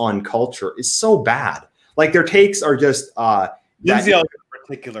takes on culture is so bad. Like their takes are just Lindsay Ellis in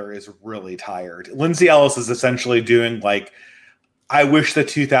particular is really tired. Lindsay Ellis is essentially doing like, I wish the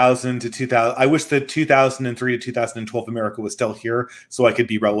 2003 to 2012 America was still here so I could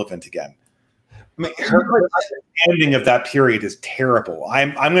be relevant again. I mean, her understanding of that period is terrible.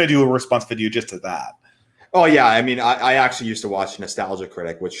 I'm going to do a response video just to that. Oh yeah, I mean, I actually used to watch Nostalgia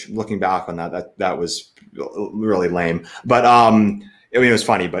Critic, which looking back on that was really lame. But I mean, it was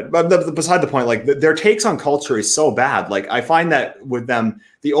funny. But beside the point, like their takes on culture is so bad. Like I find that with them,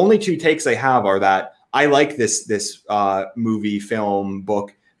 the only two takes they have are that I like this movie, film,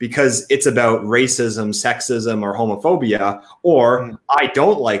 book because it's about racism, sexism, or homophobia, or I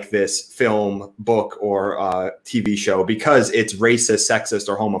don't like this film, book, or TV show because it's racist, sexist,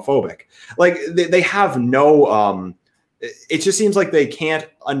 or homophobic. Like they have no. It just seems like they can't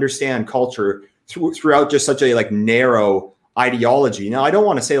understand culture throughout just such a like narrow ideology. Now, I don't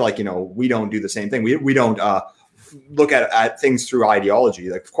want to say like we don't do the same thing. We don't. Look at things through ideology.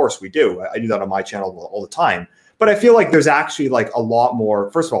 Like, of course we do. I do that on my channel all the time. But I feel like there's actually like a lot more,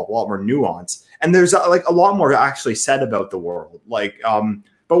 first of all, a lot more nuance. And there's like a lot more actually said about the world. Like,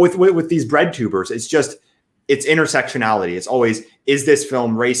 but with these BreadTubers, it's intersectionality. It's always, is this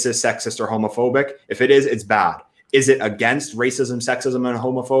film racist, sexist, or homophobic? If it is, it's bad. Is it against racism, sexism, and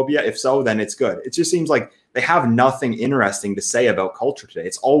homophobia? If so, then it's good. It just seems like they have nothing interesting to say about culture today.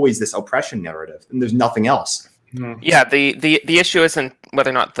 It's always this oppression narrative, and there's nothing else. Yeah, the issue isn't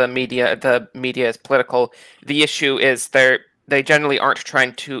whether or not the media is political. The issue is they generally aren't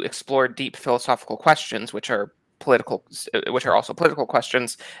trying to explore deep philosophical questions, which are also political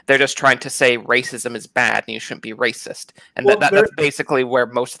questions. They're just trying to say racism is bad and you shouldn't be racist, and that's basically where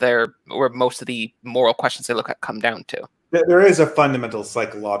most of the moral questions they look at come down to. There is a fundamental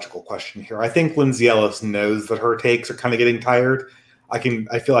psychological question here. I think Lindsay Ellis knows that her takes are kind of getting tired. I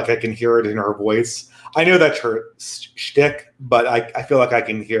feel like I can hear it in her voice. I know that's her shtick, but I feel like I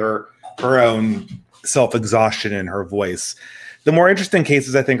can hear her own self-exhaustion in her voice. The more interesting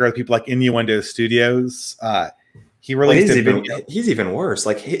cases, I think, are people like Innuendo Studios. He released he's even worse.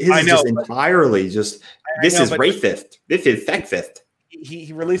 Like his is just entirely just this is racist. This is sexist.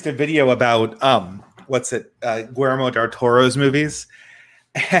 He released a video about Guillermo del Toro's movies,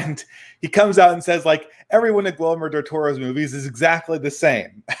 and he comes out and says like everyone at Guillermo del Toro's movies is exactly the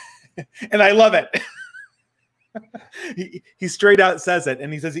same, and I love it. He straight out says it,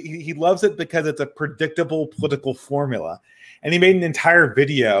 and he says he loves it because it's a predictable political formula. And he made an entire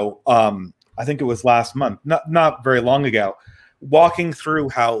video, I think it was last month, not very long ago, walking through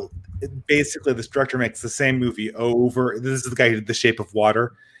how basically this director makes the same movie over. This is the guy who did The Shape of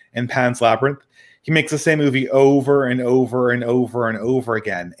Water and Pan's Labyrinth. He makes the same movie over and over and over and over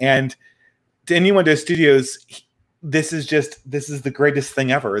again. And to Innuendo Studios, this is the greatest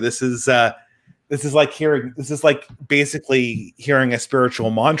thing ever. This is like basically hearing a spiritual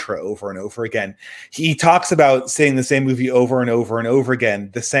mantra over and over again. He talks about seeing the same movie over and over and over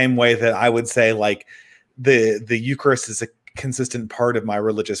again, the same way that I would say like the Eucharist is a consistent part of my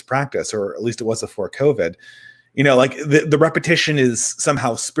religious practice, or at least it was before COVID. Like the repetition is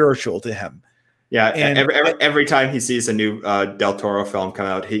somehow spiritual to him. Yeah, and every time he sees a new Del Toro film come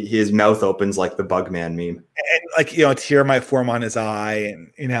out, his mouth opens like the Bugman meme. And like a tear might form on his eye,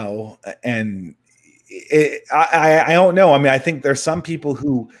 and I don't know. I mean, I think there's some people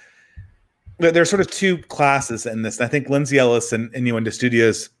who there's sort of two classes in this. And I think Lindsay Ellis and Innuendo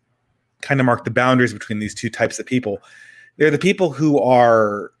Studios kind of mark the boundaries between these two types of people. They're the people who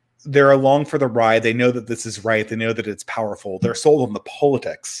they're along for the ride. They know that this is right. They know that it's powerful. They're sold on the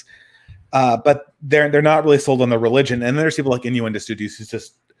politics. but they're not really sold on the religion. And then there's people like Distributist who's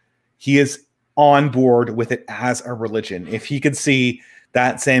just, he is on board with it as a religion. If he could see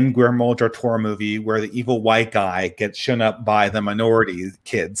that same Guillermo del Toro movie where the evil white guy gets shown up by the minority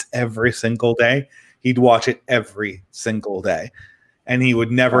kids every single day, he'd watch it every single day, and he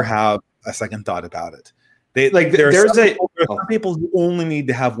would never have a second thought about it. There's some people who only need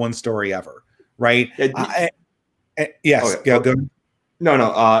to have one story ever, right? Yes, okay. Go. No.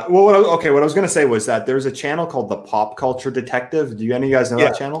 What I was going to say was that there's a channel called the Pop Culture Detective. Do any of you guys know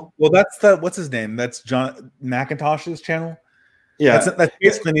that channel? Well, that's what's his name? That's John McIntosh's channel. Yeah, that's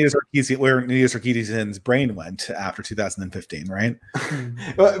basically where Nina Sarkeesian's brain went after 2015, right?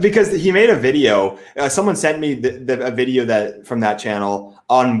 Because he made a video. Someone sent me a video from that channel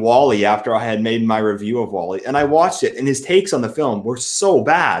on WALL-E after I had made my review of WALL-E, and I watched it. And his takes on the film were so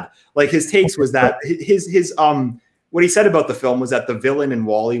bad. Like his takes was that his what he said about the film was that the villain in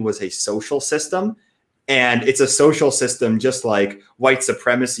WALL-E was a social system. And it's a social system just like white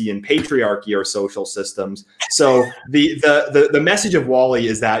supremacy and patriarchy are social systems. So the message of WALL-E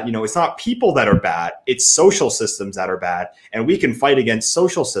is that, it's not people that are bad, it's social systems that are bad, and we can fight against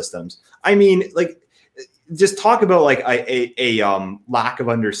social systems. I mean, like, just talk about like a lack of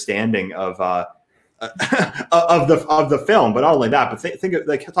understanding of the film, but not only that, but think of,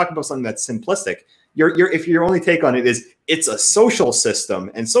 like, talk about something that's simplistic. If your only take on it is it's a social system,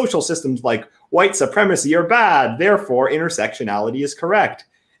 and social systems like white supremacy are bad, therefore intersectionality is correct.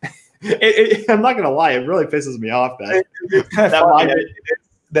 I'm not going to lie, it really pisses me off that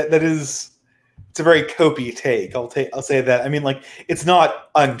that is, it's a very copy take. I'll say that. I mean, like, it's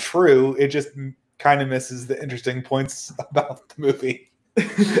not untrue. It just kind of misses the interesting points about the movie.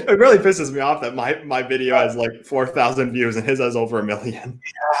 It really pisses me off that my video has like 4,000 views and his has over 1 million.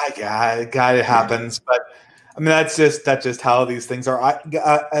 Yeah, it happens. But I mean, that's just how these things are.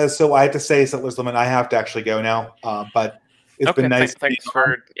 So I have to say, Settlers Lament, I have to actually go now. But it's been nice. Thanks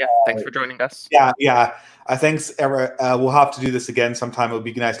for joining us. Yeah. Thanks. We'll have to do this again sometime. It would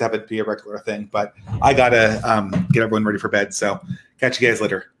be nice to have it be a regular thing. But I gotta get everyone ready for bed. So catch you guys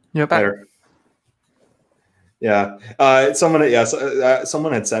later. Yeah, later. Yeah, someone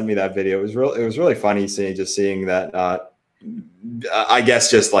had sent me that video. It was really funny seeing that. I guess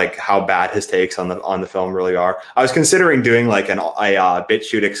just like how bad his takes on the film really are. I was considering doing like a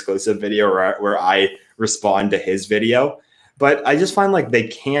BitChute exclusive video where I respond to his video, but I just find like they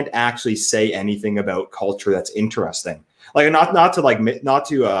can't actually say anything about culture that's interesting. Like not to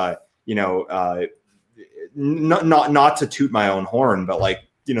toot my own horn, but like,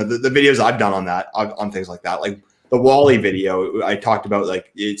 the videos I've done on things like that, like the WALL-E video, I talked about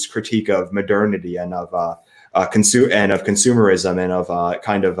like its critique of modernity and of consumerism and of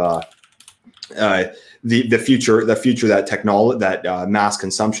the future that mass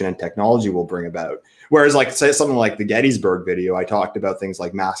consumption and technology will bring about. Whereas like say something like the Gettysburg video, I talked about things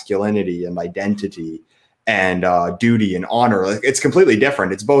like masculinity and identity and duty and honor. Like, it's completely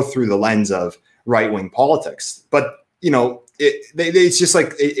different. It's both through the lens of right-wing politics, but it's just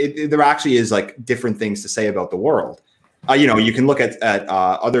like there actually is like different things to say about the world. You can look at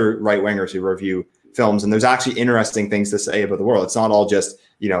other right wingers who review films, and there's actually interesting things to say about the world. It's not all just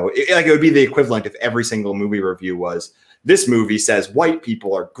it would be the equivalent if every single movie review was, this movie says white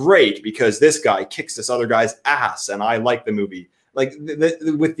people are great because this guy kicks this other guy's ass, and I like the movie. Like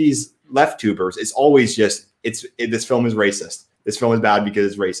with these left tubers, it's always just this film is racist. This film is bad because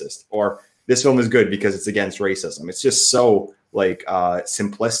it's racist, or this film is good because it's against racism. It's just so like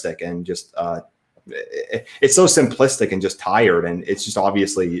simplistic and just it's so simplistic and just tired. And it's just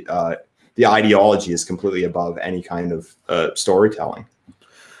obviously the ideology is completely above any kind of storytelling.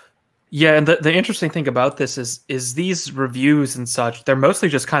 Yeah, and the interesting thing about this is these reviews and such, they're mostly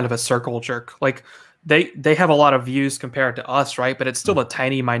just kind of a circle jerk. Like they have a lot of views compared to us, right? But it's still a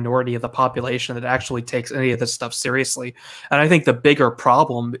tiny minority of the population that actually takes any of this stuff seriously. And I think the bigger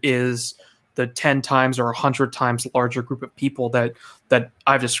problem is the 10 times or 100 times larger group of people that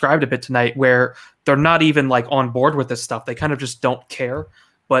I've described a bit tonight, where they're not even like on board with this stuff. They kind of just don't care,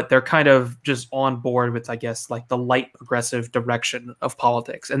 but they're kind of just on board with, I guess, like the light progressive direction of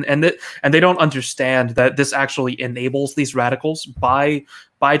politics. And they don't understand that this actually enables these radicals by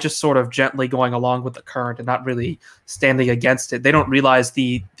just sort of gently going along with the current and not really standing against it. They don't realize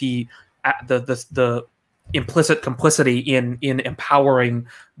the implicit complicity in empowering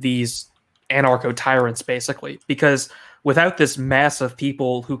these anarcho tyrants, basically, because without this mass of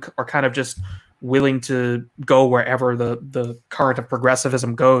people who are kind of just willing to go wherever the current of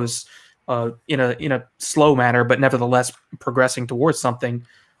progressivism goes, in a slow manner, but nevertheless progressing towards something,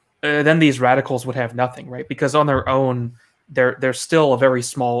 then these radicals would have nothing, right? Because on their own, they're still a very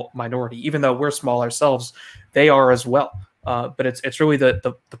small minority. Even though we're small ourselves, they are as well. But it's really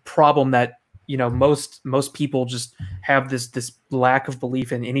the problem that, you know, most people just have this lack of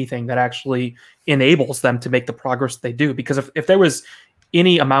belief in anything that actually enables them to make the progress they do. Because if there was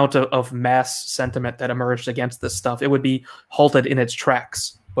any amount of mass sentiment that emerged against this stuff, it would be halted in its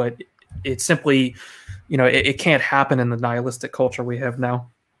tracks. But it's simply, you know, it can't happen in the nihilistic culture we have now.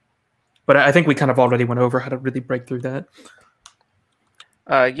 But I think we kind of already went over how to really break through that.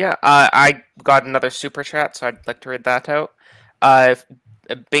 I got another super chat, so I'd like to read that out.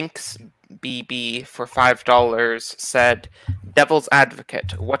 Binks BB for $5 said, "Devil's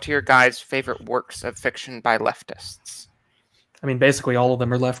Advocate, what are your guys' favorite works of fiction by leftists?" I mean, basically all of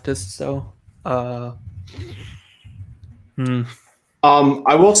them are leftists, so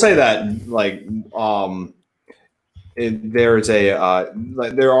I will say that, like,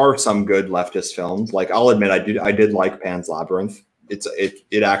 there are some good leftist films. Like, I'll admit, I did like Pan's Labyrinth.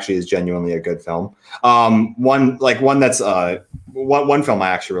 It actually is genuinely a good film. One film I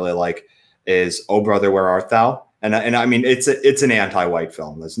actually really like is "Oh Brother, Where Art Thou?" And I mean, it's an anti-white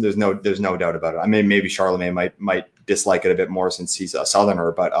film. There's no doubt about it. I mean, maybe Charlemagne might dislike it a bit more since he's a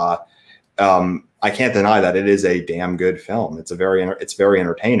Southerner, but I can't deny that it is a damn good film. It's very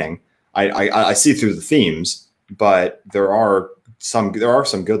entertaining. I see through the themes, but there are some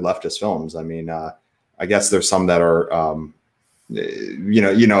good leftist films. I mean, I guess there's some that are,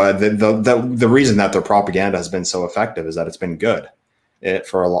 the reason that their propaganda has been so effective is that it's been good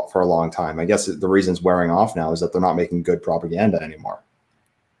for a long time. I guess the reason it's wearing off now is that they're not making good propaganda anymore.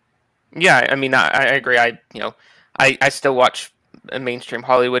 Yeah, I mean, I agree. I still watch mainstream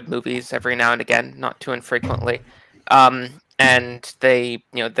Hollywood movies every now and again, not too infrequently, and they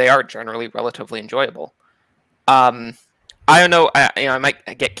are generally relatively enjoyable. I don't know. I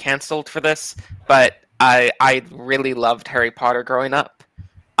might get canceled for this, but I really loved Harry Potter growing up.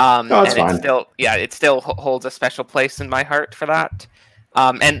 That's fine. It still holds a special place in my heart for that.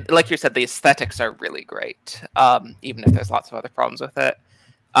 And like you said, the aesthetics are really great, even if there's lots of other problems with it.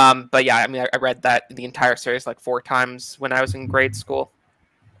 But yeah, I mean, I read the entire series like 4 times when I was in grade school.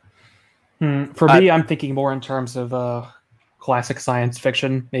 For me, I'm thinking more in terms of classic science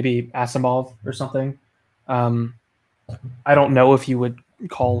fiction, maybe Asimov or something. I don't know if you would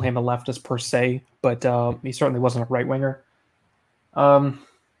call him a leftist per se, but he certainly wasn't a right-winger. I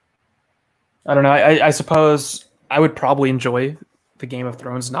don't know. I suppose I would probably enjoy the Game of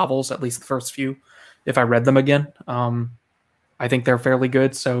Thrones novels, at least the first few, if I read them again. I think they're fairly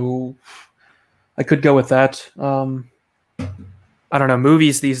good, so I could go with that. I don't know.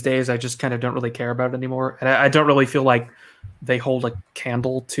 Movies these days, I just kind of don't really care about it anymore. And I don't really feel like they hold a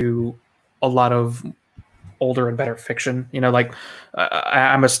candle to a lot of older and better fiction. You know, like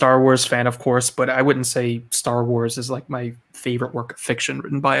I'm a Star Wars fan, of course, but I wouldn't say Star Wars is like my favorite work of fiction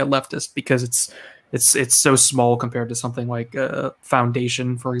written by a leftist, because it's so small compared to something like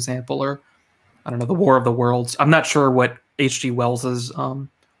Foundation, for example, or I don't know, The War of the Worlds. I'm not sure what H.G. Wells's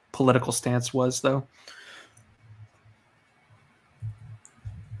political stance was, though.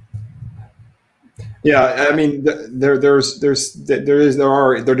 Yeah, I mean, there do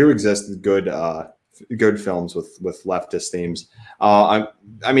exist good films with leftist themes. I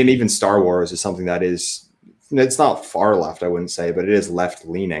mean, even Star Wars is something that it's not far left, I wouldn't say, but it is left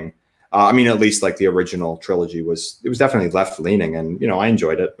leaning. I mean, at least like the original trilogy was definitely left leaning, and I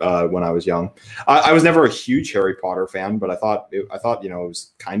enjoyed it when I was young. I was never a huge Harry Potter fan, but I thought it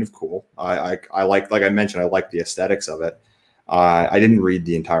was kind of cool. I like I mentioned, I liked the aesthetics of it. I didn't read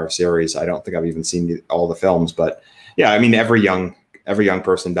the entire series. I don't think I've even seen all the films, but yeah, I mean, every young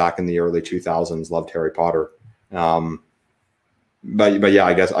person back in the early 2000s loved Harry Potter. But yeah,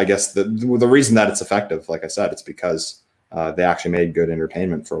 I guess the reason that it's effective, like I said, it's because they actually made good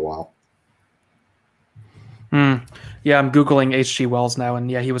entertainment for a while. Yeah, I'm Googling H.G. Wells now,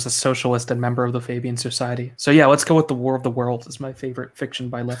 and yeah, he was a socialist and member of the Fabian Society. So yeah, let's go with The War of the Worlds as my favorite fiction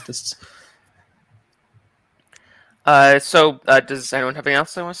by leftists. Does anyone have anything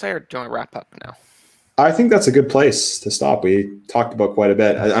else they want to say, or do you want to wrap up now? I think that's a good place to stop. We talked about quite a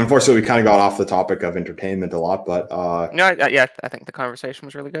bit. Unfortunately, we kind of got off the topic of entertainment a lot, but I think the conversation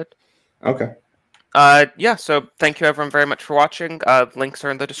was really good. Okay. So thank you everyone very much for watching. Links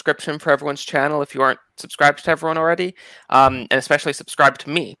are in the description for everyone's channel if you aren't subscribed to everyone already, and especially subscribe to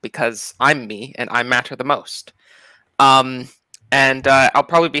me, because I'm me and I matter the most. And I'll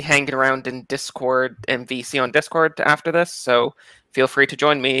probably be hanging around in Discord and VC on Discord after this, so feel free to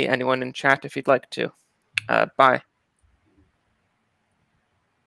join me, anyone in chat, if you'd like to. Bye.